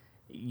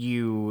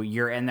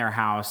you're in their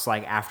house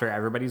like after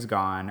everybody's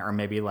gone, or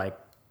maybe like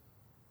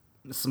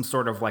some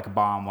sort of like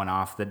bomb went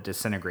off that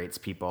disintegrates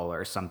people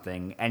or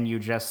something, and you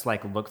just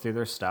like look through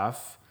their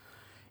stuff.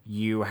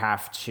 You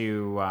have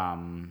to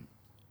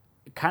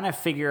kind of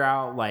figure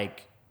out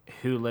like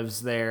who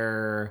lives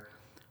there,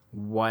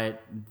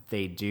 what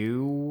they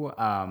do,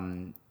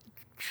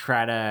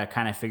 try to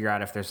kind of figure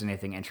out if there's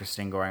anything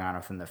interesting going on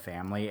within the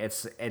family.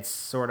 It's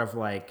sort of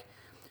like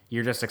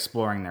you're just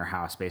exploring their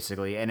house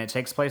basically, and it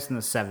takes place in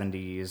the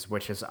 70s,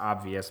 which is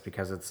obvious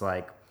because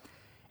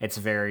it's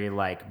very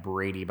like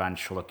Brady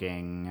Bunch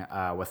looking,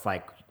 with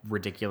like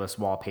ridiculous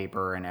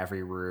wallpaper in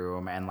every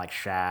room and like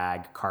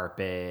shag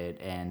carpet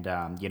and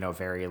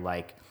very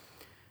like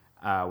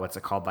what's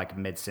it called, like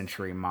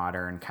mid-century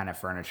modern kind of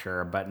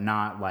furniture, but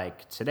not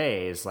like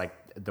today's, like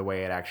the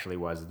way it actually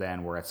was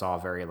then, where it's all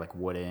very like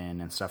wooden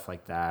and stuff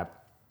like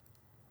that.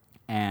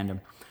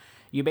 And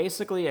you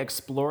basically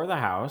explore the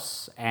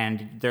house,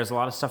 and there's a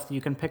lot of stuff that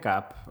you can pick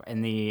up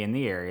in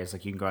the areas.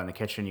 Like you can go in the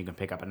kitchen, you can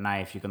pick up a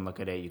knife, you can look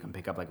at it, you can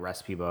pick up like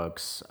recipe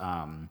books,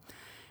 and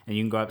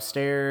you can go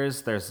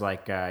upstairs. There's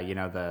like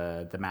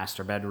the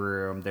master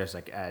bedroom. There's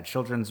like a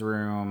children's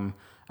room.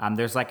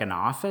 There's like an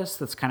office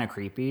that's kind of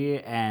creepy.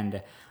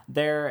 And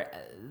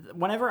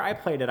whenever I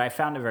played it, I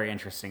found it very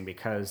interesting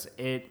because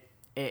it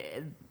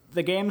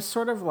the game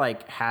sort of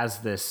like has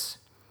this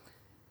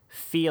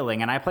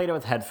feeling, and I played it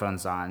with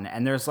headphones on,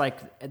 and there's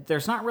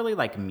not really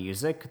like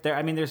music there.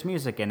 I mean, there's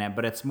music in it,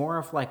 but it's more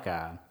of like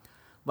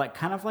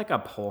kind of like a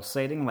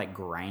pulsating, like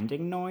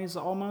grinding noise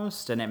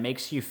almost, and it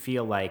makes you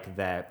feel like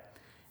that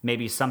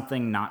maybe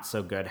something not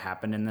so good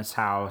happened in this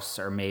house,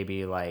 or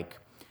maybe like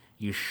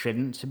you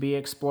shouldn't be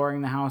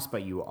exploring the house,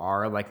 but you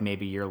are, like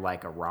maybe you're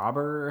like a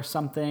robber or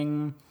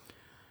something.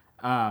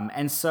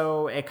 And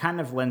so it kind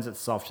of lends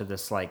itself to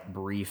this like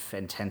brief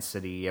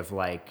intensity of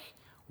like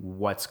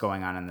what's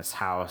going on in this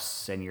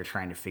house and you're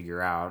trying to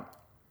figure out.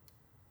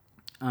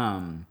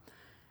 And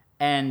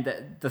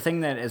the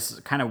thing that is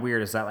kind of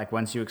weird is that like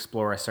once you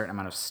explore a certain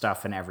amount of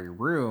stuff in every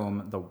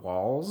room, the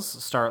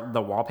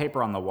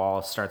wallpaper on the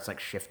wall starts like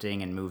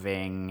shifting and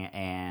moving,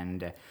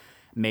 and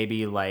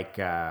maybe like,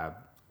 I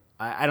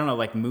don't know,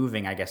 like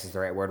moving, I guess is the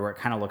right word, where it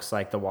kind of looks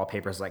like the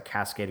wallpaper is like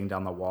cascading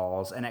down the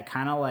walls, and it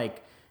kind of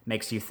like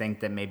makes you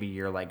think that maybe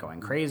you're like going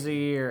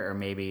crazy, or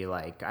maybe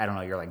like, I don't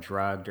know, you're like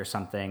drugged or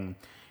something.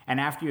 And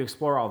after you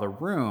explore all the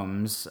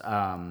rooms,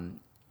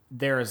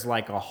 there's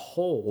like a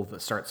hole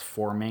that starts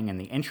forming in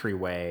the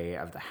entryway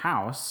of the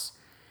house.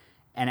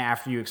 And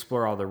after you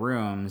explore all the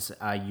rooms,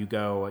 you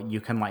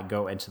can like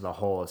go into the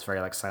hole. It's very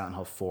like Silent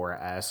Hill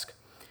 4-esque.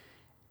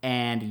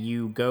 And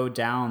you go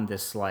down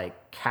this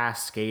like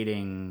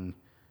cascading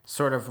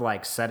sort of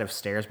like set of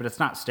stairs, but it's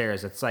not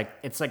stairs. It's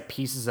like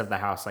pieces of the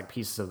house, like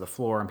pieces of the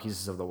floor and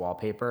pieces of the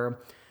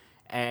wallpaper.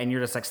 And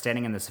you're just like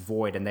standing in this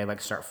void, and they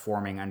like start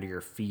forming under your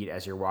feet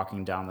as you're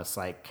walking down this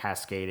like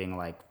cascading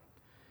like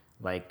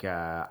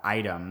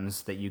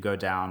items that you go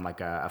down like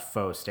a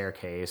faux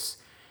staircase.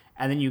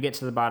 And then you get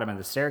to the bottom of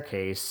the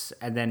staircase,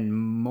 and then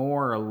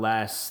more or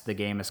less the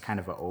game is kind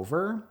of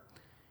over.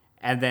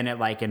 And then it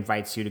like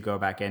invites you to go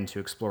back in to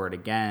explore it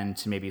again,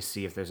 to maybe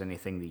see if there's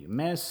anything that you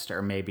missed,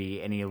 or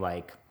maybe any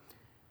like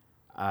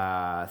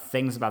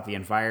things about the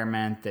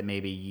environment that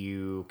maybe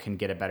you can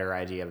get a better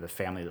idea of the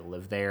family that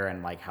lived there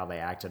and like how they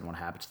acted and what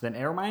happened to them.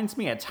 It reminds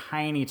me a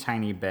tiny,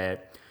 tiny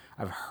bit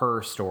of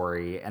Her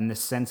Story, in the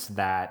sense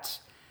that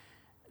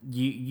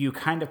you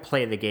kind of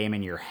play the game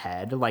in your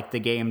head. Like the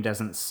game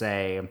doesn't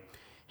say,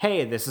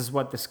 hey, this is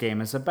what this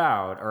game is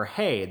about, or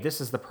hey,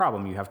 this is the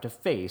problem you have to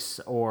face,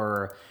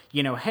 or,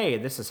 you know, hey,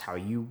 this is how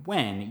you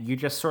win. You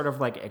just sort of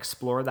like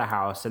explore the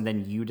house, and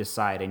then you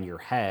decide in your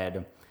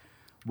head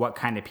what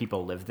kind of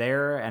people live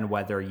there, and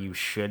whether you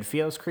should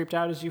feel as creeped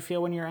out as you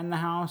feel when you're in the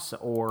house,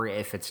 or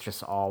if it's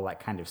just all like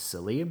kind of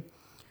silly.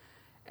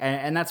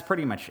 And that's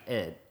pretty much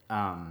it.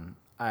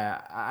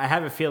 I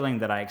have a feeling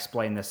that I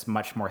explained this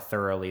much more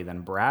thoroughly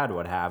than Brad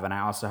would have, and I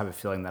also have a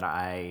feeling that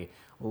I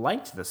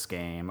liked this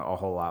game a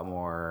whole lot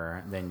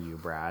more than you,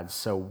 Brad.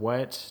 So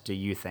what do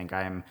you think?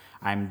 I'm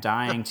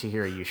dying to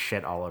hear you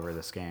shit all over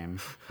this game.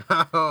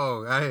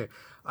 Oh,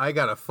 I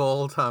got a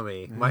full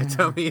tummy. My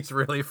tummy is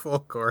really full,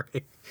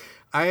 Corey.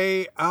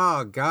 Okay,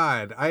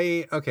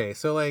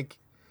 so like,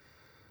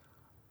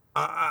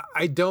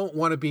 I don't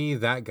want to be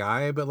that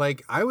guy, but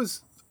like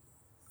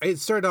it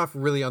started off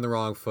really on the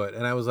wrong foot,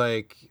 and I was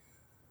like,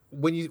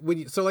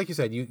 so like you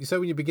said, you said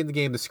when you begin the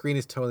game, the screen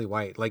is totally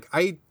white. Like,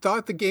 I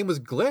thought the game was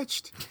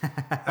glitched.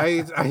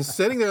 I was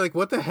sitting there like,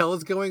 what the hell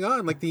is going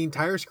on? Like, the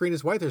entire screen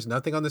is white. There's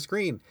nothing on the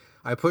screen.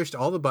 I pushed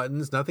all the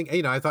buttons, nothing.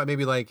 You know, I thought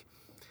maybe like,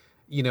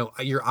 you know,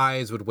 your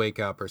eyes would wake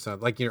up or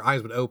something, like your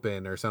eyes would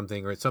open or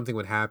something, or something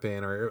would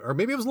happen, or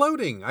maybe it was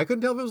loading. I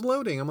couldn't tell if it was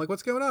loading. I'm like,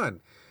 what's going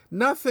on?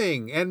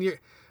 Nothing.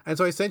 And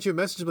so I sent you a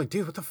message. I'm like,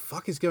 dude, what the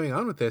fuck is going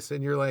on with this?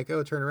 And you're like,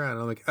 oh, turn around. And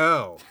I'm like,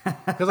 oh,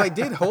 because I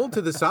did hold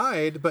to the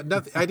side, but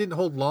nothing. I didn't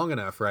hold long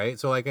enough, right?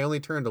 So like, I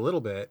only turned a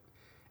little bit,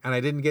 and I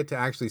didn't get to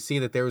actually see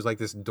that there was like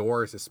this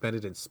door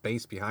suspended in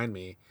space behind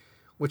me,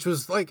 which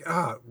was like,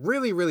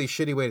 really, really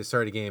shitty way to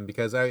start a game,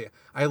 because I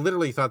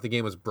literally thought the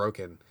game was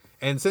broken.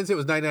 And since it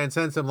was 99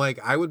 cents, I'm like,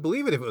 I would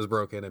believe it if it was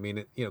broken. I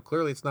mean,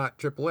 clearly it's not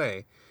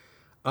AAA.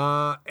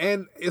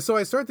 And so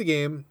I start the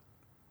game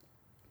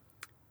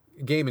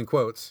in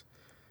quotes,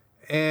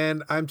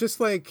 and I'm just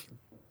like,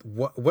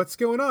 what's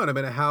going on? I'm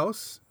in a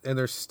house, and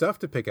there's stuff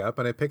to pick up,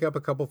 and I pick up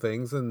a couple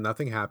things, and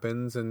nothing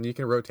happens, and you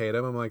can rotate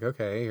them. I'm like,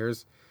 okay,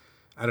 here's,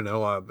 I don't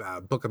know,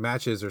 a book of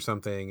matches or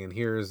something, and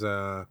here's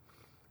a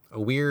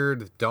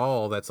weird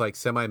doll that's like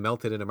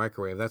semi-melted in a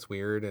microwave. That's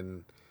weird.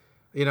 And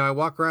I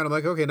walk around. I'm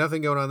like, okay,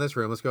 nothing going on in this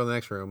room. Let's go to the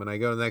next room. And I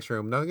go to the next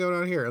room. Nothing going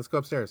on here. Let's go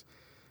upstairs.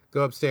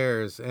 Go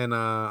upstairs. And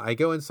I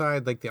go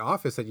inside like the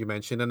office that you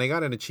mentioned. And I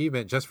got an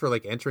achievement just for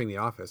like entering the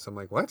office. I'm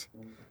like, what?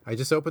 I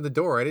just opened the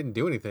door. I didn't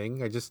do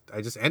anything. I just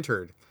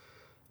entered.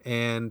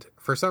 And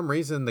for some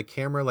reason, the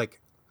camera, like,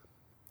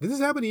 did this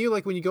happen to you?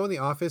 Like when you go in the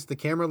office, the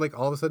camera like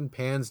all of a sudden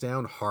pans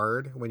down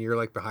hard when you're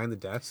like behind the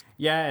desk?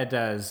 Yeah, it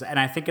does. And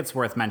I think it's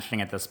worth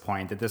mentioning at this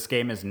point that this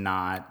game is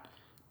not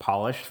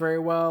polished very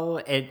well.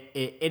 It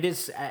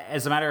is,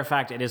 as a matter of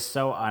fact, it is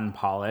so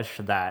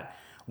unpolished that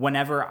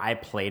whenever I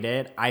played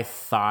it, I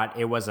thought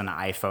it was an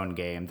iPhone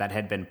game that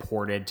had been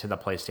ported to the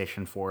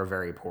PlayStation 4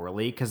 very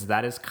poorly, because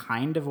that is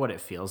kind of what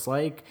it feels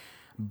like.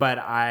 but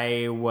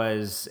I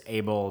was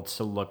able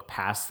to look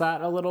past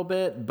that a little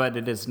bit, but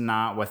it is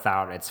not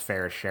without its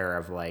fair share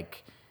of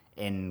like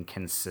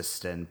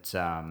inconsistent,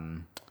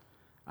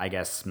 I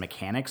guess,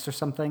 mechanics or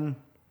something.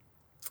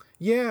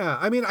 Yeah,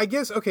 I mean, I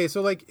guess okay.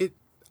 So like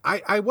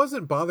I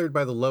wasn't bothered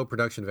by the low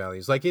production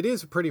values. Like it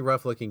is a pretty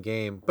rough looking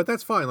game, but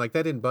that's fine. Like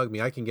that didn't bug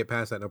me. I can get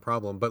past that, no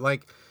problem. But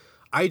like,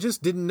 I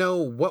just didn't know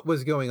what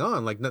was going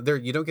on. Like there,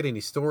 you don't get any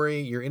story.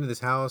 You're into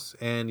this house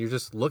and you're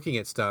just looking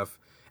at stuff.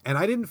 And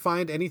I didn't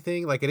find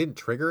anything. Like I didn't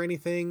trigger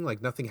anything.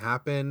 Like nothing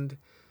happened.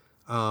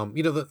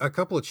 A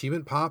couple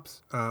achievement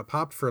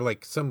popped for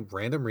like some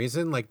random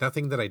reason. Like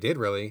nothing that I did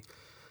really.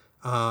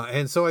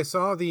 And so I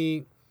saw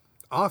the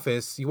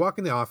office. You walk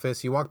in the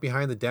office, you walk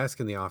behind the desk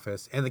in the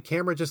office, and the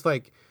camera just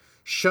like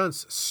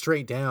shunts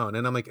straight down.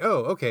 And I'm like, oh,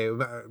 okay.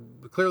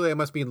 Clearly I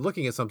must be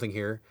looking at something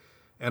here.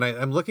 And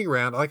I'm looking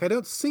around, like I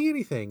don't see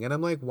anything. And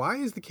I'm like, why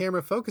is the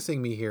camera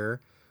focusing me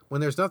here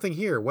when there's nothing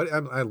here? What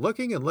I'm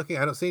looking and looking,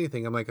 I don't see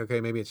anything. I'm like, okay,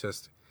 maybe it's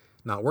just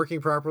not working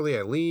properly.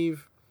 I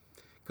leave,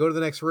 go to the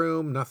next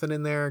room, nothing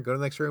in there. Go to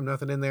the next room,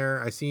 nothing in there.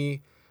 I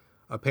see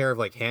a pair of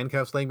like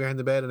handcuffs laying behind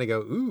the bed, and I go,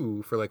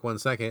 ooh, for like 1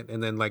 second,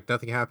 and then like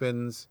nothing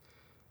happens.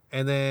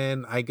 And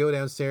then I go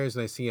downstairs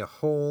and I see a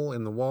hole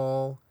in the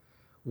wall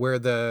where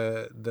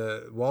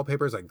the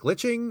wallpaper is like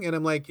glitching. And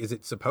I'm like, is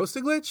it supposed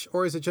to glitch?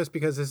 Or is it just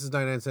because this is a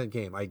 99-cent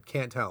game? I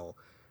can't tell.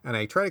 And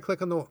I try to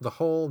click on the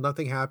hole.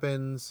 Nothing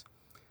happens.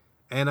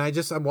 And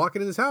I'm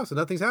walking in this house and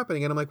nothing's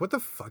happening. And I'm like, what the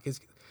fuck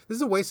this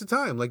is a waste of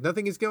time. Like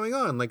nothing is going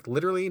on. Like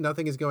literally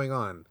nothing is going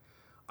on.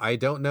 I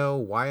don't know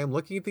why I'm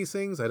looking at these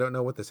things. I don't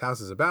know what this house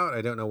is about.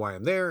 I don't know why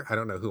I'm there. I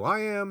don't know who I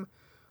am.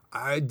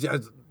 I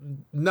just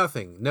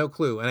nothing, no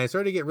clue. And I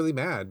started to get really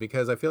mad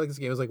because I feel like this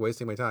game is like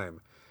wasting my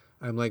time.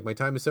 I'm like, my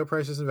time is so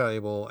precious and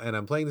valuable, and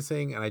I'm playing this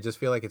thing, and I just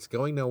feel like it's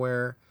going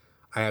nowhere.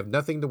 I have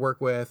nothing to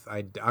work with.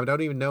 I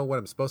don't even know what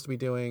I'm supposed to be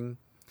doing.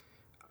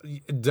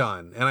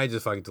 Done. And I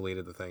just fucking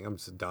deleted the thing. I'm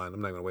just done.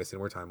 I'm not going to waste any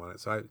more time on it.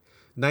 So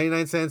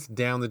 99 cents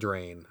down the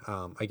drain.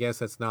 I guess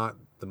that's not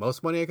the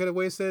most money I could have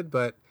wasted,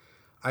 but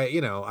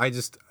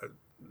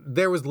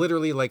there was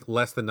literally like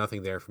less than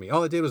nothing there for me.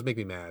 All it did was make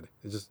me mad.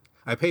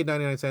 I paid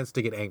 99 cents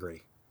to get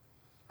angry.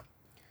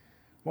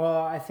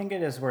 Well, I think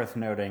it is worth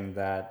noting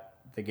that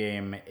the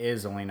game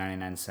is only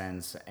 99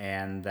 cents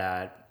and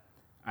that,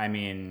 I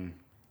mean,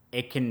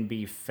 it can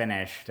be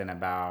finished in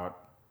about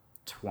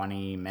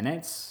 20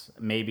 minutes,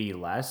 maybe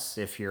less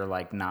if you're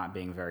like not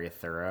being very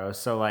thorough.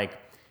 So like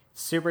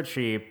it's super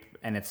cheap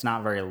and it's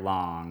not very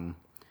long.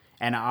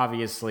 And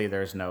obviously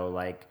there's no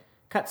like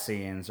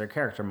cutscenes or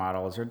character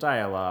models or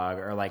dialogue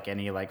or like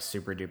any like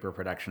super duper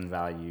production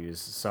values.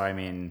 So, I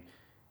mean,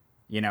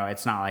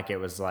 it's not like it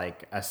was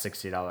like a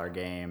 $60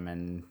 game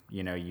and,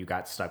 you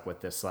got stuck with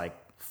this like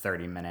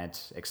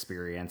 30-minute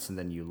experience and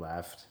then you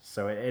left.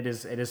 So it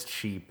is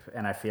cheap.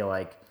 And I feel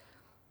like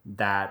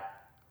the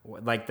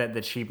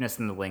cheapness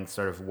and the length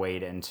sort of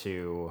weighed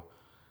into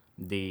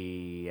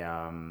the,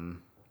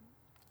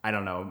 I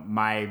don't know,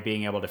 my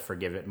being able to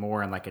forgive it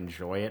more and like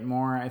enjoy it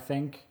more, I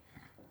think.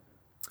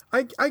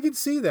 I can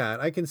see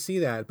that. I can see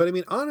that. But I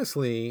mean,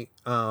 honestly,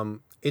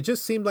 it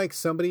just seemed like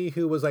somebody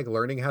who was like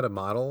learning how to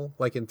model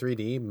like in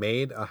 3D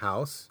made a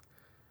house.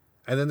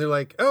 And then they're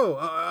like, oh,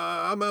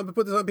 I'm going to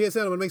put this on PSN.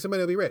 I'm going to make some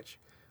money. I'll be rich.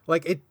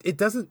 Like it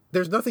doesn't,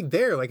 there's nothing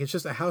there. Like it's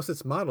just a house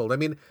that's modeled. I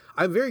mean,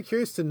 I'm very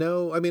curious to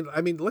know. I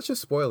mean, let's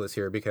just spoil this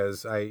here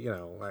because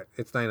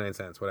it's 99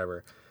 cents,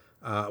 whatever.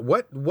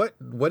 What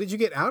did you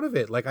get out of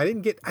it? Like I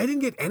didn't get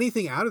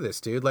anything out of this,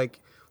 dude. Like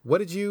what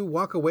did you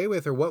walk away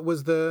with, or what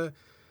was the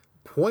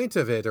point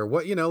of it, or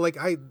what,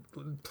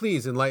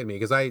 please enlighten me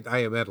because I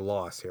am at a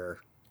loss here.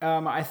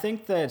 I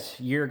think that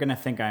you're going to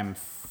think I'm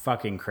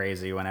fucking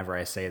crazy whenever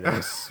I say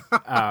this.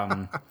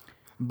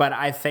 But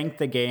I think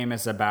the game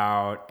is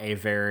about a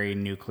very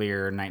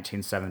nuclear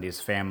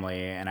 1970s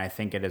family, and I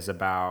think it is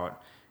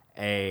about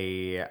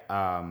a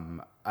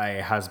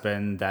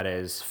husband that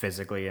is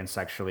physically and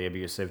sexually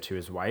abusive to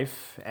his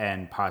wife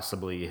and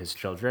possibly his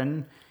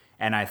children.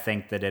 And I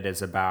think that it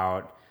is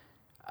about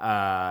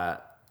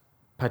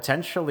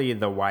potentially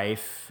the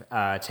wife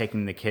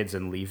taking the kids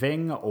and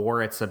leaving,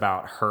 or it's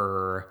about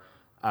her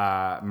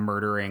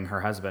murdering her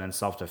husband in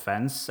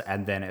self-defense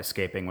and then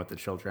escaping with the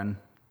children.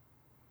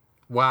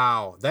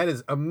 Wow, that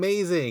is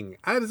amazing.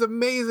 That is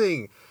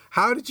amazing.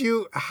 How did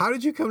you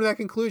come to that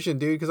conclusion,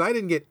 dude? Because I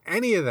didn't get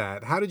any of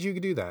that. How did you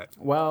do that?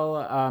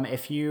 Well,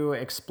 if you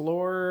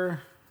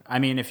explore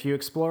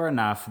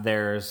enough,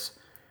 there's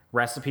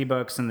recipe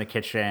books in the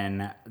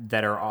kitchen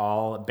that are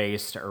all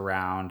based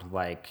around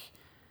like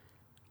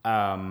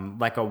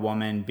a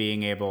woman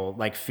being able,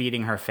 like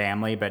feeding her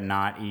family, but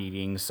not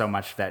eating so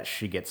much that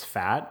she gets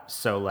fat.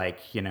 So like,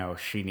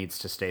 she needs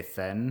to stay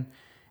thin.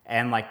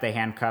 And like the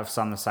handcuffs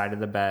on the side of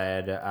the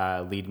bed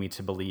lead me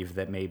to believe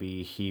that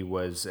maybe he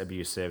was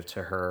abusive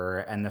to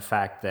her. And the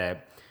fact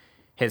that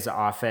his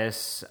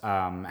office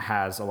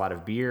has a lot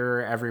of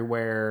beer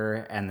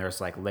everywhere and there's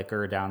like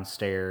liquor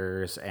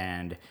downstairs,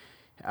 and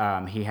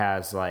he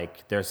has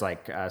like, there's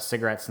like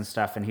cigarettes and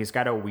stuff. And he's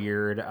got a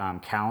weird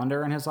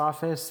calendar in his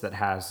office that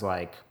has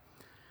like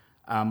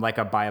like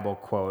a Bible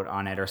quote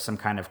on it or some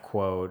kind of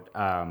quote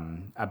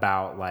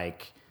about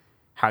like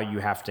how you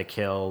have to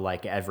kill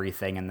like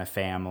everything in the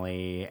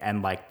family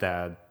and like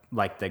the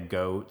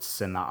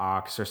goats and the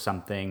ox or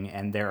something.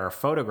 And there are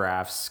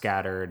photographs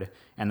scattered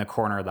in the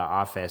corner of the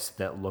office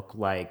that look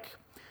like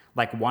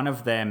one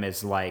of them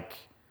is like,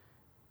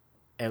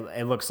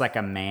 it looks like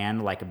a man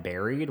like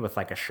buried with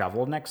like a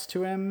shovel next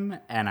to him.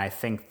 And I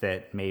think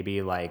that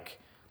maybe like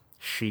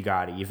she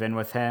got even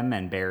with him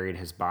and buried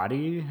his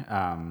body.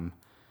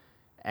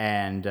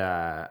 And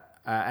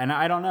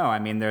I don't know. I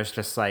mean, there's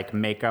just like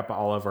makeup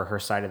all over her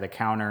side of the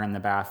counter in the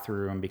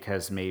bathroom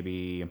because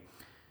maybe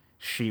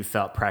she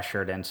felt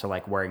pressured into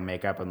like wearing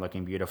makeup and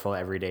looking beautiful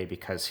every day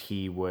because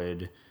he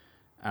would,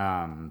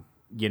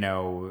 you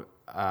know,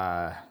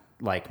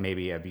 like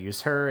maybe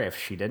abuse her if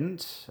she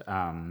didn't.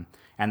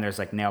 And there's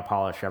like nail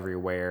polish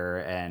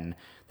everywhere, and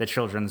the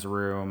children's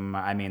room,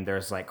 I mean,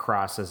 there's like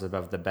crosses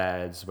above the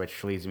beds,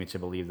 which leads me to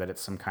believe that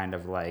it's some kind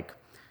of like,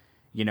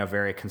 you know,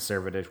 very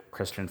conservative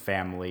Christian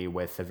family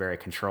with a very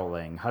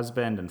controlling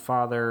husband and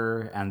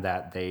father, and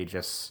that they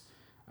just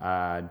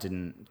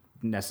couldn't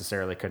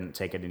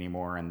take it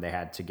anymore, and they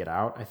had to get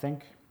out, I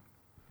think.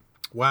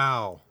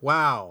 Wow.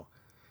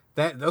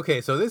 Okay,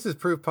 so this is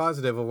proof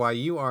positive of why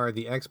you are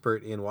the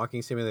expert in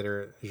walking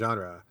simulator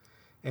genre.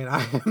 And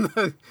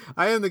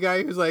I am the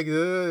guy who's like,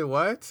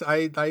 what?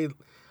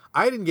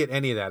 I didn't get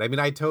any of that. I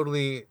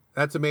mean,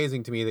 that's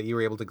amazing to me that you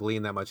were able to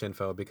glean that much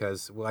info,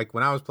 because like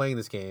when I was playing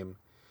this game,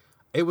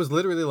 it was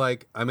literally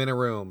like, I'm in a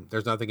room,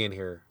 there's nothing in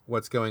here.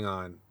 What's going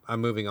on?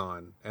 I'm moving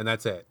on. And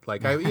that's it.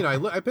 Like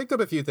I picked up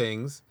a few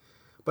things,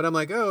 but I'm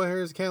like, oh,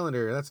 here's a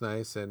calendar. That's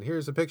nice. And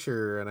here's a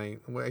picture. And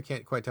I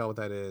can't quite tell what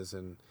that is.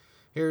 And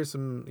here's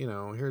some,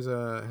 here's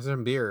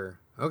some beer.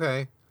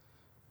 Okay.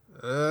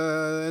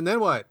 And then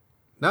what?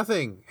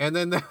 Nothing. And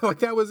then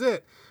that was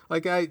it.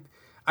 Like, I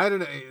don't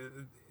know.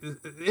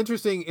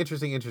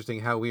 Interesting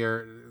how we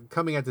are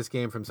coming at this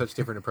game from such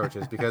different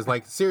approaches, because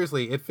like,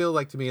 seriously, it feels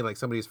like to me like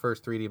somebody's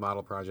first 3D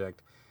model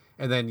project.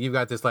 And then you've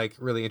got this like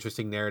really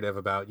interesting narrative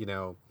about,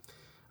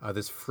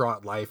 this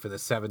fraught life in the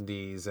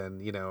 70s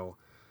and,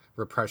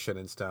 repression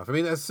and stuff. I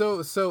mean, that's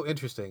so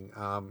interesting.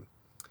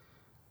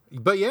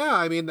 But yeah,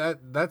 I mean,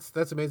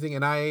 that's amazing.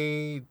 And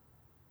I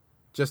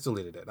just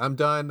deleted it. I'm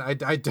done.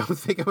 I don't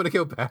think I'm going to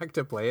go back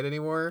to play it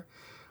anymore.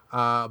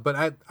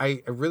 But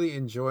I really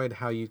enjoyed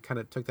how you kind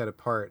of took that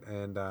apart.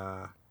 And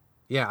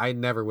yeah, I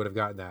never would have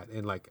gotten that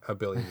in like a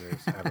billion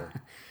years ever.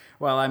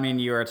 Well, I mean,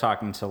 you are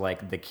talking to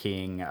like the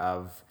king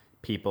of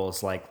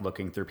people's like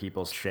looking through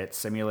people's shit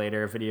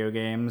simulator video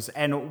games.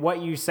 And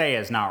what you say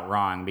is not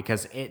wrong,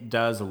 because it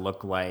does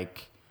look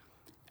like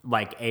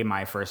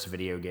my first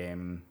video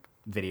game.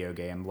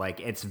 Like,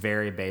 it's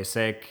very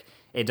basic.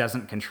 It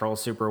doesn't control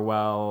super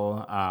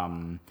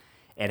well.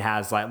 It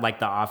has like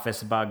the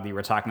office bug that you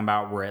were talking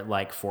about, where it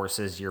like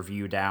forces your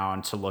view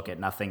down to look at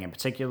nothing in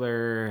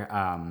particular.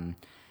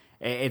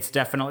 It's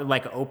definitely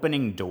like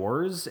opening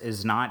doors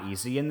is not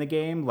easy in the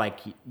game. Like,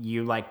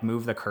 you like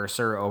move the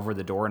cursor over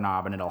the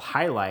doorknob and it'll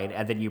highlight,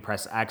 and then you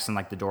press X and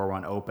like the door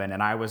won't open.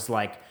 And I was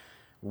like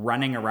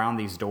running around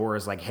these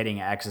doors, like hitting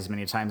X as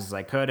many times as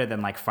I could, and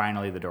then like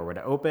finally the door would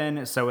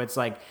open. So it's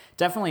like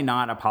definitely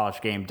not a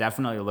polished game.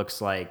 Definitely looks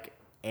like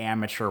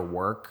amateur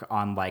work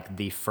on like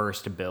the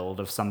first build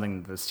of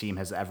something that this team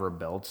has ever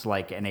built,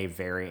 like in a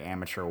very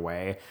amateur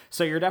way.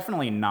 So you're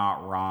definitely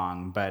not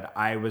wrong, but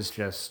I was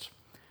just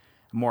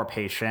more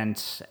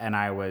patient, and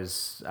I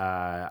was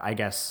I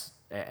guess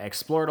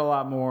explored a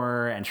lot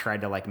more and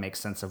tried to like make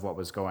sense of what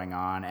was going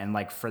on. And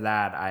like for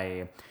that,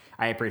 I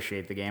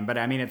appreciate the game. But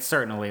I mean, it's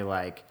certainly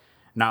like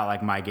not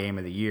like my game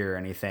of the year or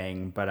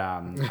anything, but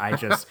I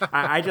just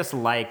I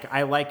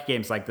like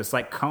games like this,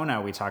 like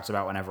Kona we talked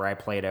about whenever I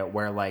played it,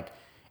 where like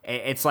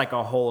it's like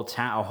a whole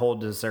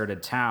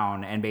deserted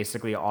town, and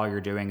basically all you're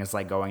doing is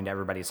like going to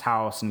everybody's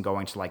house and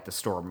going to like the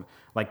store,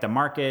 like the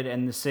market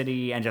in the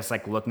city, and just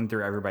like looking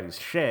through everybody's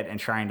shit and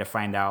trying to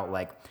find out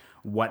like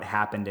what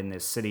happened in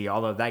this city.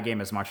 Although that game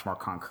is much more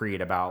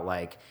concrete about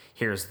like,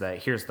 here's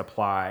the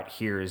plot,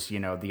 here's,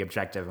 the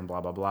objective and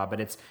blah, blah, blah.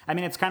 But it's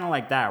kind of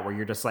like that, where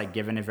you're just like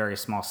given a very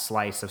small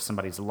slice of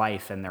somebody's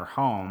life in their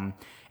home,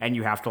 and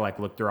you have to like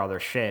look through all their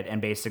shit. And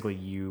basically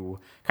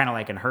you kind of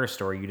like in her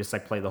story, you just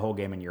like play the whole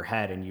game in your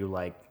head, and you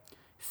like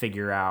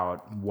figure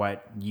out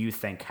what you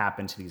think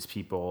happened to these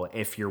people,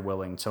 if you're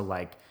willing to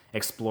like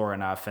explore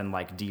enough and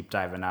like deep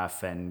dive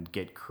enough and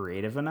get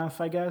creative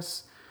enough, I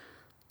guess.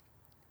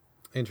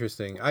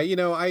 Interesting. I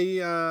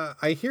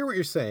hear what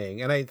you're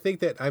saying, and I think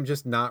that I'm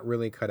just not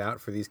really cut out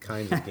for these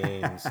kinds of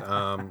games.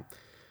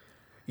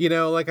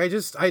 Like I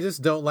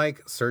just don't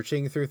like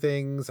searching through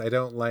things. I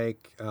don't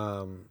like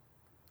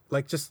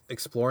just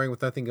exploring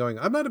with nothing going.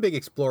 I'm not a big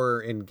explorer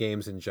in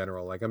games in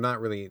general. Like, I'm not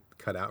really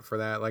cut out for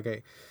that.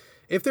 Like,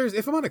 if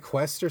I'm on a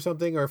quest or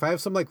something, or if I have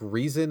some like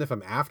reason, if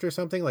I'm after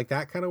something, like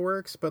that kind of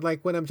works. But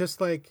like when I'm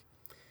just like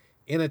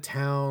in a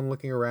town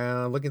looking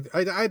around,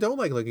 I don't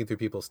like looking through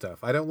people's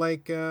stuff. I don't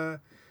like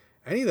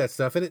any of that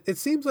stuff. And it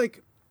seems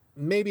like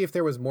maybe if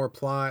there was more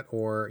plot,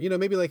 or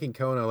maybe like in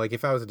Kona, like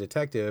if I was a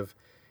detective,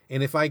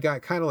 And if I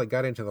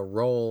got into the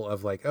role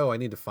of like, oh, I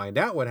need to find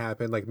out what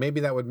happened, like maybe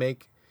that would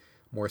make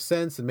more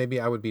sense and maybe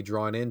I would be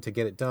drawn in to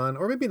get it done,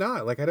 or maybe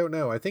not. Like, I don't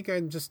know. I think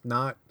I'm just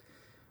not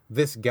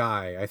this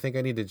guy. I think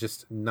I need to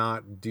just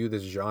not do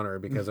this genre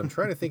because I'm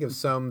trying to think of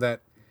some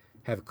that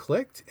have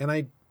clicked and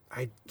I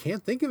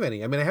can't think of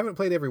any. I mean, I haven't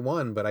played every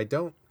one, but I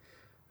don't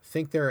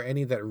think there are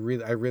any that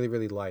I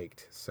really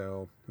liked.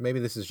 So maybe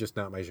this is just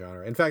not my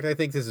genre. In fact, I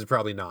think this is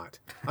probably not.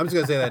 I'm just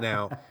going to say that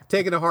now.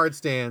 Taking a hard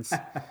stance.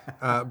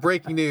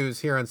 Breaking news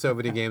here on So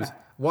Video Games.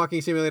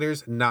 Walking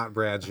simulators, not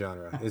Brad's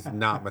genre. Is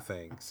not my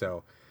thing.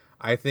 So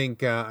I think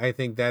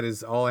that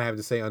is all I have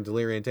to say on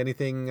Deliriant.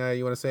 Anything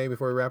you want to say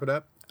before we wrap it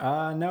up?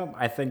 No,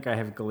 I think I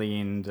have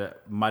gleaned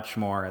much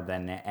more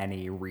than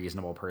any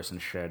reasonable person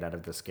should out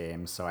of this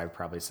game. So I've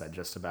probably said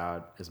just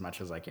about as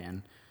much as I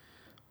can.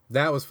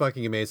 That was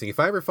fucking amazing.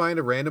 If I ever find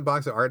a random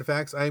box of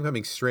artifacts, I'm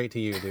coming straight to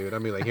you, dude.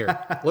 I'm be like, here,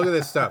 look at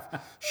this stuff.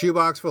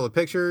 Shoebox full of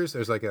pictures.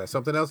 There's like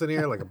something else in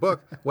here, like a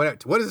book.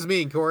 What does this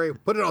mean, Corey?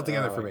 Put it all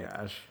together for me.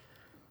 Gosh.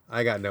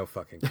 I got no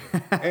fucking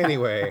clue.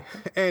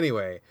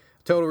 Anyway,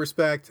 total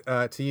respect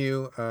to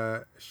you,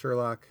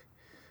 Sherlock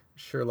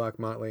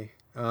Motley.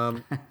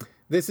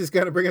 This is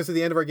going to bring us to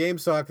the end of our game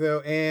talk,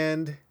 though,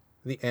 and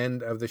the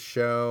end of the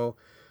show.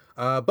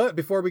 But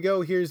before we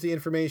go, here's the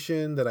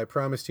information that I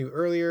promised you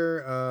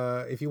earlier.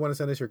 If you want to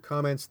send us your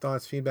comments,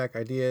 thoughts, feedback,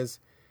 ideas,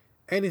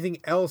 anything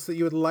else that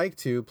you would like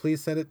to,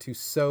 please send it to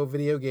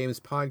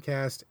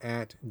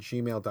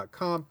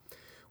sovideogamespodcast@gmail.com.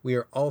 We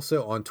are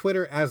also on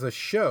Twitter as a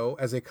show,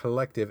 as a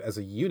collective, as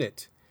a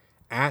unit,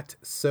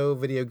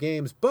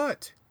 @SoVideoGames.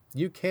 But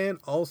you can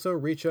also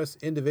reach us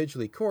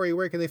individually. Corey,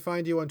 where can they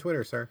find you on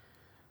Twitter, sir?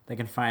 They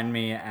can find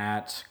me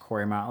at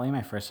Corey Motley,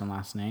 my first and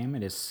last name.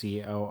 It is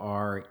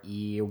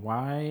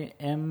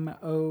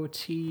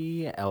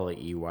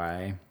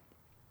CoreyMotley.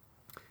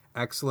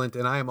 Excellent.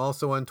 And I am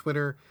also on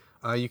Twitter.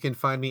 You can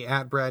find me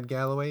at Brad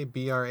Galloway,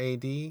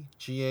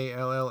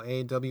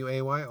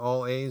 BradGallaway,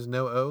 all A's,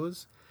 no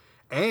O's.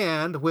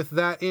 And with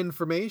that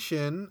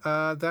information,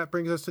 that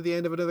brings us to the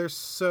end of another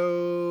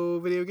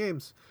So Video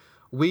Games.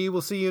 We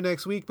will see you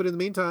next week, but in the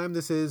meantime,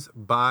 this is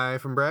bye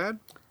from Brad.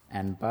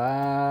 And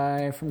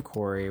bye from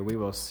Corey. We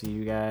will see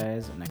you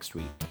guys next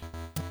week.